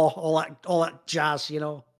reference law, all that jazz,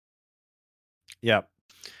 Yeah.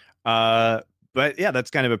 But yeah, that's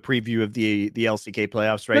kind of a preview of the LCK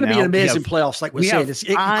playoffs right now. It's going to be an amazing playoffs, like we're saying.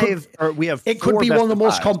 It could be one of the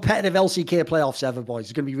most competitive LCK playoffs ever, boys.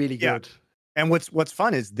 It's going to be really good. And what's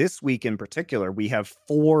fun is this week in particular, we have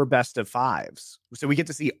 4 best of 5s. So we get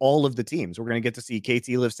to see all of the teams. We're going to get to see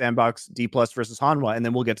KT Live Sandbox, D+ versus Hanwha, and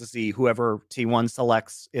then we'll get to see whoever T1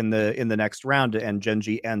 selects in the next round and Gen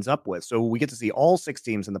G ends up with. So we get to see all 6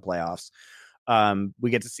 teams in the playoffs. We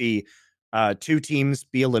get to see 2 teams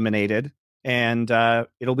be eliminated, and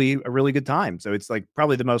it'll be a really good time. So it's like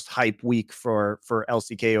probably the most hype week for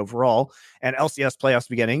LCK overall, and LCS playoffs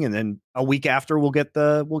beginning, and then a week after we'll get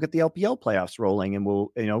the LPL playoffs rolling, and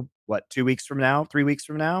we'll 2 weeks from now, 3 weeks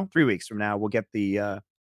from now, 3 weeks from now we'll get the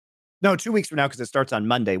 2 weeks from now, because it starts on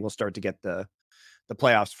Monday, we'll start to get the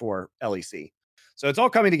playoffs for LEC. So it's all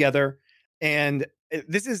coming together, and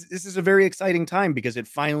this is a very exciting time because it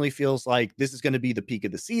finally feels like this is going to be the peak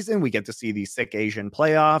of the season. We get to see these sick Asian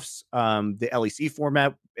playoffs. The LEC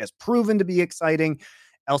format has proven to be exciting.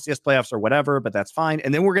 LCS playoffs or whatever, but that's fine.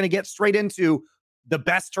 And then we're going to get straight into the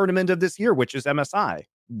best tournament of this year, which is MSI.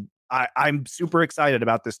 I'm super excited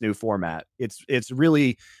about this new format. It's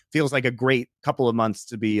really feels like a great couple of months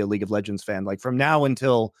to be a League of Legends fan. Like from now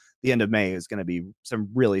until the end of May is going to be some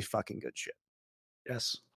really fucking good shit.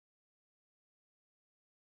 Yes.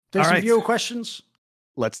 Do some viewer questions?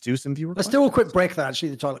 Let's do some viewer questions. Let's do a quick break there. Actually,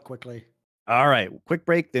 the toilet quickly. All right. Quick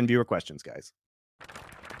break, then viewer questions, guys.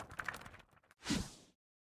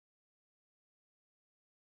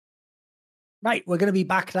 Right. We're going to be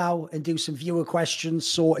back now and do some viewer questions.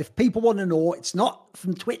 So if people want to know, it's not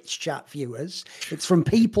from Twitch chat viewers. It's from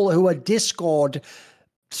people who are Discord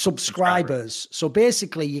subscribers. So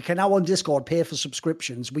basically you can now on Discord pay for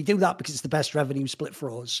subscriptions. We do that because it's the best revenue split for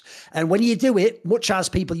us. And when you do it, much as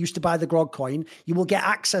people used to buy the Grog coin, you will get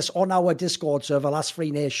access on our Discord server, Last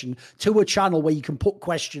Free Nation, to a channel where you can put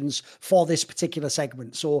questions for this particular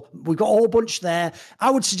segment. So we've got a whole bunch there. I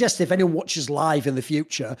would suggest if anyone watches live in the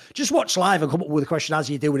future, just watch live and come up with a question as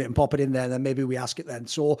you're doing it and pop it in there, and then maybe we ask it then.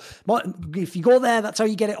 So if you go there, that's how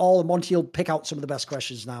you get it all, and Monty will pick out some of the best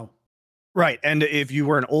questions now. Right. And if you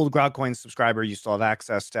were an old Grogcoin subscriber, you still have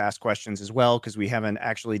access to ask questions as well, because we haven't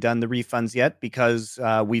actually done the refunds yet because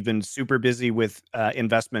we've been super busy with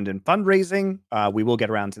investment and fundraising. We will get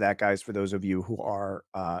around to that, guys, for those of you who are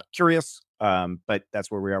curious. But that's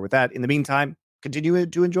where we are with that. In the meantime, continue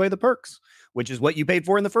to enjoy the perks, which is what you paid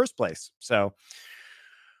for in the first place. So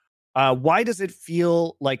why does it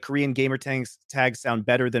feel like Korean gamer tags sound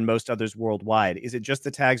better than most others worldwide? Is it just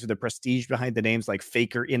the tags or the prestige behind the names, like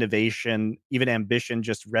Faker, Innovation, even Ambition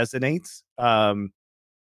just resonates?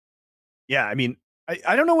 Yeah, I mean,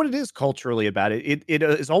 I don't know what it is culturally about it. It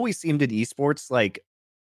has always seemed in esports like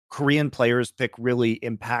Korean players pick really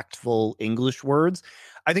impactful English words.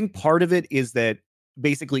 I think part of it is that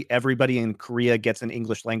basically everybody in Korea gets an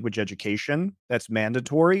English language education that's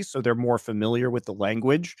mandatory, so they're more familiar with the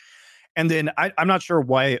language. And then I'm not sure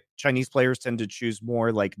why Chinese players tend to choose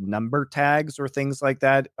more like number tags or things like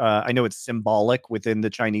that. I know it's symbolic within the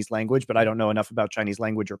Chinese language, but I don't know enough about Chinese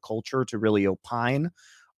language or culture to really opine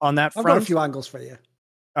on that front. I've got a few angles for you.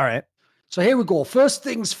 All right. So here we go. First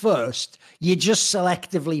things first, you're just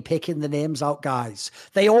selectively picking the names out, guys.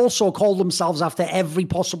 They also call themselves after every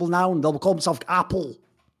possible noun. They'll call themselves Apple.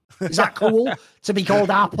 Is that cool to be called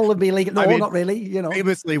Apple and be like, no, not really, you know?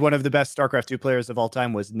 Famously, one of the best StarCraft 2 players of all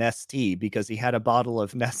time was Nestea because he had a bottle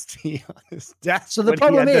of Nestea on his desk. So the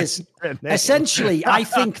problem is, essentially, I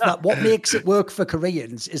think that what makes it work for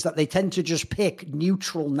Koreans is that they tend to just pick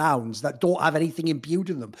neutral nouns that don't have anything imbued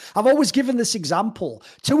in them. I've always given this example.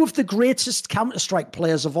 Two of the greatest Counter-Strike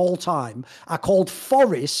players of all time are called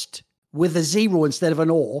Forest with a 0 instead of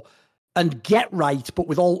an O, and Get Right, but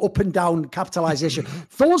with all up and down capitalization.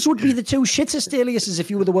 Those would be the two shittest aliases if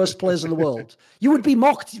you were the worst players in the world. You would be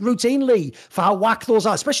mocked routinely for how whack those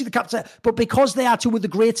are, especially the capital. But because they are two of the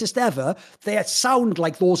greatest ever, they sound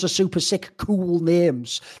like those are super sick, cool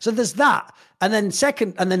names. So there's that. And then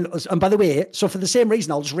and by the way, so for the same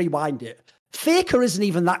reason, I'll just rewind it. Faker isn't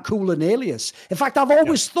even that cool an alias. In fact, I've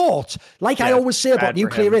always thought, like I always say about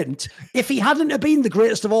Nuclear Int, if he hadn't have been the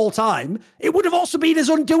greatest of all time, it would have also been his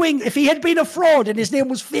undoing if he had been a fraud and his name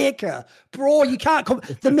was Faker. Bro, you can't come.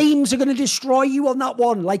 The memes are going to destroy you on that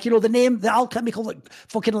one. Like, you know, the name, the alchemical, like,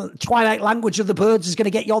 fucking Twilight language of the birds is going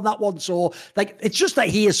to get you on that one. So, like, it's just that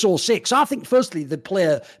he is so sick. So I think, firstly, the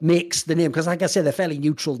player makes the name, because like I say, they're fairly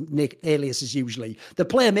neutral aliases usually. The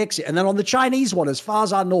player makes it. And then on the Chinese one, as far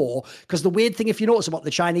as I know, because the weird thing, if you notice about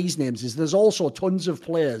the Chinese names, is there's also tons of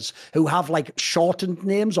players who have like shortened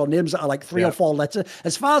names or names that are like 3 or 4 letters.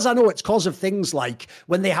 As far as I know, it's because of things like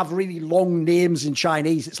when they have really long names in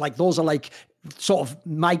Chinese, it's like those are like sort of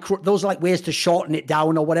those are like ways to shorten it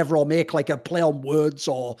down or whatever, or make like a play on words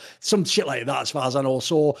or some shit like that, as far as I know.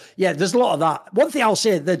 So yeah, there's a lot of that. One thing I'll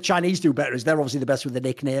say the Chinese do better is they're obviously the best with the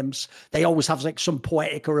nicknames. They always have like some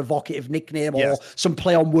poetic or evocative nickname or some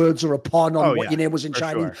play on words or a pun on what your name was in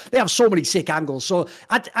Chinese. Sure. They have so many sick angles. So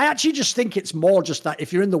I actually just think it's more just that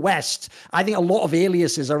if you're in the West, I think a lot of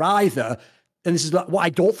aliases are either, and this is what I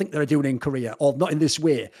don't think they're doing in Korea, or not in this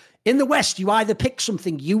way. In the West, you either pick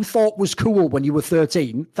something you thought was cool when you were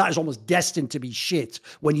 13, that is almost destined to be shit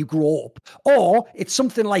when you grow up, or it's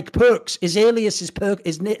something like Perks. His alias is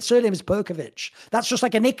his surname is Perkovich. That's just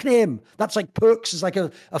like a nickname. That's like Perks is like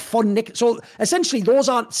a fun nick. So essentially, those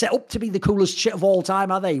aren't set up to be the coolest shit of all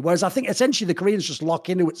time, are they? Whereas I think essentially the Koreans just lock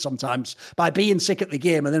into it sometimes by being sick at the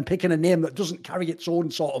game and then picking a name that doesn't carry its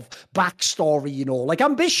own sort of backstory, you know. Like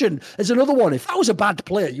Ambition is another one. If that was a bad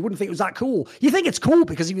player, you wouldn't think it was that cool. You think it's cool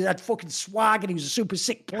because he had fucking swag and he was a super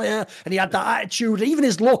sick player and he had that attitude. And even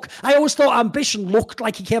his look, I always thought Ambition looked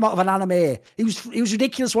like he came out of an anime. He was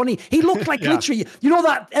ridiculous, wasn't he looked like literally, you know,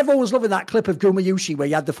 that everyone was loving that clip of Gumayushi where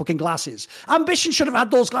he had the fucking glasses. Ambition should have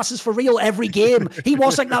had those glasses for real every game. He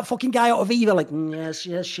was like that fucking guy out of Eva, like yes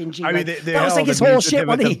Shinji. I mean, that was like his whole shit,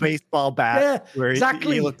 wasn't he? The baseball bat, yeah, where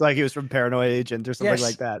exactly. he looked like he was from Paranoid Agent or something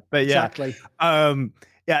like that. But yeah, exactly.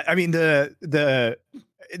 Yeah, I mean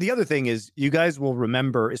the other thing is, you guys will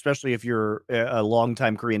remember, especially if you're a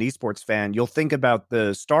longtime Korean esports fan, you'll think about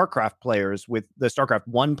the StarCraft players with the StarCraft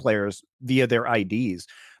 1 players via their IDs.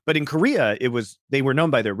 But in Korea, they were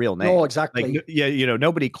known by their real name. Oh, exactly. Like, yeah, you know,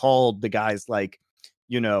 nobody called the guys like,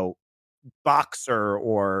 you know, Boxer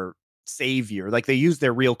or Savior. Like, they use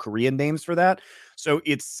their real Korean names for that. So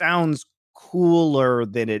it sounds cooler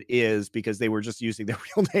than it is because they were just using their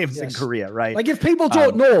real names in Korea, right? Like, if people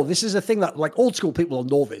don't know, this is a thing that like old school people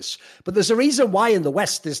don't know this, but there's a reason why in the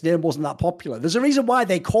West this name wasn't that popular. There's a reason why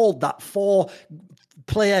they called that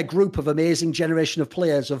 4-player group of amazing generation of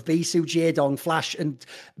players of Bisu, Jaedong, Flash, and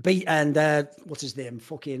what's his name?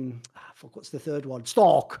 What's the third one?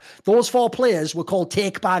 Stork. Those 4 players were called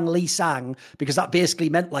Take Bang Lee Sang because that basically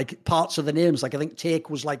meant like parts of the names. Like I think Take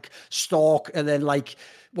was like Stork, and then like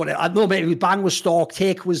I don't know, maybe Bang was Stork,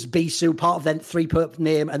 Take was Bisu, part of that 3-per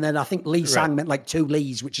name, and then I think Lee Sang meant like 2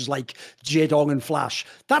 Lees, which is like Jaedong and Flash.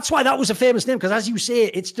 That's why that was a famous name, because as you say,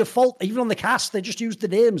 it's default. Even on the cast, they just used the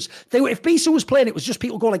names. If Bisu was playing, it was just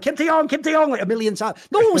people going like Kim Taeyong like a million times.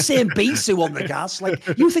 No one was saying Bisu on the cast. Like,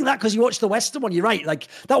 you think that because you watched the Western one, you're right. Like,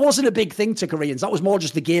 that wasn't a big thing to Koreans. That was more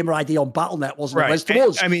just the gamer ID on Battle.net, wasn't it? Whereas to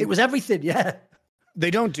us, I mean, it was everything. Yeah, they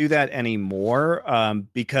don't do that anymore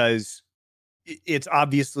because it's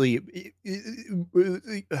obviously,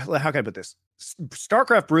 how can I put this?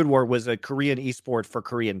 StarCraft Brood War was a Korean esport for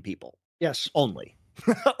Korean people. Yes, only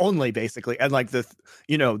basically, and like the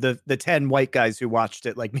 10 white guys who watched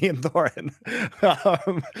it, like me and Thorin.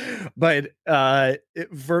 But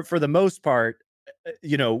for the most part,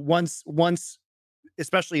 you know, once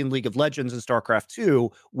especially in League of Legends and StarCraft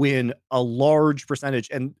 2, when a large percentage,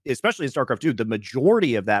 and especially in StarCraft 2, the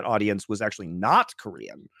majority of that audience was actually not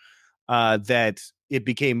Korean, that it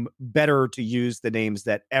became better to use the names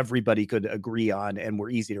that everybody could agree on and were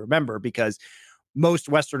easy to remember, because most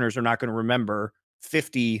Westerners are not going to remember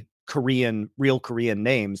 50 real Korean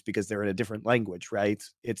names because they're in a different language, right?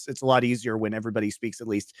 It's a lot easier when everybody speaks at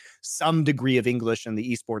least some degree of English in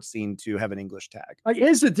the esports scene to have an English tag.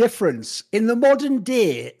 Here's the difference. In the modern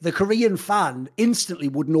day, the Korean fan instantly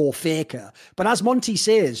would know Faker. But as Monty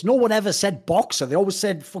says, no one ever said boxer. They always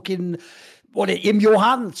said fucking Im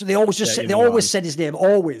Johan. So they always just said, they always said his name.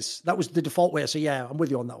 Always. That was the default way. So yeah, I'm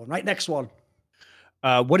with you on that one. Right, next one.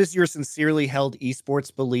 What is your sincerely held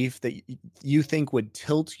esports belief that you think would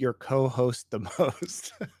tilt your co-host the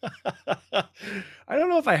most? I don't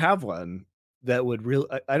know if I have one that would really.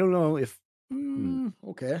 I don't know if.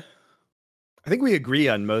 Okay. I think we agree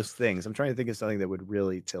on most things. I'm trying to think of something that would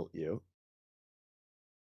really tilt you.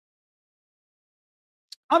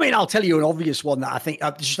 I mean, I'll tell you an obvious one that I think,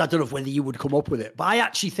 I don't know whether you would come up with it, but I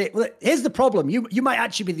actually think, well, here's the problem. You might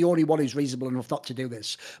actually be the only one who's reasonable enough not to do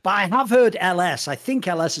this, but I have heard LS, I think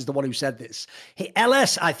LS is the one who said this.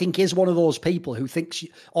 LS, I think, is one of those people who thinks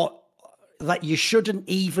that you shouldn't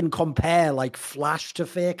even compare like Flash to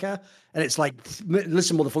Faker. And it's like,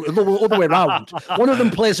 listen, motherfucker, the other way around. One of them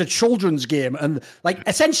plays a children's game. And like,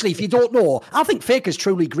 essentially, if you don't know, I think Faker's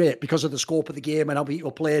truly great because of the scope of the game and how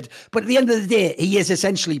people played. But at the end of the day, he is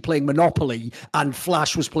essentially playing Monopoly and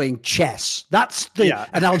Flash was playing chess. That's the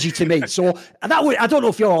analogy to me. So that way, I don't know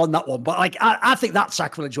if you're on that one, but like, I think that's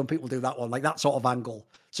sacrilege when people do that one, like that sort of angle.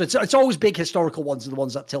 So it's always big historical ones are the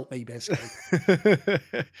ones that tilt me, basically.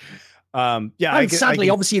 And sadly,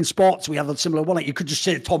 obviously in sports we have a similar one. Like you could just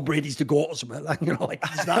say Tom Brady's the GOAT or something, like, you know, like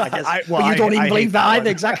that, I guess. But you don't even believe that either,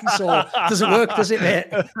 exactly. So does it work? Does it, mate?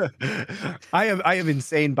 I have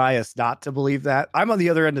insane bias not to believe that. I'm on the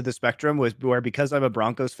other end of the spectrum, where because I'm a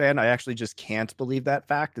Broncos fan, I actually just can't believe that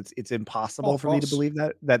fact. It's impossible for me to believe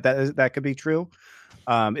that could be true.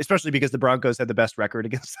 Especially because the Broncos had the best record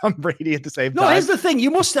against Tom Brady at the same time. No, here's the thing: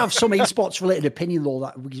 you must have some esports related opinion though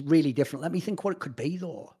that would be really different. Let me think what it could be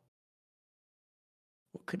though.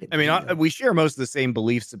 What could it be? I mean, we share most of the same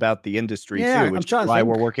beliefs about the industry too, which is why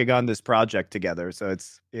we're working on this project together. So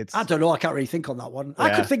it's. I don't know. I can't really think on that one. Yeah.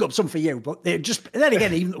 I could think up some for you, but then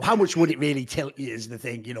again, even how much would it really tilt you is the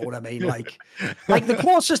thing. You know what I mean? Like the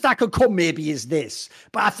closest I could come maybe is this,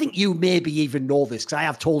 but I think you maybe even know this because I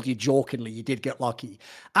have told you jokingly you did get lucky.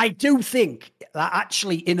 I do think that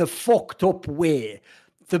actually, in a fucked up way,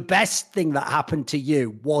 the best thing that happened to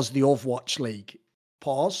you was the Overwatch League.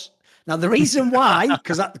 Pause. Now, the reason why,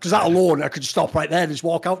 because that alone, I could stop right there and just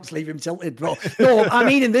walk out and leave him tilted. But no, I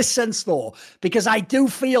mean, in this sense, though, because I do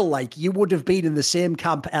feel like you would have been in the same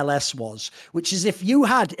camp LS was, which is if you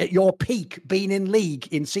had at your peak been in league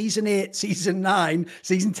in season 8, season 9,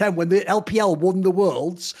 season 10, when the LPL won the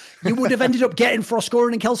Worlds, you would have ended up getting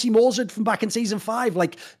Frostgoran and Kelsey Mozart from back in season 5.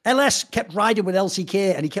 Like, LS kept riding with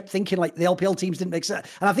LCK and he kept thinking like the LPL teams didn't make sense.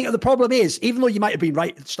 And I think the problem is, even though you might have been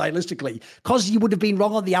right stylistically, because you would have been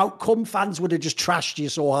wrong on the outcome, fans would have just trashed you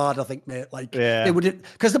so hard, I think, mate. Like, they would have,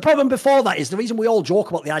 because the problem before that is the reason we all joke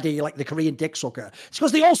about the idea like the Korean dick sucker. It's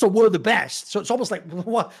because they also were the best. So it's almost like,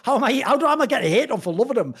 how am I getting hate on for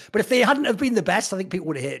loving them? But if they hadn't have been the best, I think people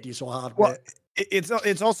would have hated you so hard. Well,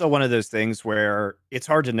 it's also one of those things where it's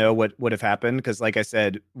hard to know what would have happened because, like I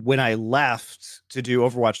said, when I left to do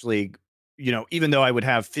Overwatch League, you know, even though I would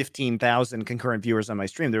have 15,000 concurrent viewers on my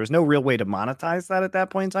stream, there was no real way to monetize that at that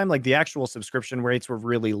point in time. Like the actual subscription rates were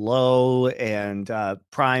really low, and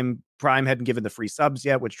Prime hadn't given the free subs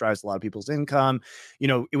yet, which drives a lot of people's income. You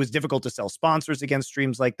know, it was difficult to sell sponsors against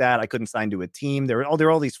streams like that. I couldn't sign to a team. There were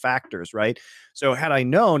all these factors, right? So had I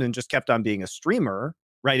known and just kept on being a streamer,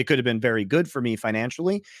 right, it could have been very good for me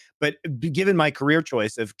financially. But given my career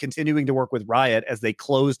choice of continuing to work with Riot as they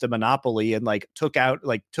closed a monopoly and took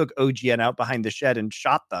OGN out behind the shed and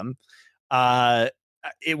shot them,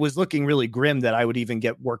 it was looking really grim that I would even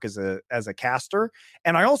get work as a caster.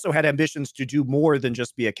 And I also had ambitions to do more than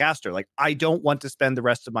just be a caster. Like, I don't want to spend the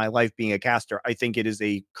rest of my life being a caster. I think it is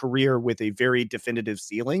a career with a very definitive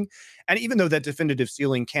ceiling. And even though that definitive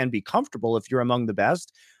ceiling can be comfortable if you're among the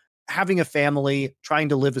best, having a family, trying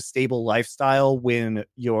to live a stable lifestyle when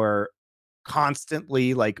you're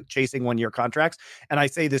constantly chasing 1-year contracts. And I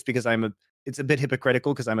say this because it's a bit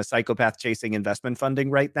hypocritical because I'm a psychopath chasing investment funding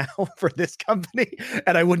right now for this company.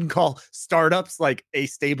 And I wouldn't call startups like a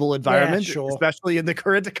stable environment, especially in the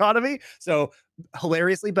current economy. So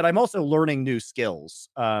hilariously, but I'm also learning new skills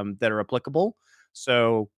that are applicable.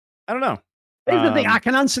 So I don't know. Here's the thing. I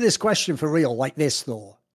can answer this question for real like this,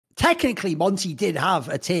 though. technically Monty did have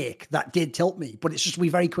a take that did tilt me, but it's just we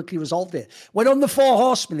very quickly resolved it. When on the Four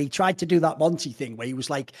Horsemen, he tried to do that Monty thing where he was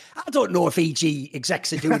like, I don't know if EG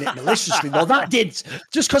execs are doing it maliciously. Well, that did,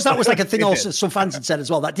 just because that was like a thing also some fans had said as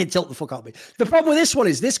well, that did tilt the fuck out of me. The problem with this one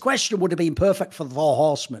is this question would have been perfect for the Four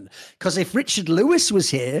Horsemen, because if Richard Lewis was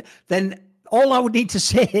here, then all I would need to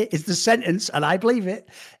say is the sentence, and I believe it: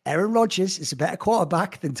 Aaron Rodgers is a better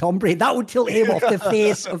quarterback than Tom Brady. That would tilt him off the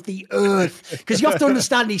face of the earth, because you have to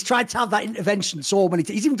understand he's tried to have that intervention so many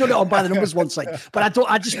times. He's even done it on By the Numbers once, like. But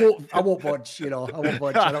I won't budge. You know, I won't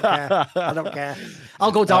budge. I don't care.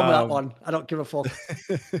 I'll go down with that one. I don't give a fuck.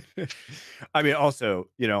 I mean, also,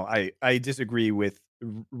 you know, I disagree with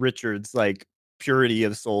Richard's like purity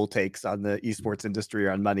of soul takes on the esports industry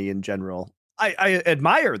or on money in general. I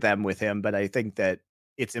admire them with him, but I think that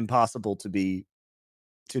it's impossible to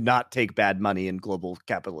not take bad money in global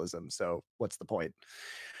capitalism. So what's the point?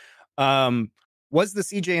 Was the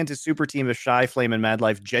CJ into super team of Shy, Flame, and Mad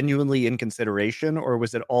Life genuinely in consideration, or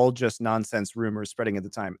was it all just nonsense rumors spreading at the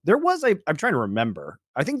time? There was I'm trying to remember.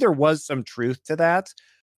 I think there was some truth to that,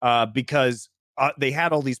 because they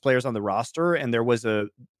had all these players on the roster, and there was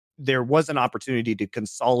an opportunity to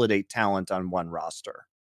consolidate talent on one roster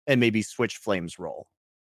and maybe switch Flame's role.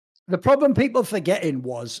 The problem people forgetting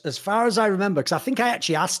was, as far as I remember, because I think I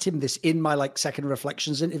actually asked him this in my like second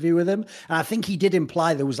reflections interview with him, and I think he did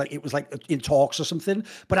imply it was like in talks or something.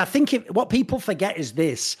 But I think what people forget is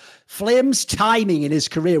this: Flame's timing in his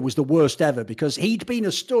career was the worst ever, because he'd been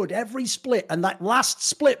a stud every split, and that last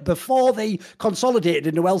split before they consolidated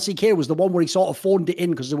into LCK was the one where he sort of phoned it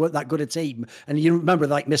in because they weren't that good a team, and you remember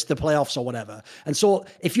they like missed the playoffs or whatever. And so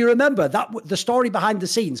if you remember that, the story behind the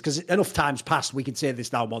scenes, because enough times passed, we can say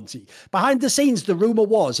this now, Monty. Behind the scenes, the rumor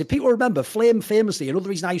was, if people remember, Flame famously, another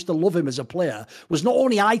reason I used to love him as a player, was not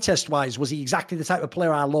only eye test wise was he exactly the type of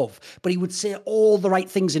player I love, but he would say all the right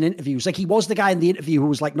things in interviews. Like, he was the guy in the interview who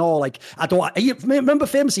was like, no, like, I don't, remember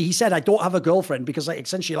famously, he said, I don't have a girlfriend because, like,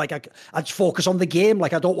 essentially, like, I just focus on the game.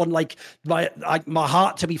 Like, I don't want, like my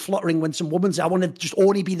heart to be fluttering when some woman's, I want to just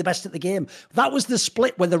only be the best at the game. That was the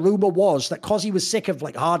split where the rumor was that because he was sick of,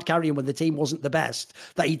 like, hard carrying when the team wasn't the best,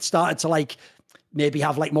 that he'd started to, like, maybe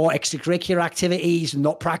have like more extracurricular activities and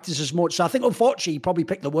not practice as much. So I think, unfortunately, he probably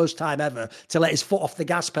picked the worst time ever to let his foot off the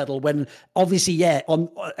gas pedal, when obviously, it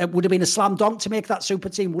would have been a slam dunk to make that super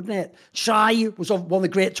team, wouldn't it? Shy was one of the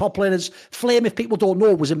great top laners. Flame, if people don't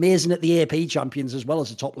know, was amazing at the AP champions as well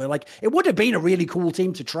as a top laner. Like, it would have been a really cool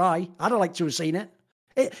team to try. I'd have liked to have seen it.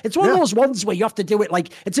 It's one of those ones where you have to do it like,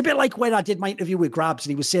 it's a bit like when I did my interview with Grabs,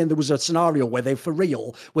 and he was saying there was a scenario where they, for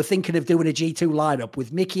real, were thinking of doing a G2 lineup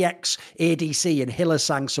with Mickey X, ADC, and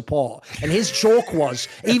Hillersang support. And his joke was,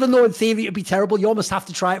 even though in theory it'd be terrible, you almost have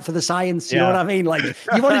to try it for the science. You know what I mean? Like,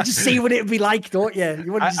 you want to just see what it'd be like, don't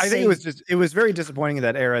you? I think it was very disappointing in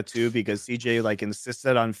that era too, because CJ like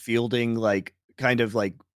insisted on fielding like kind of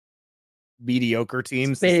like mediocre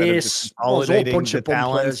teams instead of just consolidating the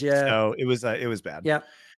talent. So it was bad. Yeah.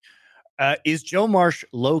 Is Joe Marsh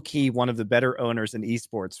low-key one of the better owners in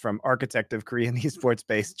esports? From Architect of Korean Esports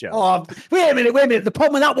Base, Joe. Oh, wait a minute. The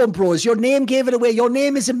problem with that one, bro, is your name gave it away. Your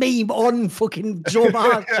name is a meme on fucking Joe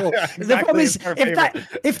Marsh. So exactly. The problem is,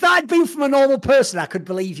 if that had been from a normal person, I could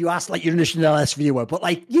believe you asked like your initial LS viewer. But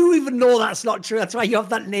like, you even know that's not true. That's why you have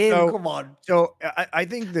that name. Come on. So I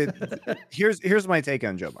think that here's my take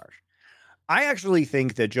on Joe Marsh. I actually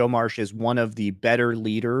think that Joe Marsh is one of the better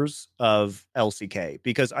leaders of LCK,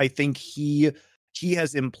 because I think he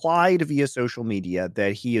has implied via social media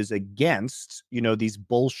that he is against, these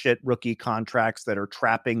bullshit rookie contracts that are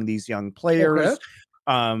trapping these young players.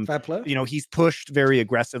 Fair play. He's pushed very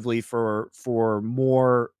aggressively for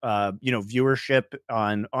more, viewership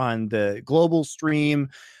on the global stream.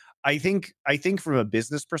 I think from a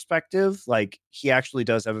business perspective, like, he actually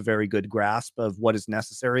does have a very good grasp of what is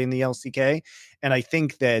necessary in the LCK. And I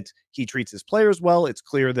think that he treats his players well. It's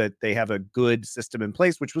clear that they have a good system in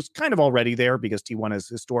place, which was kind of already there because T1 has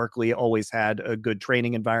historically always had a good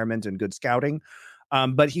training environment and good scouting.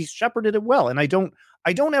 But he's shepherded it well. And I don't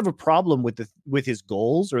have a problem with his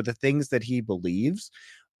goals or the things that he believes.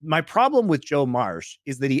 My problem with Joe Marsh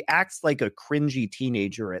is that he acts like a cringy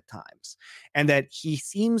teenager at times, and that he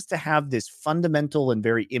seems to have this fundamental and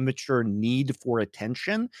very immature need for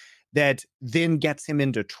attention that then gets him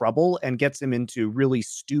into trouble and gets him into really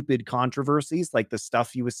stupid controversies, like the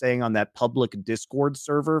stuff he was saying on that public Discord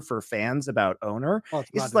server for fans about Owner.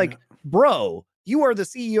 It's like, bro, you are the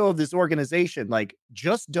CEO of this organization. Like,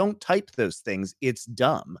 just don't type those things. It's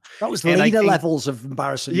dumb. That was leader levels of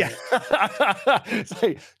embarrassing. Yeah. It's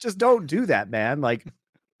like, just don't do that, man. Like,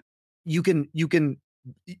 you can,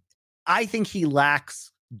 I think he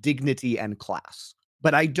lacks dignity and class.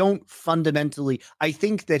 but I don't fundamentally. I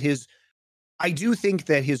do think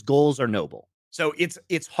that his goals are noble. So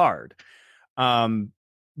it's hard.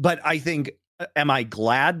 But I think, am I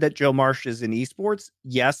glad that Joe Marsh is in esports?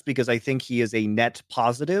 Yes, because I think he is a net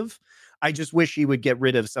positive. I just wish he would get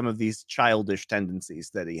rid of some of these childish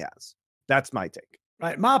tendencies that he has. That's my take.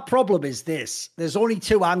 Right. My problem is this. There's only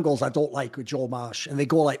two angles I don't like with Joe Marsh, and they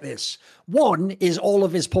go like this. One is all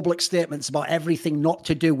of his public statements about everything not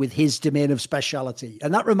to do with his domain of speciality.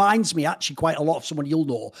 And that reminds me actually quite a lot of someone you'll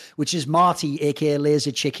know, which is Marty, aka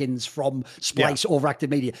Laser Chickens from Splice Overactive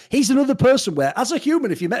Media. He's another person where, as a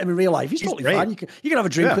human, if you met him in real life, he's totally fine. You can have a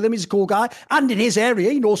drink with him. He's a cool guy. And in his area,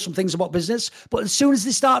 he knows some things about business. But as soon as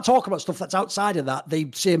they start talking about stuff that's outside of that, they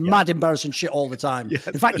say mad embarrassing shit all the time. Yes.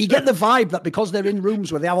 In fact, you get the vibe that because they're in rooms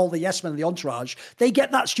where they have all the yes men and the entourage, they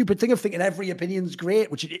get that stupid thing of thinking every opinion's great,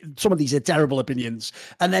 which some of these are terrible opinions.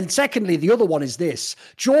 And then secondly, the other one is this.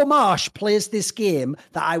 Joe Marsh plays this game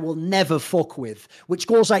that I will never fuck with, which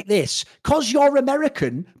goes like this. Because you're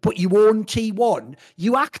American, but you own T1,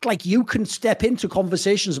 you act like you can step into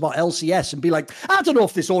conversations about LCS and be like, I don't know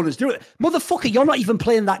if this owner's doing it. Motherfucker, you're not even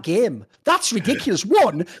playing that game. That's ridiculous.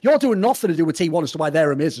 One, you're doing nothing to do with T1 as to why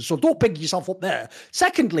they're amazing. So don't big yourself up there.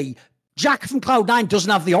 Secondly, Jack from Cloud9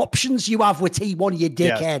 doesn't have the options you have with T1, you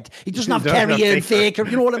dickhead. Yes. He doesn't have Kerry and Faker.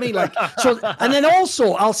 You know what I mean? Like, so, and then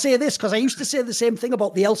also, I'll say this, because I used to say the same thing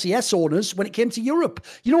about the LCS owners when it came to Europe.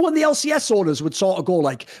 You know, when the LCS owners would sort of go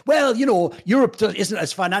like, well, you know, Europe isn't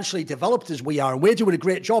as financially developed as we are, and we're doing a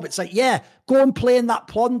great job. It's like, yeah, go and play in that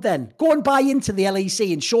pond then. Go and buy into the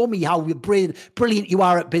LEC and show me how brilliant you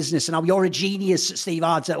are at business and how you're a genius, Steve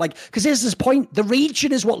Arnett. Like, because here's this point, the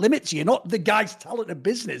region is what limits you, not the guy's talent of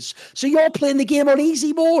business. So you're playing the game on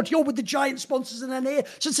easy mode. You're with the giant sponsors and NA.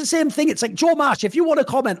 So it's the same thing. It's like, Joe Marsh, if you want to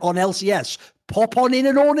comment on LCS, pop on in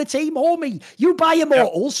and own a team, homie. You buy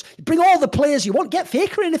Immortals, bring all the players you want, get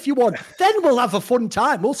Faker in if you want. Then we'll have a fun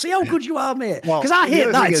time. We'll see how good you are, mate. Because I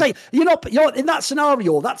hate that. It's like, you're in that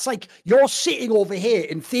scenario, that's like you're sitting over here,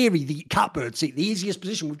 in theory, the catbird seat, the easiest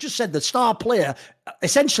position. We've just said the star player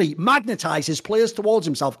essentially magnetizes players towards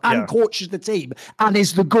himself and coaches the team and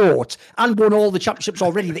is the GOAT and won all the championships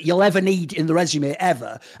already that you'll ever need in the resume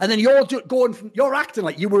ever. And then you're acting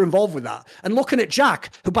like you were involved with that. And looking at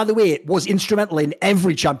Jack, who, by the way, was instrumental in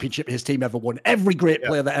every championship his team ever won, every great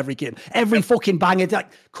player that ever came, every fucking banger.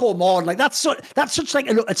 Like, come on, like it's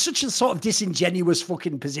such a sort of disingenuous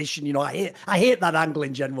fucking position. You know, I hate that angle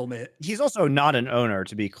in general, mate. He's also not an owner,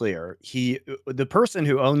 to be clear. The person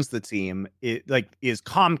who owns the team is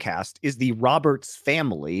Comcast, is the Roberts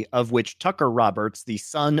family, of which Tucker Roberts, the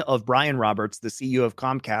son of Brian Roberts, the CEO of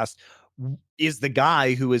Comcast, is the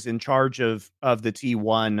guy who is in charge of the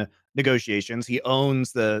T1 negotiations. He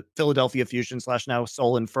owns the Philadelphia Fusion / now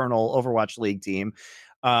Soul Infernal Overwatch League team.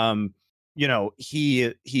 You know,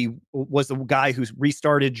 he was the guy who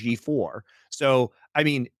restarted G4. So, I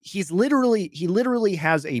mean, he literally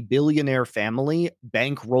has a billionaire family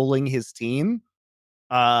bankrolling his team.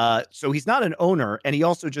 So he's not an owner, and he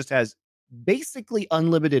also just has basically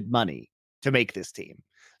unlimited money to make this team.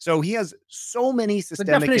 So he has so many systemic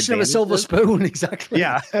the definition advantages. of a silver spoon, exactly.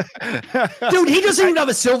 Yeah. Dude, he doesn't even have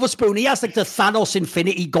a silver spoon. He has like the Thanos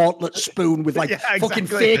Infinity Gauntlet spoon with like fucking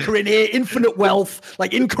Faker in here, infinite wealth,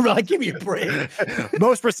 like incorrect. Give me a break.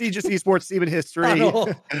 Most prestigious esports team in history. I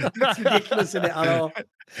know. It's ridiculous, isn't it? I know.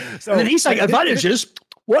 So, and then he's like, advantages.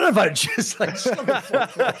 What advantages? Like,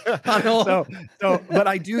 I know. But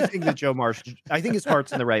I do think that Joe Marsh, I think his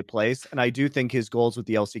heart's in the right place, and I do think his goals with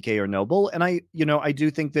the LCK are noble, and I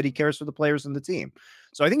do think that he cares for the players and the team.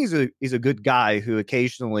 So I think he's a good guy who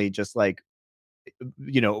occasionally just like,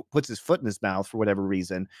 puts his foot in his mouth for whatever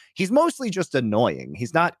reason. He's mostly just annoying.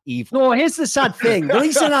 He's not evil. No, here's the sad thing. The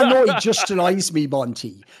reason I know he just annoys me,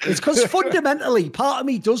 Monty, is because fundamentally, part of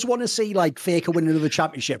me does want to see like Faker win another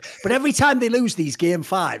championship. But every time they lose these game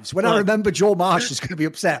fives, when I remember Joe Marsh is going to be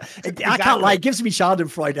upset, I can't lie. It gives me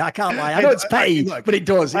Schadenfreude. I can't lie. I know it's petty, but it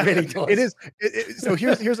does. It really does. It is. So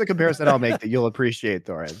here's a comparison I'll make that you'll appreciate,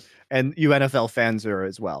 Thorin. And you NFL fans are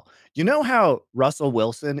as well. You know how Russell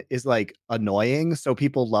Wilson is like annoying, so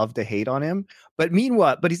people love to hate on him. But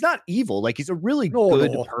meanwhile, he's not evil. Like, he's a really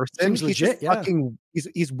good person. He's legit, fucking.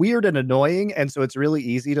 He's weird and annoying, and so it's really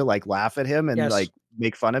easy to like laugh at him and like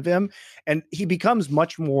make fun of him. And he becomes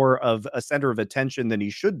much more of a center of attention than he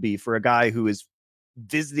should be for a guy who is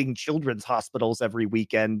visiting children's hospitals every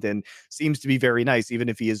weekend and seems to be very nice, even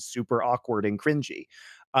if he is super awkward and cringy.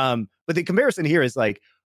 But the comparison here is like,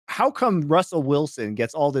 how come Russell Wilson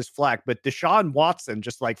gets all this flack, but Deshaun Watson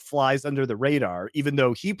just like flies under the radar, even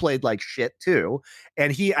though he played like shit too,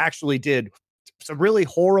 and he actually did some really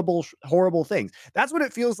horrible things. That's what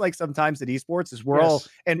it feels like sometimes at esports is we're all,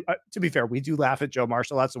 and to be fair, we do laugh at Joe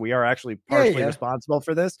Marsh a lot, so we are actually partially responsible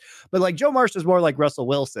for this. But like Joe Marsh is more like Russell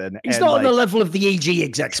Wilson. He's not on the level of the EG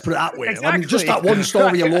execs, put it that way. Exactly. I mean, just that one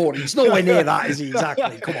story alone, he's nowhere near that, is he?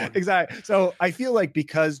 Exactly. Come on. Exactly. So I feel like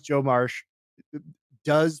because Joe Marsh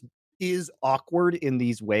is awkward in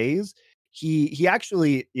these ways, he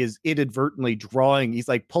actually is inadvertently drawing, he's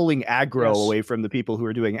like pulling aggro away from the people who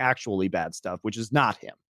are doing actually bad stuff, which is not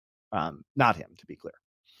him. To be clear.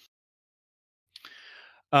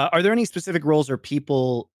 Are there any specific roles or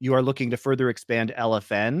people you are looking to further expand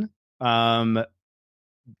LFN?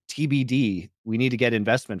 TBD. We need to get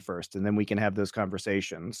investment first, and then we can have those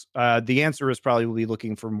conversations. The answer is probably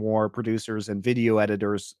looking for more producers and video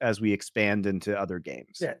editors as we expand into other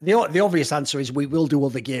games. Yeah, the obvious answer is we will do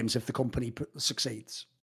other games if the company succeeds.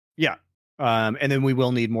 Yeah, and then we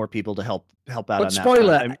will need more people to help out on that.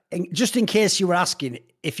 Spoiler, just in case you were asking,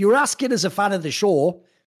 if you were asking as a fan of the show,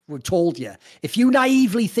 we've told you. If you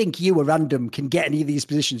naively think you, a random, can get any of these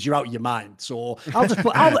positions, you're out of your mind. So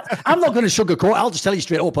I'm not going to sugarcoat. I'll just tell you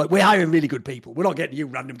straight up. Like, we're hiring really good people. We're not getting you,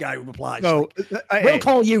 random guy who applies. So we'll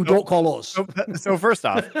call you. Don't call us. So first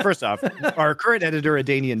off, our current editor,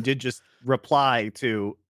 Adanian, did just reply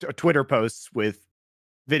to Twitter posts with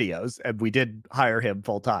videos, and we did hire him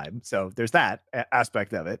full time. So there's that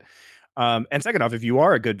aspect of it. And second off, if you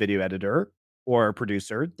are a good video editor or a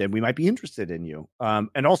producer, then we might be interested in you.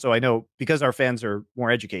 And also, I know because our fans are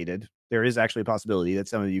more educated, there is actually a possibility that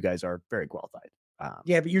some of you guys are very qualified.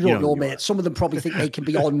 Yeah, but you don't know, mate. Some of them probably think they can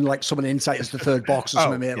be on like some of the Insight as the third box or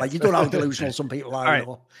something, mate. Like, you don't know how delusional some people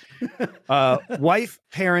are. All right. Wife,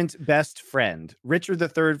 parent, best friend. Richard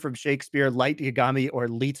III from Shakespeare, Light Yagami, or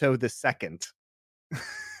Leto II.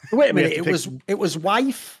 Wait a minute. It was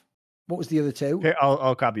wife. What was the other two?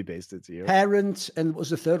 I'll copy paste it to you. Parent, and what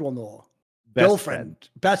was the third one though? Best friend.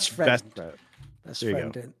 Best friend.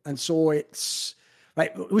 And so it's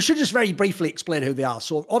right. We should just very briefly explain who they are.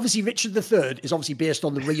 So obviously Richard III is obviously based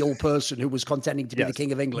on the real person who was contending to be the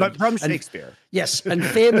King of England. But from Shakespeare. Yes. And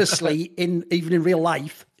famously even in real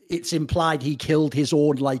life, it's implied he killed his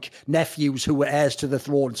own like nephews who were heirs to the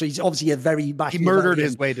throne. So he's obviously a very Machiavellian. He murdered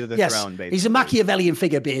his way to the throne, basically. He's a Machiavellian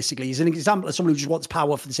figure, basically. He's an example of someone who just wants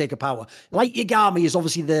power for the sake of power. Light Yagami is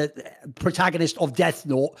obviously the protagonist of Death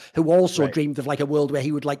Note, who also dreamed of like a world where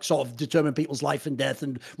he would like sort of determine people's life and death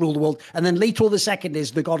and rule the world. And then Leto II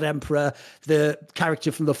is the God Emperor, the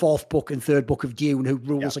character from the fourth book and third book of Dune, who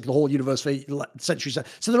rules like the whole universe for centuries.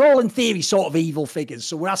 So they're all in theory sort of evil figures.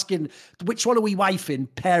 So we're asking, which one are we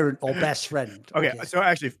wifing, parent or best friend? Okay, so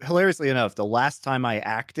actually, hilariously enough, the last time I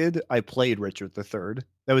acted, I played Richard III.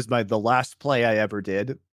 That was the last play I ever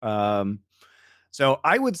did. So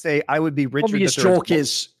I would say I would be Richard III. Obvious joke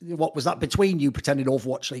is, what was that between you pretending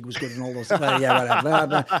Overwatch League was good and all those? Yeah,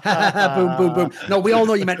 whatever. Boom, boom, boom. No, we all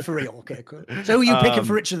know you meant for real. Okay, cool. So who are you picking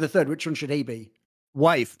for Richard III? Which one should he be?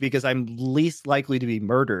 Wife, because I'm least likely to be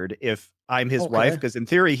murdered if I'm his wife, because in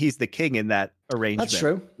theory, he's the king in that arrangement. That's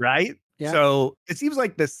true. Right? Yeah. So it seems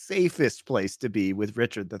like the safest place to be with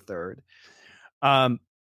Richard III.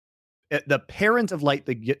 The parent of Light,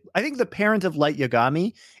 I think the parent of Light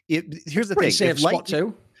Yagami. Here's the thing: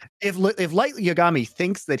 if Light Yagami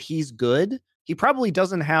thinks that he's good, he probably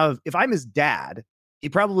doesn't have. If I'm his dad, he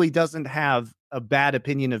probably doesn't have a bad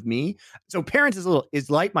opinion of me. So parent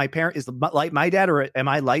is Light my parent? Is Light my dad, or am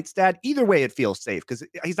I Light's dad? Either way, it feels safe because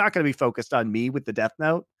he's not going to be focused on me with the Death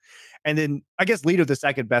Note. And then I guess Leto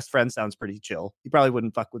II, best friend, sounds pretty chill. He probably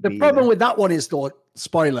wouldn't fuck with me. The problem with that one is, though,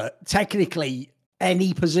 spoiler, technically,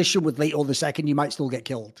 any position with Leto II, you might still get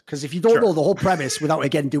killed. Because if you don't know, the whole premise, without,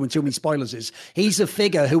 again, doing too many spoilers, is he's a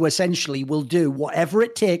figure who essentially will do whatever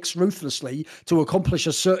it takes ruthlessly to accomplish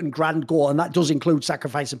a certain grand goal. And that does include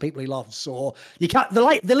sacrificing people he loves. So you can't, the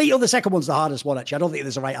Leto II one's the hardest one, actually. I don't think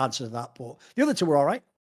there's a right answer to that, but the other two were all right.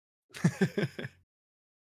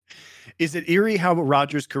 Is it eerie how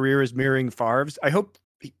Rogers' career is mirroring Favre's? I hope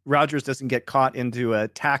Rogers doesn't get caught into a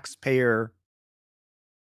taxpayer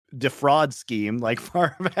defraud scheme like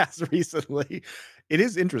Favre has recently. It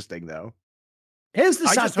is interesting, though. Here's the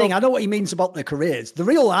sad thing. I know what he means about their careers. The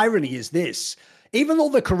real irony is this. Even though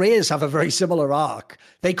the careers have a very similar arc,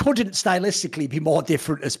 they couldn't stylistically be more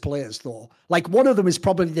different as players, though. Like, one of them is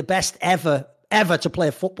probably the best ever to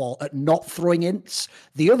play football at not throwing ints.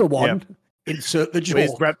 The other one... Insert the Where's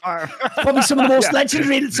joke. Brett Favre? Probably some of the most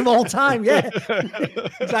legendary innings of all time. Yeah,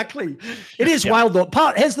 exactly. It is wild though.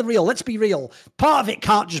 Here's the real. Let's be real. Part of it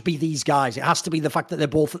can't just be these guys. It has to be the fact that they're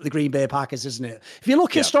both at the Green Bay Packers, isn't it? If you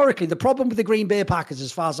look historically, the problem with the Green Bay Packers,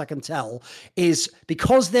 as far as I can tell, is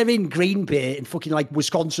because they're in Green Bay in fucking like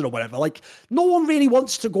Wisconsin or whatever. Like no one really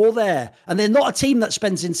wants to go there, and they're not a team that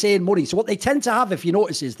spends insane money. So what they tend to have, if you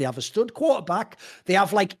notice, is they have a stud quarterback. They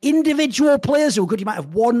have like individual players who are good. You might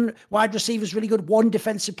have one wide receiver's really good, one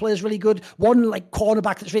defensive player's really good, one like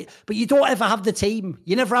cornerback that's really, but you don't ever have the team.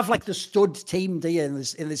 You never have like the stud team, do you, in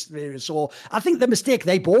this area? So I think the mistake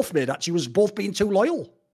they both made actually was both being too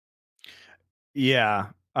loyal. Yeah.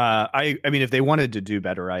 I mean, if they wanted to do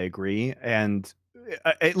better, I agree. And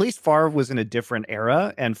at least Favre was in a different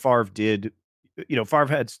era, and Favre did, Favre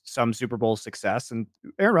had some Super Bowl success, and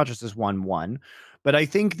Aaron Rodgers has won one. But I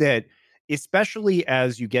think that especially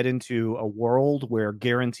as you get into a world where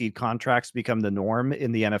guaranteed contracts become the norm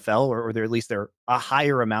in the NFL, or at least a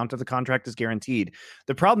higher amount of the contract is guaranteed.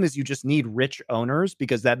 The problem is you just need rich owners,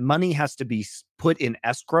 because that money has to be put in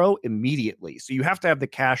escrow immediately. So you have to have the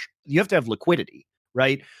cash, you have to have liquidity,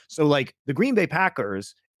 right? So like the Green Bay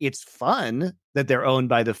Packers, it's fun that they're owned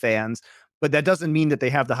by the fans, but that doesn't mean that they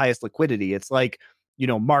have the highest liquidity. It's like,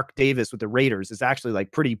 Mark Davis with the Raiders is actually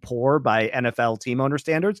like pretty poor by NFL team owner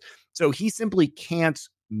standards. So he simply can't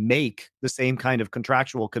make the same kind of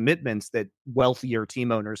contractual commitments that wealthier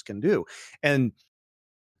team owners can do. And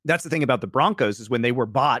that's the thing about the Broncos, is when they were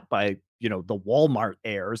bought by, the Walmart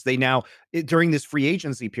heirs, they now, during this free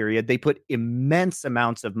agency period, they put immense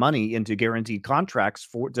amounts of money into guaranteed contracts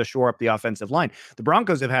to shore up the offensive line. The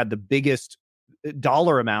Broncos have had the biggest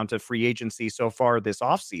dollar amount of free agency so far this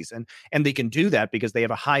offseason, and they can do that because they have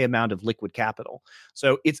a high amount of liquid capital.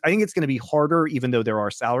 So I think it's going to be harder, even though there are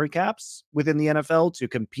salary caps within the NFL, to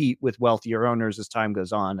compete with wealthier owners as time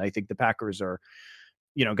goes on. I think the Packers are,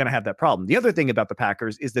 going to have that problem. The other thing about the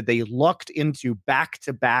Packers is that they lucked into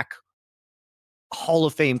back-to-back Hall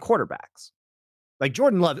of Fame quarterbacks. Like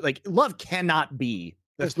Jordan Love, Love cannot be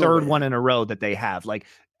the third one in a row that they have. Like,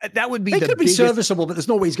 that would be they could be serviceable, but there's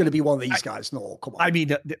no way he's going to be one of these guys. No, come on. I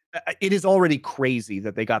mean, it is already crazy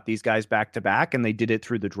that they got these guys back to back, and they did it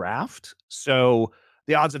through the draft. So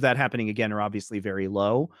the odds of that happening again are obviously very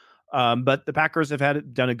low. But the Packers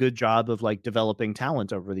have done a good job of like developing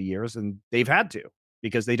talent over the years, and they've had to,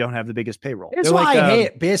 because they don't have the biggest payroll. It's what I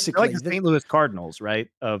hate, basically. They're like the St. Louis Cardinals, right?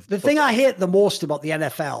 The thing I hate the most about the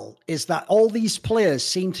NFL is that all these players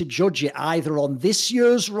seem to judge it either on this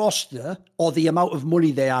year's roster or the amount of money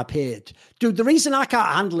they are paid. Dude, the reason I can't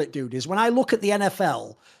handle it, dude, is when I look at the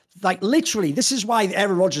NFL, like literally, this is why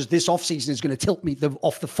Aaron Rodgers this offseason is going to tilt me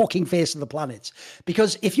off the fucking face of the planet.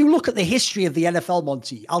 Because if you look at the history of the NFL,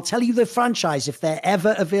 Monty, I'll tell you the franchise, if they're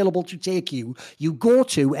ever available to take you, you go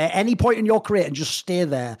to at any point in your career and just stay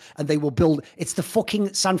there, and they will build. It's the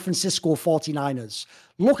fucking San Francisco 49ers.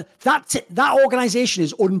 Look, that organization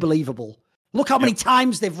is unbelievable. Look how many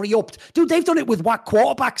times they've re-upped. Dude, they've done it with whack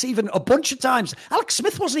quarterbacks even a bunch of times. Alex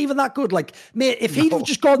Smith wasn't even that good. Like, mate, if he'd have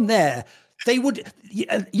just gone there, they would.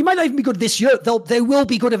 You might not even be good this year. They will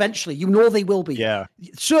be good eventually. They will be. Yeah.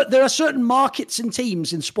 So there are certain markets and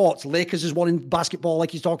teams in sports. Lakers is one in basketball,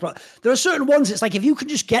 like you talked about. There are certain ones. It's like if you can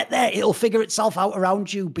just get there, it'll figure itself out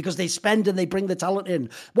around you, because they spend and they bring the talent in.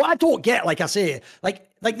 What I don't get, like I say, like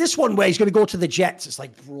this one where he's going to go to the Jets. It's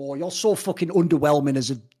like, bro, you're so fucking underwhelming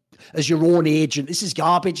as your own agent. This is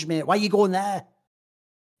garbage, mate. Why are you going there?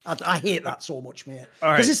 I hate that so much, mate.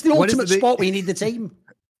 Because it's the ultimate sport where you need the team.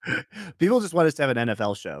 People just want us to have an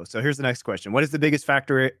NFL show. So here's the next question. What is the biggest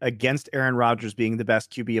factor against Aaron Rodgers being the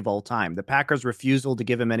best QB of all time? The Packers' refusal to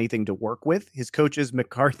give him anything to work with, his coaches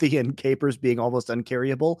McCarthy and Capers being almost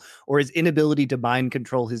uncarryable, or his inability to mind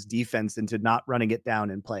control his defense into not running it down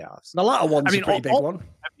in playoffs? The latter one's a pretty big one.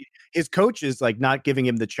 His coaches like not giving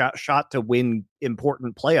him the shot to win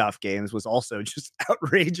important playoff games was also just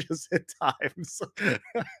outrageous at times.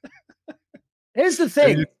 Here's the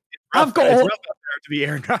thing. I've got to be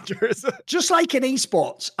Aaron Rodgers. Just like in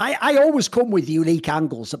esports, I always come with unique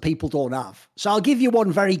angles that people don't have. So I'll give you one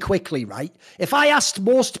very quickly, right? If I asked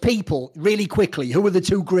most people really quickly, who are the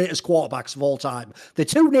two greatest quarterbacks of all time? The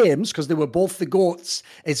two names, because they were both the GOATs,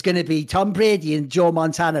 is going to be Tom Brady and Joe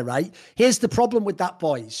Montana, right? Here's the problem with that,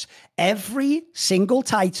 boys. Every single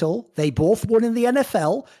title they both won in the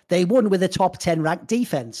NFL, they won with a top 10 ranked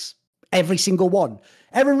defense. Every single one.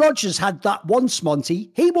 Aaron Rodgers had that once,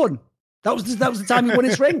 Monty. He won. That was the time he won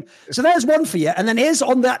his ring. So there's one for you. And then here's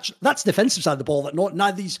on that's defensive side of the ball that none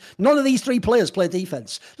of these three players play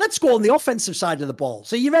defense. Let's go on the offensive side of the ball.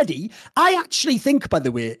 So you ready? I actually think, by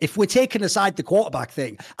the way, if we're taking aside the quarterback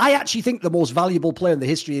thing, I actually think the most valuable player in the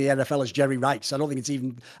history of the NFL is Jerry Rice. I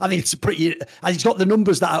think he's got the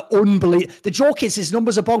numbers that are unbelievable. The joke is his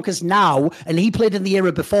numbers are bonkers now, and he played in the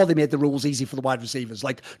era before they made the rules easy for the wide receivers.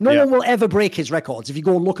 Like, no one will ever break his records if you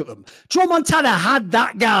go and look at them. Joe Montana had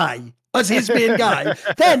that guy as his main guy.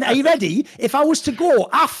 Then, are you ready? If I was to go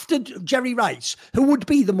after Jerry Rice, who would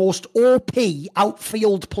be the most OP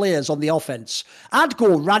outfield players on the offense? I'd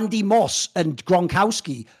go Randy Moss and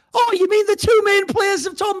Gronkowski. Oh, you mean the two main players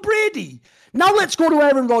of Tom Brady? Now let's go to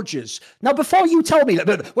Aaron Rodgers. Now, before you tell me,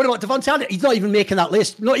 what about Devontae Adams? He's not even making that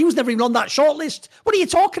list. No, he was never even on that short list. What are you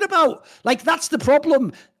talking about? Like, that's the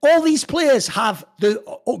problem. All these players have the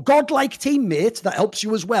godlike teammate that helps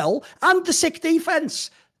you as well, and the sick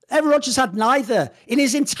defense. Aaron Rodgers had neither. In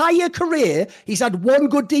his entire career, he's had one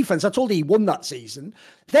good defense. I told you he won that season.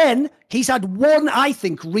 Then he's had one, I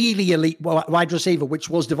think, really elite wide receiver, which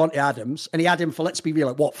was Devontae Adams. And he had him for, let's be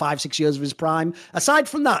real, 5-6 years of his prime. Aside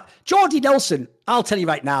from that, Jordy Nelson, I'll tell you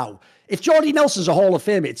right now, if Jordy Nelson's a Hall of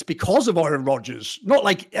Fame, it's because of Aaron Rodgers. Not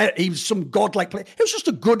like he's some godlike player. He was just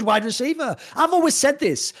a good wide receiver. I've always said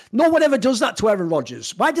this. No one ever does that to Aaron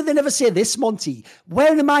Rodgers. Why do they never say this, Monty?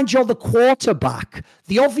 Bear in mind you're the quarterback.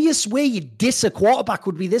 The obvious way you diss a quarterback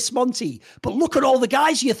would be this, Monty. But look at all the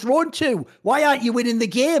guys you're thrown to. Why aren't you winning the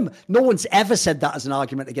game? No one's ever said that as an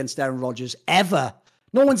argument against Aaron Rodgers. Ever.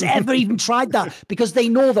 No one's ever even tried that because they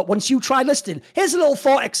know that once you try listing, here's a little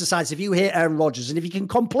thought exercise if you hate Aaron Rodgers, and if you can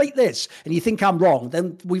complete this and you think I'm wrong,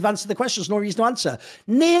 then we've answered the question. There's no reason to answer.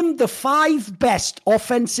 Name the 5 best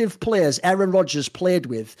offensive players Aaron Rodgers played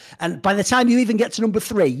with, and by the time you even get to number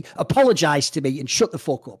 3, apologize to me and shut the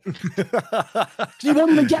fuck up. You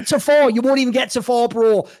won't even get to 4. You won't even get to 4,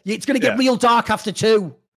 bro. It's going to get real dark after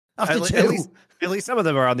 2. At least some of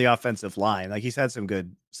them are on the offensive line. Like, he's had some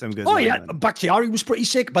good. Oh yeah, Bakhtiari was pretty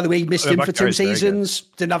sick. By the way, he missed him for 2 seasons.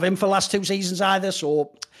 Didn't have him for the last 2 seasons either.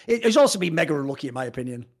 So he's also been mega unlucky, in my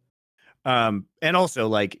opinion. And also,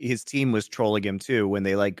 like, his team was trolling him too when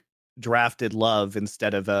they like drafted Love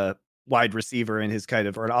instead of a wide receiver in his kind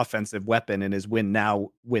of, or an offensive weapon in his win now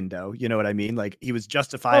window. You know what I mean? Like, he was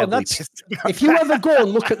justifiably pissed. If you ever go and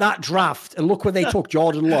look at that draft and look where they took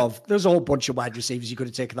Jordan Love, there's a whole bunch of wide receivers you could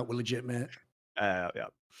have taken that were legitimate.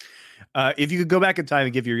 If you could go back in time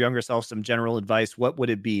and give your younger self some general advice, what would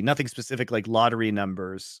it be? Nothing specific like lottery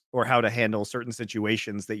numbers or how to handle certain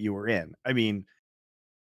situations that you were in. I mean,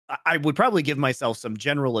 I would probably give myself some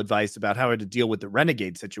general advice about how to deal with the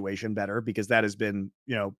renegade situation better, because that has been,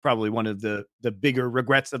 probably one of the bigger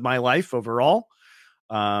regrets of my life overall.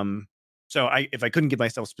 So if I couldn't give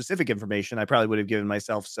myself specific information, I probably would have given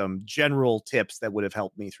myself some general tips that would have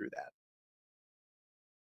helped me through that.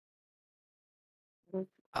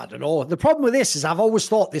 I don't know. The problem with this is I've always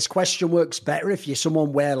thought this question works better if you're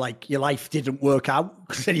someone where, like, your life didn't work out,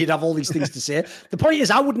 because then you'd have all these things to say. The point is,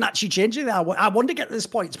 I wouldn't actually change it. I want to get to this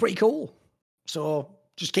point. It's pretty cool. So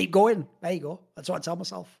just keep going. There you go. That's what I tell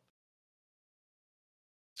myself.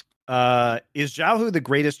 Is Xiaohu the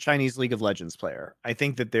greatest Chinese League of Legends player? I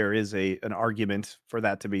think that there is an argument for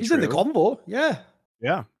that to be true. He's in the combo. Yeah.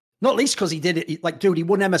 Yeah. Not least because he did it. Like, dude, he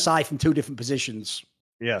won MSI from 2 different positions.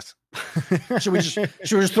 Yes. Should we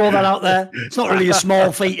just throw that out there? It's not really a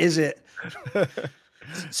small feat, is it?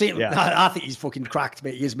 See, yeah. I think he's fucking cracked,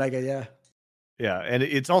 mate. He is mega, yeah. Yeah, and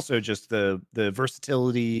it's also just the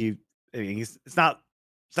versatility. I mean, it's not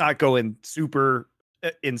going super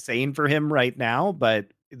insane for him right now,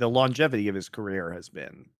 but the longevity of his career has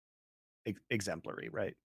been exemplary,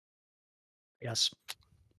 right? Yes.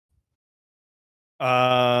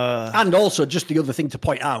 And also, just the other thing to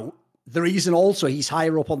point out, the reason also he's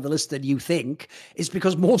higher up on the list than you think is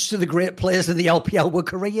because most of the great players in the LPL were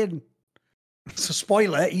Korean. So,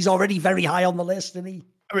 spoiler, he's already very high on the list, isn't he?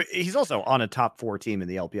 I mean, he's also on a top 4 team in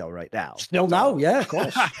the LPL right now. Still now, yeah, of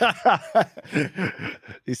course.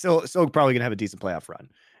 He's still probably going to have a decent playoff run.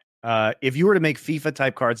 If you were to make FIFA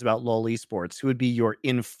type cards about LoL esports, who would be your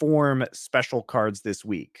inform special cards this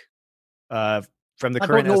week? From the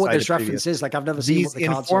current, I don't know what this reference is. Like, I've never seen what the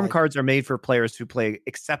cards inform cards are made for players who play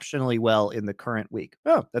exceptionally well in the current week.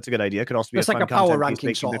 Oh, that's a good idea. It could also be it's a like fun a power ranking,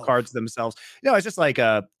 making the cards themselves. No, it's just like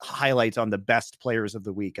a highlights on the best players of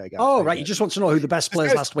the week. I guess. Oh, right. You just want to know who the best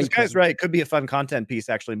players last week. That's right. It could be a fun content piece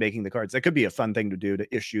actually making the cards. That could be a fun thing to do,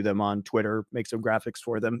 to issue them on Twitter, make some graphics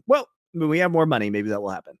for them. Well, when we have more money, maybe that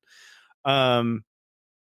will happen.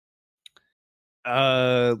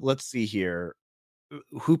 Let's see here.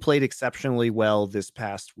 Who played exceptionally well this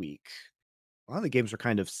past week? a lot of the games are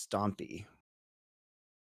kind of stompy.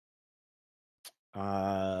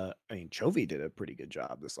 I mean, Chovy did a pretty good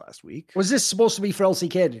job this last week. Was this supposed to be for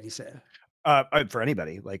LCK, did he say? For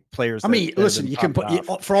anybody, like players. I mean, listen, you can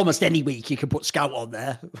put for almost any week, you can put Scout on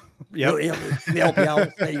there. Yeah, the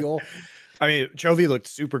LPL. There you go. I mean, Chovy looked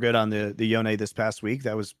super good on the Yone this past week.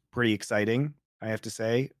 That was pretty exciting, I have to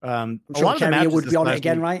say. I'm sure a lot of the matches would be on it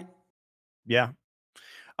again, week, right? Yeah.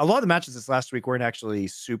 A lot of the matches this last week weren't actually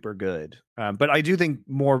super good. But I do think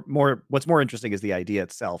what's more interesting is the idea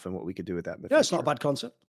itself and what we could do with that in the future. It's not a bad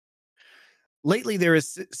concept. Lately, there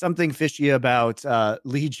is something fishy about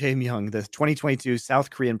Lee Jae-myung, the 2022 South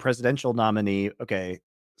Korean presidential nominee. Okay.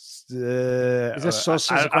 Is this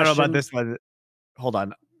I don't know about this one. Hold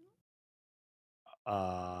on.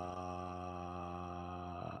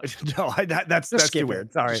 No, that's too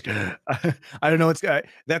weird. Sorry. I don't know.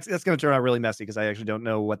 That's going to turn out really messy because I actually don't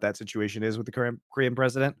know what that situation is with the current Korean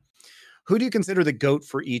president. Who do you consider the GOAT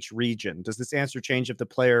for each region? Does this answer change if the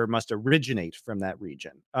player must originate from that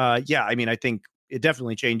region? Yeah, I mean, I think it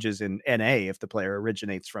definitely changes in NA if the player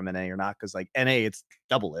originates from NA or not, because like NA, it's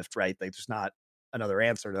Doublelift, right? Like there's not another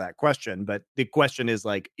answer to that question. But the question is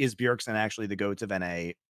like, is Bjergsen actually the GOAT of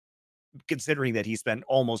NA, considering that he spent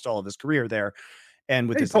almost all of his career there? And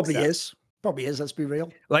with this probably is. Let's be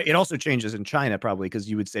real. Like it also changes in China probably because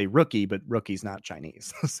you would say rookie, but rookie's not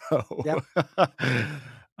Chinese. So yep.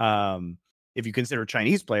 If you consider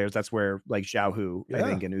Chinese players, that's where like Xiaohu, I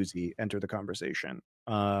think, and Uzi enter the conversation.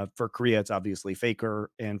 For Korea, it's obviously Faker,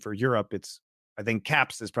 and for Europe, I think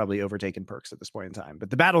Caps has probably overtaken Perks at this point in time. But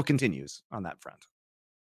the battle continues on that front.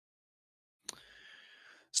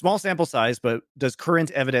 Small sample size, but does current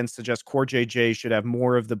evidence suggest Core JJ should have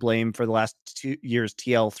more of the blame for the last 2 years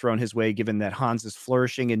TL thrown his way, given that Hans is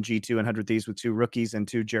flourishing in G2 and 100 Thieves with 2 rookies and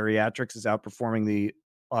 2 geriatrics is outperforming the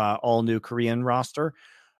all-new Korean roster?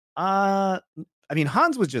 I mean,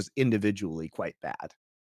 Hans was just individually quite bad.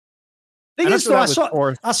 Thing is, though, I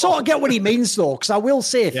sort of get what he means, though, because I will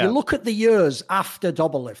say, if you look at the years after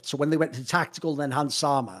Doublelift, so when they went to Tactical and then Hans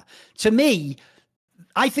Sama, to me,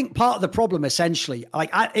 I think part of the problem, essentially,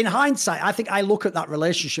 in hindsight, I think I look at that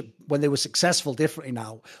relationship when they were successful differently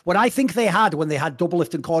now. What I think they had when they had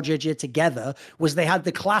Doublelift and Core JJ together was they had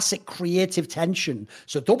the classic creative tension.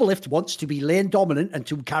 So Doublelift wants to be lane dominant and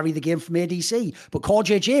to carry the game from ADC, but Core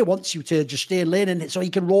JJ wants you to just stay in lane and so he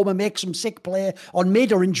can roam and make some sick play on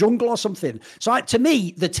mid or in jungle or something. So to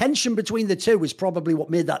me, the tension between the two is probably what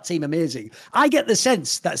made that team amazing. I get the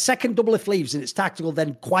sense that second Doublelift leaves and it's Tactical,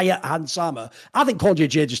 then quiet Hans Sama. I think Core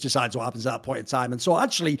JJ just decides what happens at that point in time. And so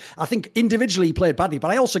actually, I think individually he played badly,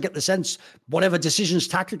 but I also get the sense whatever decisions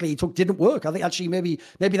tactically he took didn't work. I think actually maybe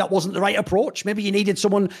that wasn't the right approach. Maybe you needed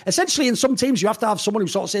someone, essentially in some teams, you have to have someone who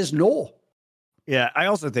sort of says no. Yeah, I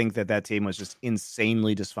also think that team was just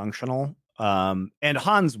insanely dysfunctional. And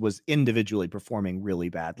Hans was individually performing really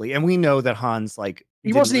badly. And we know that Hans, like,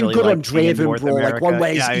 he wasn't even good on Draven, bro. Like one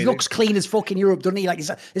way, he looks clean as fuck in Europe, doesn't he? Like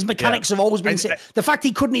his mechanics have always been. The fact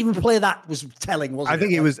he couldn't even play that was telling, wasn't it? I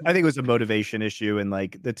think it was a motivation issue, and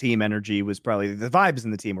like the team energy was probably, the vibes in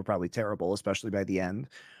the team were probably terrible, especially by the end.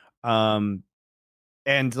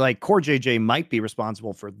 And like Core JJ might be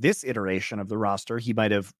responsible for this iteration of the roster. He might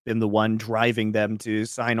have been the one driving them to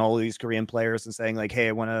sign all of these Korean players and saying like, "Hey,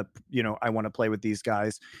 I want to play with these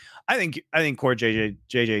guys." I think Core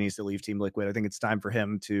JJ needs to leave Team Liquid. I think it's time for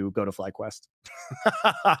him to go to FlyQuest.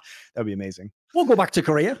 That'd be amazing. We'll go back to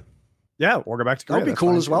Korea. Yeah, we'll go back to Korea. That'd be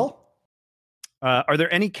cool as well. Are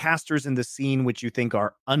there any casters in the scene which you think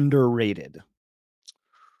are underrated?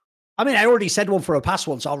 I mean, I already said one for a past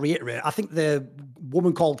one, so I'll reiterate. I think the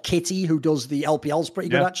woman called Kitty who does the LPL is pretty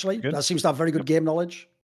good, actually. Good. That seems to have very good game knowledge.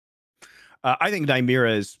 I think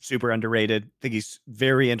Nymera is super underrated. I think he's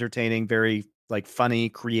very entertaining, very like funny,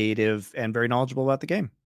 creative, and very knowledgeable about the game.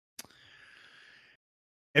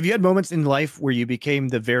 Have you had moments in life where you became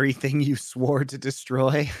the very thing you swore to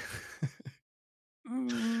destroy?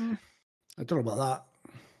 I don't know about that.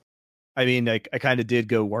 I mean, I kind of did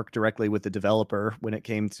go work directly with the developer when it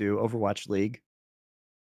came to Overwatch League.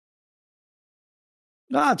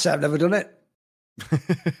 No, I'd say I've never done it.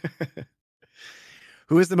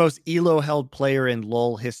 Who is the most elo-held player in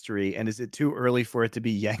LoL history, and is it too early for it to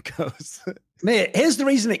be Jankos? Mate, here's the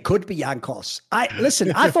reason it could be Jankos. I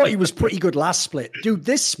thought he was pretty good last split. Dude,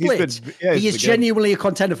 this split, he is genuinely a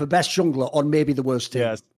contender for best jungler on maybe the worst team.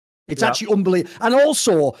 Yes. It's actually unbelievable. And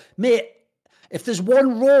also, mate, if there's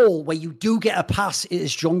one role where you do get a pass, it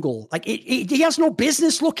is jungle. Like he has no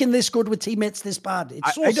business looking this good with teammates this bad.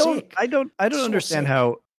 It's so sick. I don't understand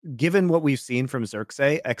how given what we've seen from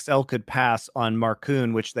Xerxes, XL could pass on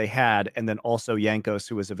Marcoon, which they had, and then also Jankos,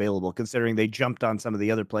 who was available, considering they jumped on some of the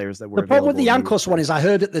other players that were The problem with the available Jankos one is I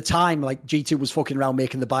heard at the time, like, G2 was fucking around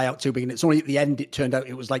making the buyout too big, and it's only at the end it turned out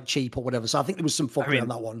it was like cheap or whatever. So I think there was some fuckery on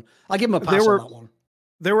that one. I'll give him a pass on that one.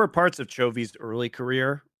 There were parts of Chovy's early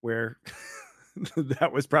career where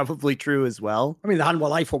that was probably true as well. I mean, the Hanwha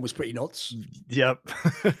Life one was pretty nuts. Yep.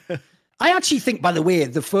 I actually think, by the way,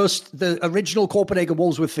 the original Copenhagen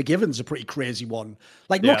Wolves with Forgiven's a pretty crazy one.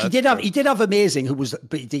 Like, look, he did have Amazing, who was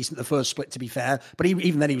pretty decent the first split, to be fair. But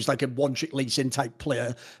even then, he was like a one-trick Lee Sin type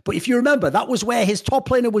player. But if you remember, that was where his top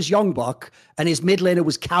laner was Youngbuck and his mid laner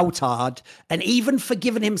was Cowtard. And even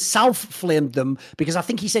Forgiven himself flamed them because I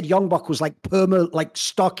think he said Youngbuck was like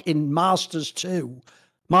stuck in Masters 2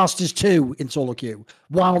 in solo queue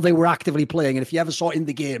while they were actively playing. And if you ever saw it in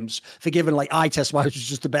the games, Forgiven, like, eye test wise, was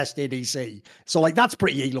just the best ADC. So, like, that's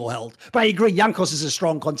pretty elo held. But I agree, Jankos is a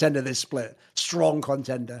strong contender this split. Strong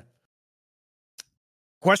contender.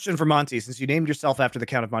 Question for Monty. Since you named yourself after the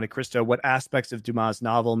Count of Monte Cristo, what aspects of Dumas'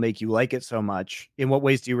 novel make you like it so much? In what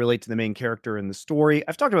ways do you relate to the main character in the story?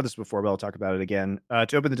 I've talked about this before, but I'll talk about it again.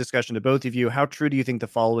 To open the discussion to both of you, how true do you think the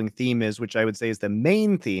following theme is, which I would say is the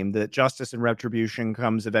main theme, that justice and retribution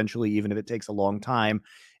comes eventually, even if it takes a long time,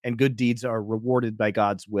 and good deeds are rewarded by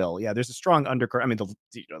God's will? Yeah, there's a strong undercurrent. I mean,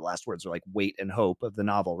 the last words are like wait and hope of the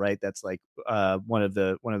novel, right? That's like one of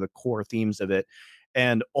the core themes of it.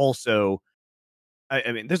 And also,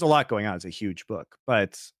 I mean, there's a lot going on. It's a huge book,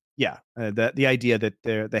 but yeah, the idea that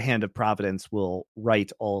the hand of Providence will right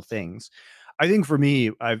all things. I think for me,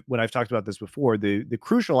 when I've talked about this before, the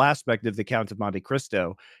crucial aspect of the Count of Monte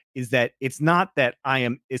Cristo is that it's not that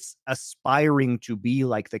it's aspiring to be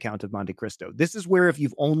like the Count of Monte Cristo. This is where if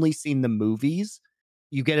you've only seen the movies,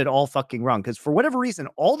 you get it all fucking wrong. Because for whatever reason,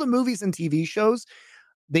 all the movies and TV shows,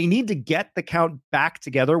 they need to get the Count back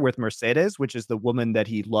together with Mercedes, which is the woman that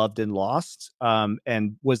he loved and lost,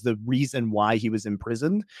 and was the reason why he was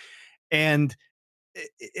imprisoned, and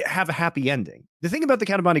have a happy ending. The thing about the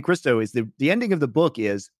Count of Monte Cristo is the ending of the book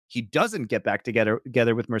is he doesn't get back together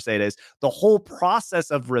with Mercedes. The whole process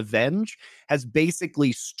of revenge has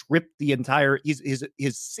basically stripped the entire his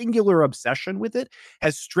singular obsession with it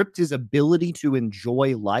has stripped his ability to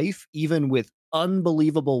enjoy life, even with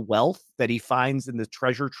unbelievable wealth that he finds in the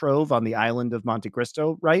treasure trove on the island of Monte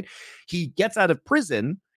Cristo, right? He gets out of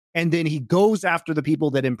prison and then he goes after the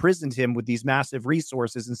people that imprisoned him with these massive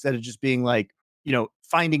resources instead of just being like,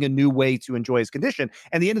 finding a new way to enjoy his condition.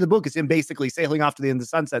 And the end of the book is him basically sailing off to the end of the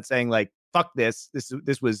sunset saying like, fuck this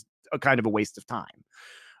was a kind of a waste of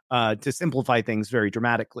time, to simplify things very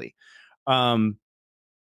dramatically.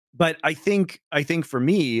 But I think for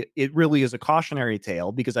me, it really is a cautionary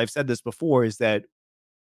tale, because I've said this before, is that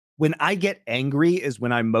when I get angry is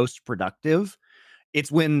when I'm most productive. It's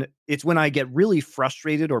when I get really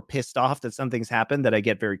frustrated or pissed off that something's happened that I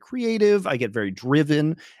get very creative, I get very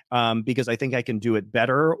driven, because I think I can do it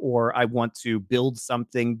better, or I want to build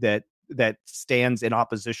something that stands in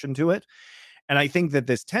opposition to it. And I think that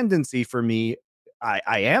this tendency for me,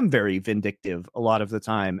 I am very vindictive a lot of the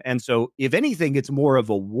time. And so if anything, it's more of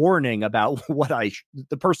a warning about what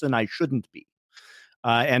the person I shouldn't be.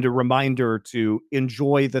 And a reminder to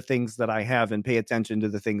enjoy the things that I have and pay attention to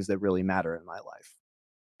the things that really matter in my life.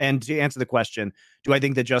 And to answer the question, do I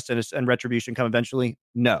think that justice and retribution come eventually?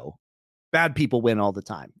 No. Bad people win all the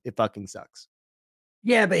time. It fucking sucks.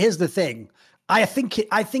 Yeah, but here's the thing. I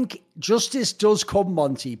think justice does come,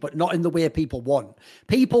 Monty, but not in the way people want.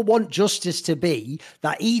 People want justice to be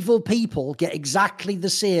that evil people get exactly the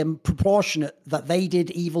same proportionate that they did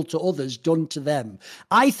evil to others done to them.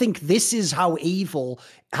 I think this is how evil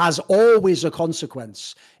has always a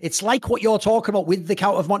consequence. It's like what you're talking about with the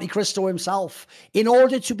Count of Monte Cristo himself. In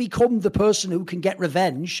order to become the person who can get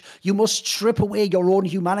revenge, you must strip away your own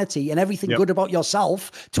humanity and everything good about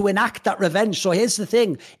yourself to enact that revenge. So here's the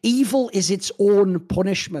thing. Evil is its own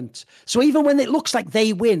punishment. So even when it looks like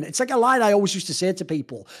they win, it's like a line I always used to say to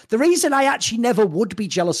people. The reason I actually never would be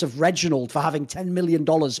jealous of Reginald for having $10 million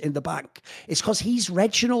in the bank is because he's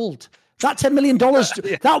Reginald. That $10 million,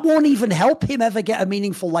 that won't even help him ever get a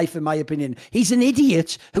meaningful life, in my opinion. He's an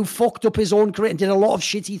idiot who fucked up his own career and did a lot of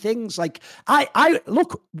shitty things. Like,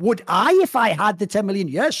 look, would I if I had the 10 million?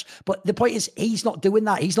 Yes. But the point is, he's not doing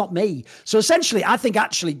that. He's not me. So essentially, I think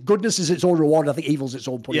actually goodness is its own reward. I think evil's its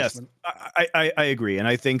own punishment. Yes, I agree. And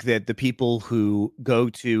I think that the people who go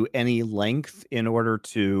to any length in order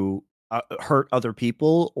to hurt other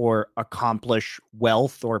people or accomplish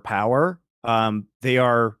wealth or power, they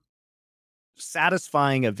are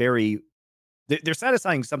satisfying a very they're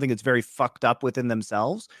satisfying something that's very fucked up within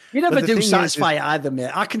themselves. You never do satisfy it either,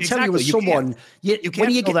 mate. I can tell you as someone,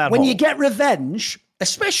 when you get revenge,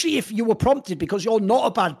 especially if you were prompted because you're not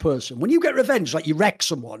a bad person, when you get revenge, like you wreck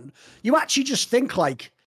someone, you actually just think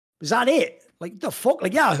like, is that it? Like, the fuck?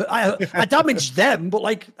 Like, yeah, I damaged them, but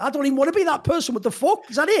like, I don't even want to be that person. What the fuck?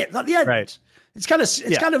 Is that it? Is that the end? Right. It's kind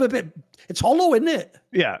of a bit, it's hollow, isn't it?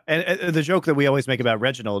 Yeah. And the joke that we always make about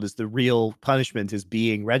Reginald is the real punishment is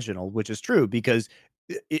being Reginald, which is true because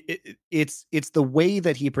it's the way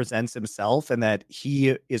that he presents himself and that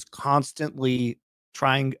he is constantly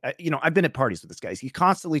trying, I've been at parties with this guy. He's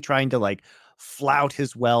constantly trying to like flout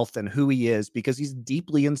his wealth and who he is because he's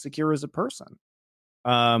deeply insecure as a person.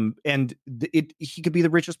 And he could be the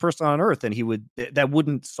richest person on earth and that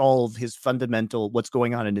wouldn't solve his fundamental, what's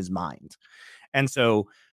going on in his mind. And so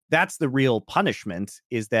that's the real punishment,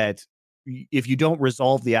 is that if you don't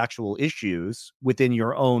resolve the actual issues within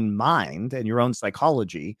your own mind and your own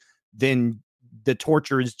psychology, then the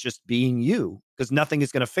torture is just being you, because nothing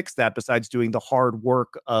is going to fix that besides doing the hard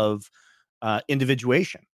work of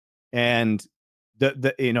individuation. And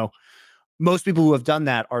most people who have done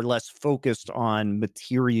that are less focused on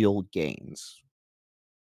material gains.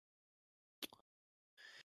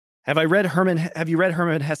 Have you read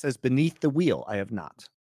Herman Hesse's Beneath the Wheel? I have not.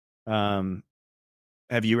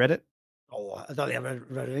 Have you read it? Oh, I don't think I've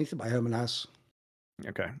read anything by Herman Hesse.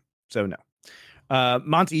 Okay. So no.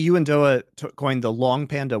 Monty, you and Doa coined the Long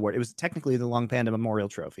Panda Award. It was technically the Long Panda Memorial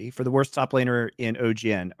Trophy for the worst top laner in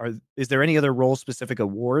OGN. Is there any other role-specific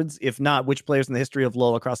awards? If not, which players in the history of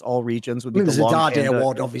LoL across all regions would be the Long Panda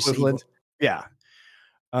Award, obviously. Equivalent? Yeah.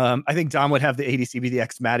 I think Dom would have the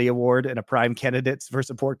ADCBDX Matty Award, and a prime candidates for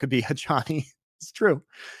support could be a Johnny. It's true.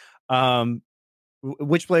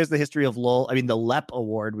 Which players in the history of LoL? I mean, the LEP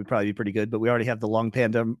Award would probably be pretty good, but we already have the Long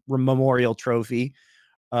Panda Memorial Trophy.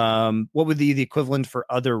 What would be the equivalent for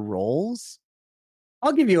other roles?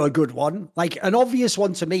 I'll give you a good one. Like, an obvious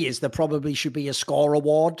one to me is there probably should be a score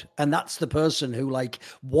award, and that's the person who like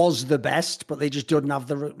was the best, but they just didn't have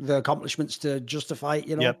the accomplishments to justify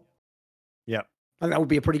it, Yep. I think that would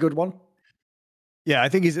be a pretty good one. Yeah, I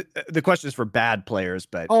think the question is for bad players,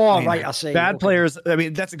 but I see. Bad players. I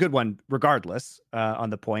mean, that's a good one, regardless,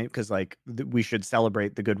 on the point, because like we should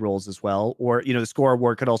celebrate the good roles as well. Or the score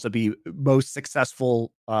award could also be most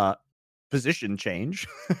successful position change.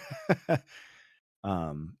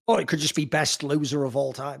 Or it could just be best loser of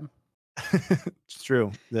all time. It's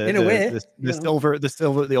true. In a way,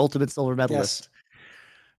 the ultimate silver medalist.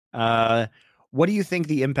 Yes. What do you think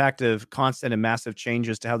the impact of constant and massive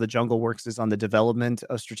changes to how the jungle works is on the development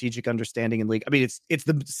of strategic understanding in League? I mean, it's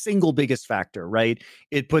the single biggest factor, right?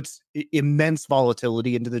 It puts immense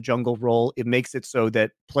volatility into the jungle role. It makes it so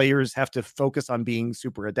that players have to focus on being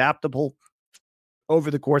super adaptable over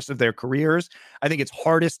the course of their careers. I think it's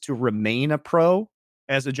hardest to remain a pro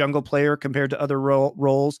as a jungle player compared to other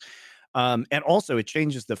roles. And also it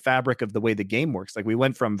changes the fabric of the way the game works. Like we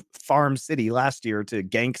went from Farm City last year to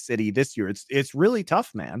Gank City this year. It's really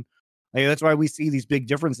tough, man. Like, that's why we see these big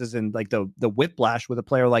differences in like the whiplash with a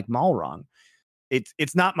player like Malrong.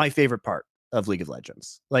 It's not my favorite part of League of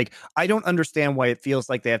Legends. Like, I don't understand why it feels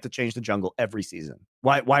like they have to change the jungle every season.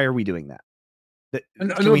 Why are we doing that?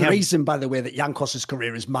 Another reason, by the way, that Jankos's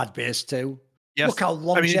career is mad based too. Yes. Look how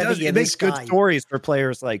longevity it makes good stories for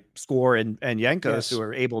players like Score and Jankos, who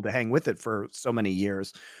are able to hang with it for so many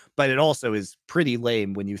years. But it also is pretty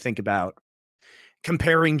lame when you think about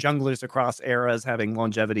comparing junglers across eras having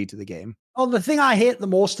longevity to the game. Oh, the thing I hate the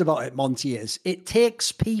most about it, Monty, is it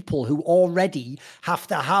takes people who already have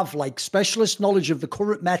to have like specialist knowledge of the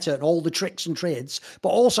current meta and all the tricks and trades, but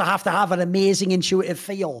also have to have an amazing intuitive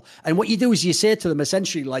feel. And what you do is you say to them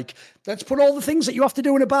essentially like, let's put all the things that you have to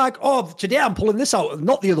do in a bag. Oh, today I'm pulling this out,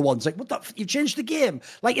 not the other ones. Like, what the you've changed the game.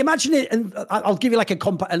 Like, imagine it, and I'll give you like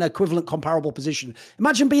an equivalent comparable position.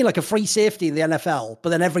 Imagine being like a free safety in the NFL, but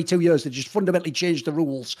then every 2 years they just fundamentally change the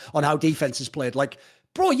rules on how defense is played. Like,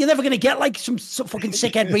 bro, you're never going to get like some fucking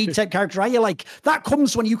sick Ed Reed type character, are you? Like, that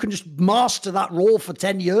comes when you can just master that role for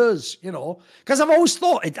 10 years, Because I've always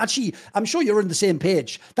thought, I'm sure you're on the same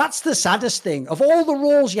page. That's the saddest thing. Of all the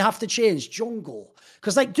roles you have to change, jungle.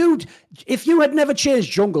 Because, like, dude, if you had never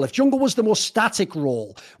changed jungle, if jungle was the most static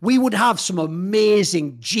role, we would have some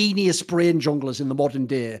amazing genius brain junglers in the modern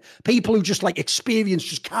day. People who just, like, experience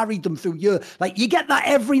just carried them through years. Like, you get that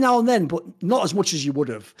every now and then, but not as much as you would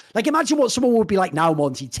have. Like, imagine what someone would be like now,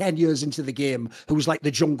 Monty, 10 years into the game, who's like the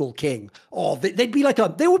jungle king. Oh, they'd be like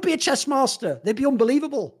they would be a chess master. They'd be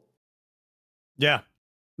unbelievable. Yeah.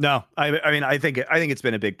 No, I mean, I think it's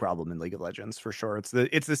been a big problem in League of Legends for sure. It's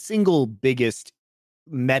the single biggest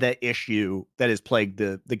meta issue that has plagued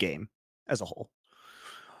the game. as a whole.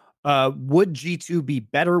 Would G2 be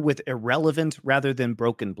better with Irrelevant rather than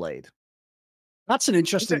Broken Blade? That's an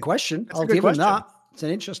interesting question. I'll give him that. It's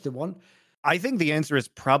an interesting one. I think the answer is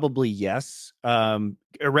probably yes.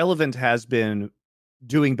 Irrelevant has been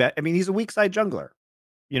doing better. I mean, he's a weak side jungler.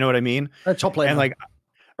 You know what I mean? Top laner. And like,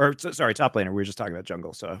 sorry, top laner. We were just talking about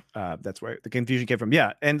jungle. So that's where the confusion came from.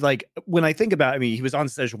 Yeah. And like, when I think about, I mean, he was on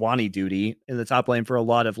Sejuani duty in the top lane for a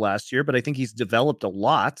lot of last year, but I think he's developed a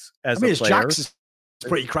lot as a player. Jax is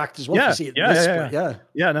pretty cracked as well.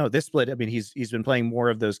 Yeah. No, this split. I mean, he's been playing more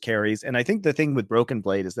of those carries. And I think the thing with Broken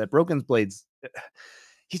Blade is that Broken Blade's,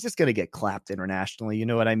 he's just going to get clapped internationally. You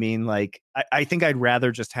know what I mean? Like, I think I'd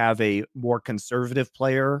rather just have a more conservative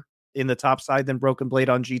player in the top side than Broken Blade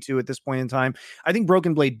on G2 at this point in time. I think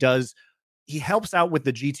Broken Blade he helps out with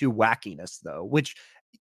the G2 wackiness though, which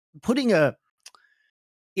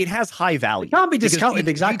it has high value. It can't be discounted.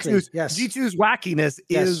 Exactly. G2's wackiness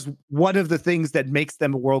is one of the things that makes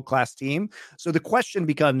them a world-class team. So the question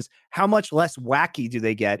becomes, how much less wacky do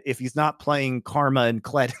they get if he's not playing Karma and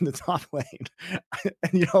Kled in the top lane?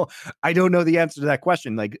 And, I don't know the answer to that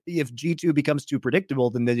question. Like, if G2 becomes too predictable,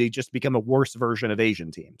 then they just become a worse version of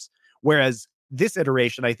Asian teams. Whereas this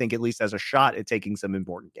iteration, I think, at least has a shot at taking some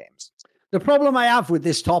important games. The problem I have with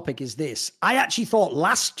this topic is this. I actually thought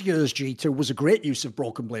last year's G2 was a great use of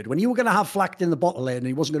Broken Blade. When you were going to have Flacked in the bottom lane and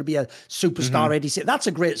he wasn't going to be a superstar ADC, that's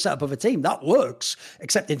a great setup of a team. That works,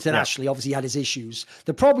 except internationally, obviously he had his issues.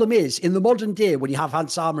 The problem is, in the modern day, when you have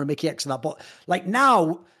Hans Sama and Mickey X and that, but like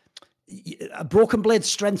now, Broken Blade's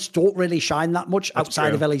strengths don't really shine that much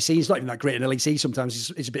outside of LEC. He's not even that great in LEC.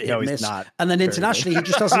 Sometimes he's a bit hit and miss. And then internationally, he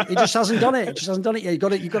just hasn't done it. He just hasn't done it yet.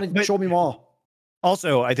 You got to show me more.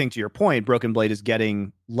 Also, I think to your point, Broken Blade is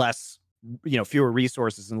getting less, fewer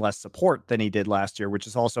resources and less support than he did last year, which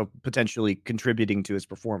is also potentially contributing to his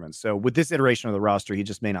performance. So with this iteration of the roster, he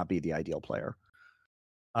just may not be the ideal player.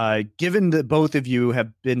 Given that both of you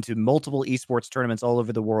have been to multiple esports tournaments all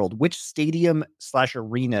over the world, which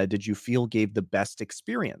stadium/arena did you feel gave the best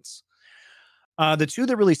experience? The two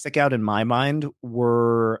that really stick out in my mind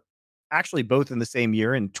were actually both in the same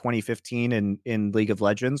year in 2015 in League of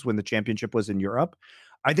Legends when the championship was in Europe.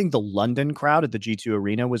 I think the London crowd at the G2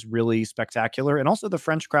 Arena was really spectacular. And also the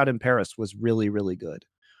French crowd in Paris was really, really good.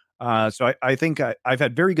 So I think I've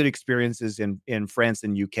had very good experiences in France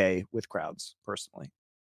and UK with crowds personally.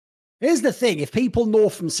 Here's the thing. If people know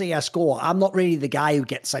from CSGO, I'm not really the guy who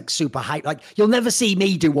gets like super hyped. Like, you'll never see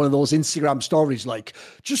me do one of those Instagram stories like,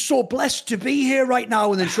 just so blessed to be here right now,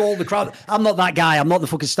 and then show all the crowd. I'm not that guy. I'm not the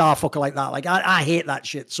fucking star fucker like that. Like, I hate that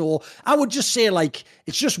shit. So I would just say, like,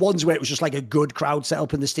 it's just ones where it was just like a good crowd set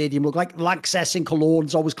up in the stadium. Look, like Lanxess in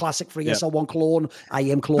Cologne's always classic for ESL1 Cologne. I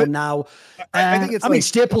am Cologne now. I think it's mean,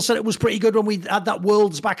 Staples said it was pretty good when we had that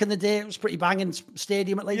Worlds back in the day. It was pretty banging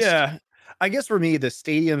stadium at least. Yeah. I guess for me, the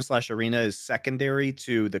stadium/arena is secondary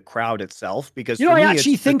to the crowd itself because I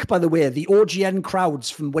actually think, by the way, the OGN crowds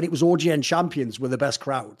from when it was OGN Champions were the best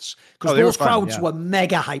crowds because those crowds were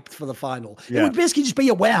mega hyped for the final. It would basically just be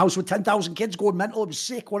a warehouse with 10,000 kids going mental. It was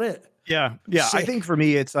sick, wasn't it? Yeah. Sick. I think for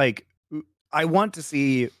me, it's like I want to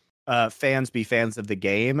see fans be fans of the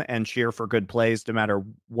game and cheer for good plays no matter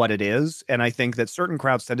what it is. And I think that certain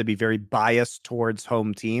crowds tend to be very biased towards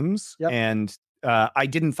home teams and I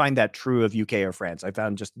didn't find that true of UK or France. I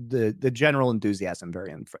found just the general enthusiasm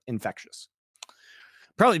very infectious.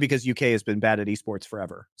 Probably because UK has been bad at esports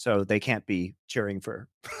forever, so they can't be cheering for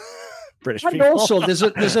British people. And also, there's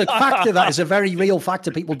a factor that is a very real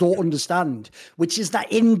factor people don't understand, which is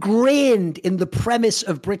that ingrained in the premise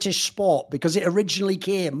of British sport, because it originally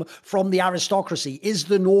came from the aristocracy, is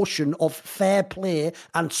the notion of fair play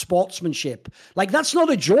and sportsmanship. Like, that's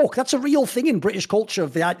not a joke. That's a real thing in British culture.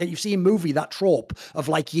 That you see in movie, that trope of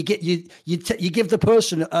like you give the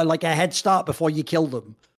person like a head start before you kill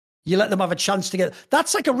them. You let them have a chance to get.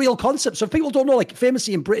 That's like a real concept. So if people don't know, like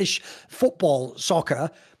famously in British football,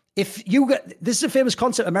 soccer. This is a famous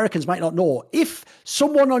concept Americans might not know. If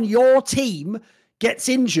someone on your team gets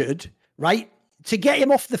injured, right, to get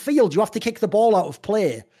him off the field, you have to kick the ball out of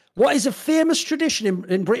play. What is a famous tradition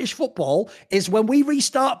in British football is when we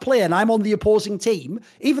restart play and I'm on the opposing team,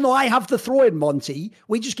 even though I have the throw-in, Monty,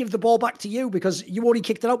 we just give the ball back to you because you already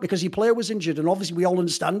kicked it out because your player was injured. And obviously we all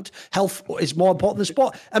understand health is more important than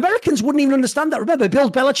sport. Americans wouldn't even understand that. Remember,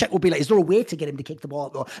 Bill Belichick would be like, "Is there a way to get him to kick the ball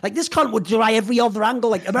out though?" Like, this cunt would try every other angle.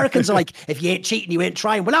 Like, Americans are like, if you ain't cheating, you ain't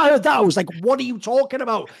trying. When I heard that, I was like, what are you talking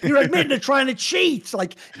about? You're admitting to trying to cheat.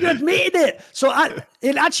 Like, you're admitting it. So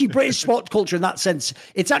in actually British sport culture in that sense,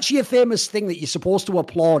 it's actually actually a famous thing that you're supposed to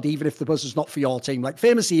applaud, even if the person's not for your team. Like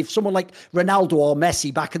famously, if someone like Ronaldo or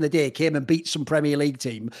Messi back in the day came and beat some Premier League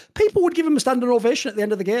team, people would give him a standing ovation at the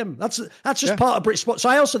end of the game. That's just part of British sports. So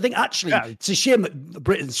I also think actually it's a shame that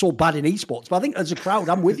Britain's so bad in esports, but I think as a crowd,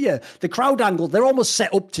 I'm with you. The crowd angle, they're almost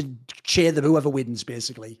set up to cheer them whoever wins,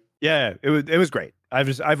 basically. Yeah, it was great.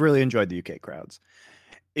 I've really enjoyed the UK crowds.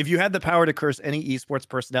 If you had the power to curse any esports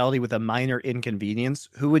personality with a minor inconvenience,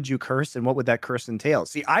 who would you curse and what would that curse entail?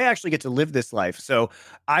 See, I actually get to live this life. So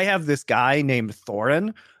I have this guy named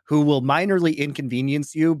Thorin who will minorly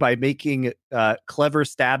inconvenience you by making clever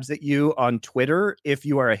stabs at you on Twitter if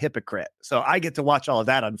you are a hypocrite. So I get to watch all of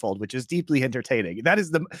that unfold, which is deeply entertaining. That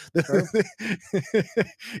is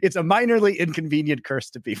it's a minorly inconvenient curse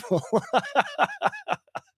to people.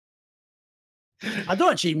 I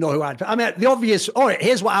don't actually know who I'd. I mean, the obvious. All right,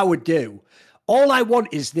 here's what I would do. All I want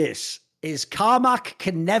is this: is Carmack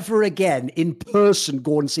can never again in person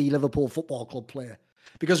go and see Liverpool Football Club play.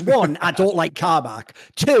 Because one, I don't like Carmack.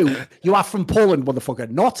 Two, you are from Poland, motherfucker,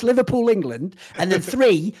 not Liverpool, England. And then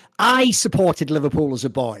three, I supported Liverpool as a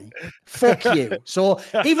boy. Fuck you. So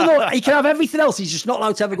even though he can have everything else, he's just not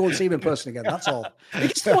allowed to ever go and see him in person again. That's all. You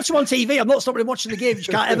can still watch him on TV. I'm not stopping him watching the game. You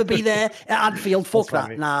can't ever be there at Anfield. Fuck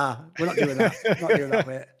that. Nah, we're not doing that. Not doing that,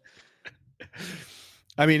 mate.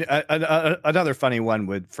 I mean, another funny one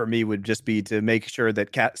would just be to make sure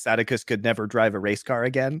that Sadicus could never drive a race car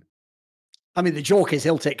again. I mean, the joke is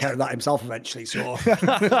he'll take care of that himself eventually. So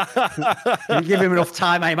you give him enough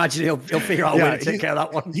time, I imagine he'll figure out a way to take care of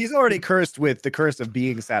that one. He's already cursed with the curse of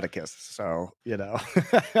being Sadicus. So, you know.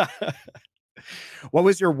 What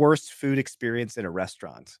was your worst food experience in a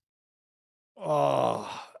restaurant?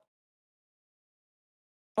 Oh.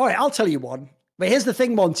 All right, I'll tell you one. But here's the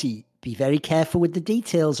thing, Monty. Be very careful with the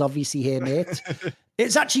details, obviously, here, mate.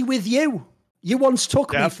 It's actually with you. You once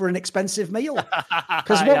took me for an expensive meal.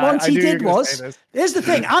 Because what Monty did was, here's the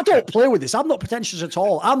thing, I don't play with this. I'm not pretentious at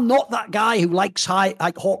all. I'm not that guy who likes hot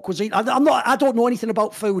cuisine. I don't know anything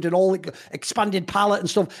about food and all the expanded palate and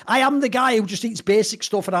stuff. I am the guy who just eats basic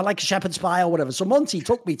stuff and I like a shepherd's pie or whatever. So Monty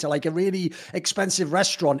took me to like a really expensive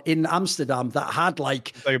restaurant in Amsterdam that had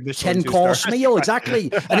like 10-course meal.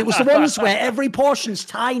 Exactly. And it was the ones where every portion's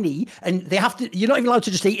tiny and you're not even allowed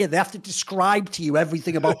to just eat it. They have to describe to you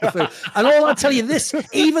everything about the food. And all I'll tell you this,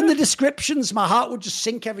 even the descriptions, my heart would just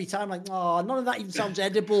sink every time. Like, oh, none of that even sounds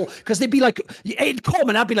edible. Because they'd be like, it'd come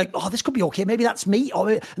and I'd be like, oh, this could be okay. Maybe that's meat.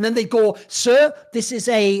 And then they'd go, sir, this is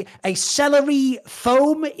a celery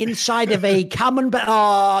foam inside of a camembert.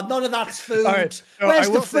 Oh, none of that's food. Right. So where's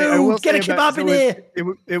the food? Get a kebab in here.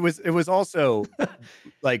 It was also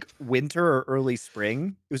like winter or early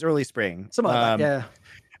spring. It was early spring. Something like that, yeah.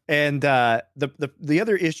 And the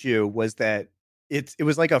other issue was that it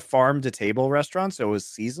was like a farm to table restaurant, so it was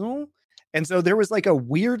seasonal. And so there was like a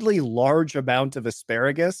weirdly large amount of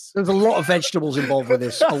asparagus. There's a lot of vegetables involved with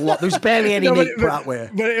this. A lot. There's barely any meat put out there.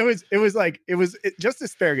 But it was just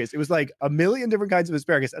asparagus. It was like a million different kinds of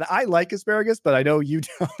asparagus. And I like asparagus, but I know you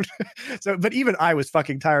don't. But even I was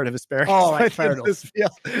fucking tired of asparagus. Oh, right, fair enough.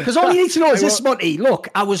 Because all you need to know is this, Monty. Look,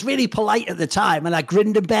 I was really polite at the time and I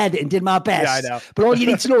grinned in bed and did my best. Yeah, I know. But all you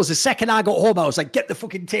need to know is the second I got home, I was like, get the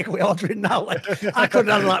fucking takeaway order in now. Like, I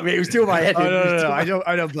couldn't handle that, mate. It was doing my head in. No.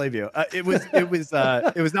 I don't blame you.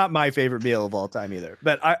 It was not my favorite meal of all time either.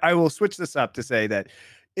 But I will switch this up to say that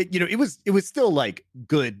it was still like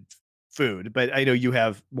good food, but I know you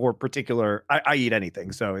have more particular. I eat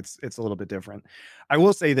anything, so it's a little bit different. I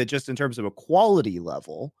will say that just in terms of a quality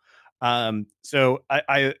level, so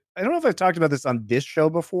I don't know if I've talked about this on this show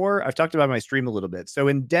before. I've talked about my stream a little bit. So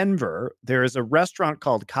in Denver, there is a restaurant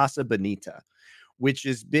called Casa Bonita, which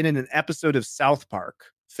has been in an episode of South Park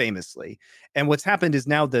famously. And what's happened is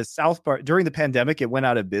now the South Park, during the pandemic, it went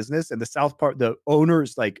out of business, and the South Park, the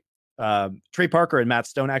owners like Trey Parker and Matt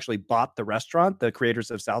Stone actually bought the restaurant, the creators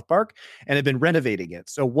of South Park, and have been renovating it.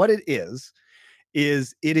 So what it is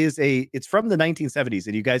it's from the 1970s,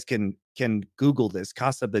 and you guys can Google this.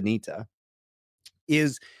 Casa Bonita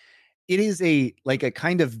is a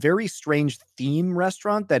kind of very strange theme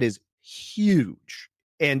restaurant that is huge.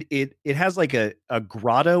 And it has like a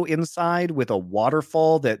grotto inside with a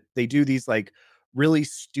waterfall that they do these like really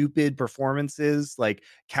stupid performances, like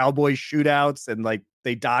cowboy shootouts, and like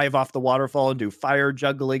they dive off the waterfall and do fire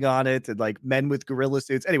juggling on it, and like men with gorilla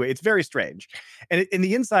suits. Anyway, it's very strange. And in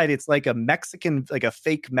the inside, it's like a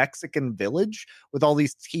fake Mexican village with all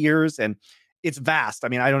these tiers, and it's vast. I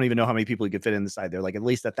mean, I don't even know how many people you could fit inside there, like at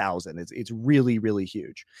least 1,000. It's really, really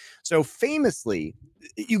huge. So famously,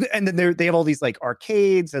 and then they have all these like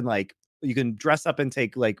arcades and like You can dress up and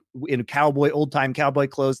take like in old time cowboy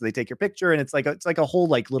clothes. They take your picture, and it's like a whole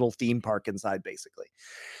like little theme park inside, basically.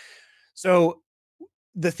 So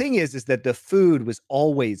the thing is that the food was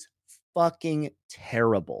always fucking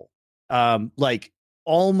terrible. Like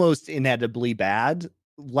almost inedibly bad,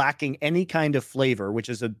 lacking any kind of flavor, which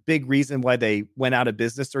is a big reason why they went out of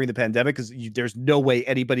business during the pandemic, because there's no way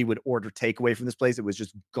anybody would order takeaway from this place. It was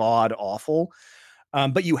just god awful.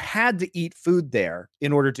 But you had to eat food there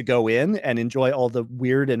in order to go in and enjoy all the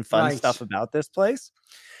weird and fun stuff about this place.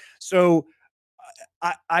 So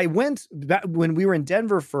I went back when we were in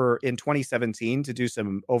Denver in 2017 to do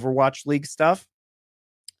some Overwatch League stuff.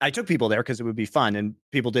 I took people there because it would be fun, and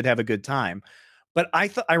people did have a good time. But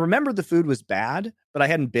I remembered the food was bad, but I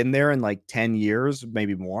hadn't been there in like 10 years,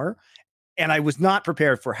 maybe more. And I was not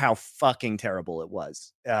prepared for how fucking terrible it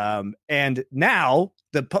was. And now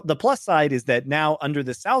the plus side is that now under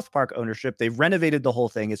the South Park ownership, they've renovated the whole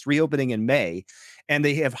thing. It's reopening in May, and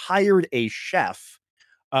they have hired a chef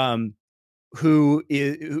who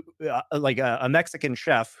is like a Mexican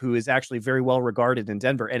chef who is actually very well regarded in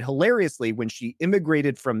Denver. And hilariously, when she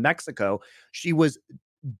immigrated from Mexico, she was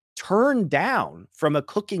turned down from a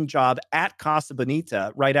cooking job at Casa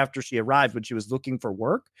Bonita right after she arrived when she was looking for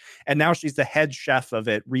work. And now she's the head chef of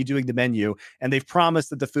it, redoing the menu. And they've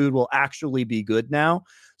promised that the food will actually be good now.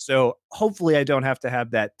 So hopefully I don't have to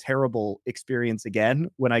have that terrible experience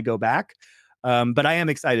again when I go back. But I am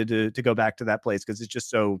excited to go back to that place because it's just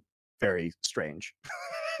so very strange.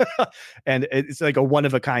 And it's like a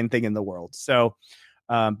one-of-a-kind thing in the world. So,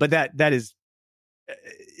 but that is,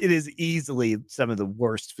 it is easily some of the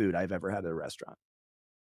worst food I've ever had at a restaurant.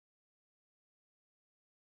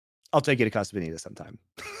 I'll take you to Casa Bonita sometime.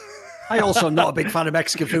 I also am not a big fan of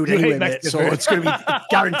Mexican food anyway, mate, so it's going to be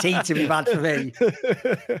guaranteed to be bad for me.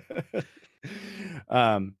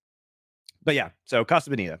 But yeah, so Casa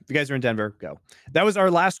Bonita. If you guys are in Denver, go. That was our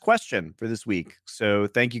last question for this week. So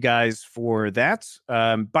thank you guys for that.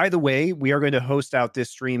 By the way, we are going to host out this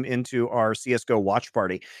stream into our CSGO watch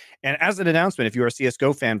party. And as an announcement, if you're a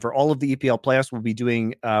CSGO fan, for all of the EPL playoffs, we'll be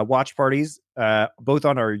doing watch parties both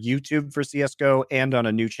on our YouTube for CSGO and on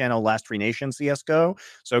a new channel, Last Free Nation CSGO.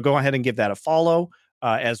 So go ahead and give that a follow.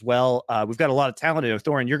 As well. We've got a lot of talent.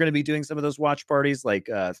 Thorin, you're going to be doing some of those watch parties, like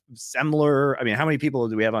Semler. I mean, how many people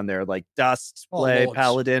do we have on there? Like Dust, Play,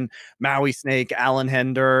 Paladin, Maui Snake, Alan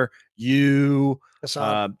Hender, you,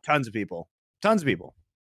 tons of people.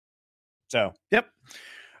 So, yep.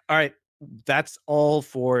 All right. That's all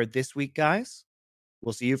for this week, guys.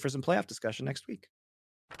 We'll see you for some playoff discussion next week.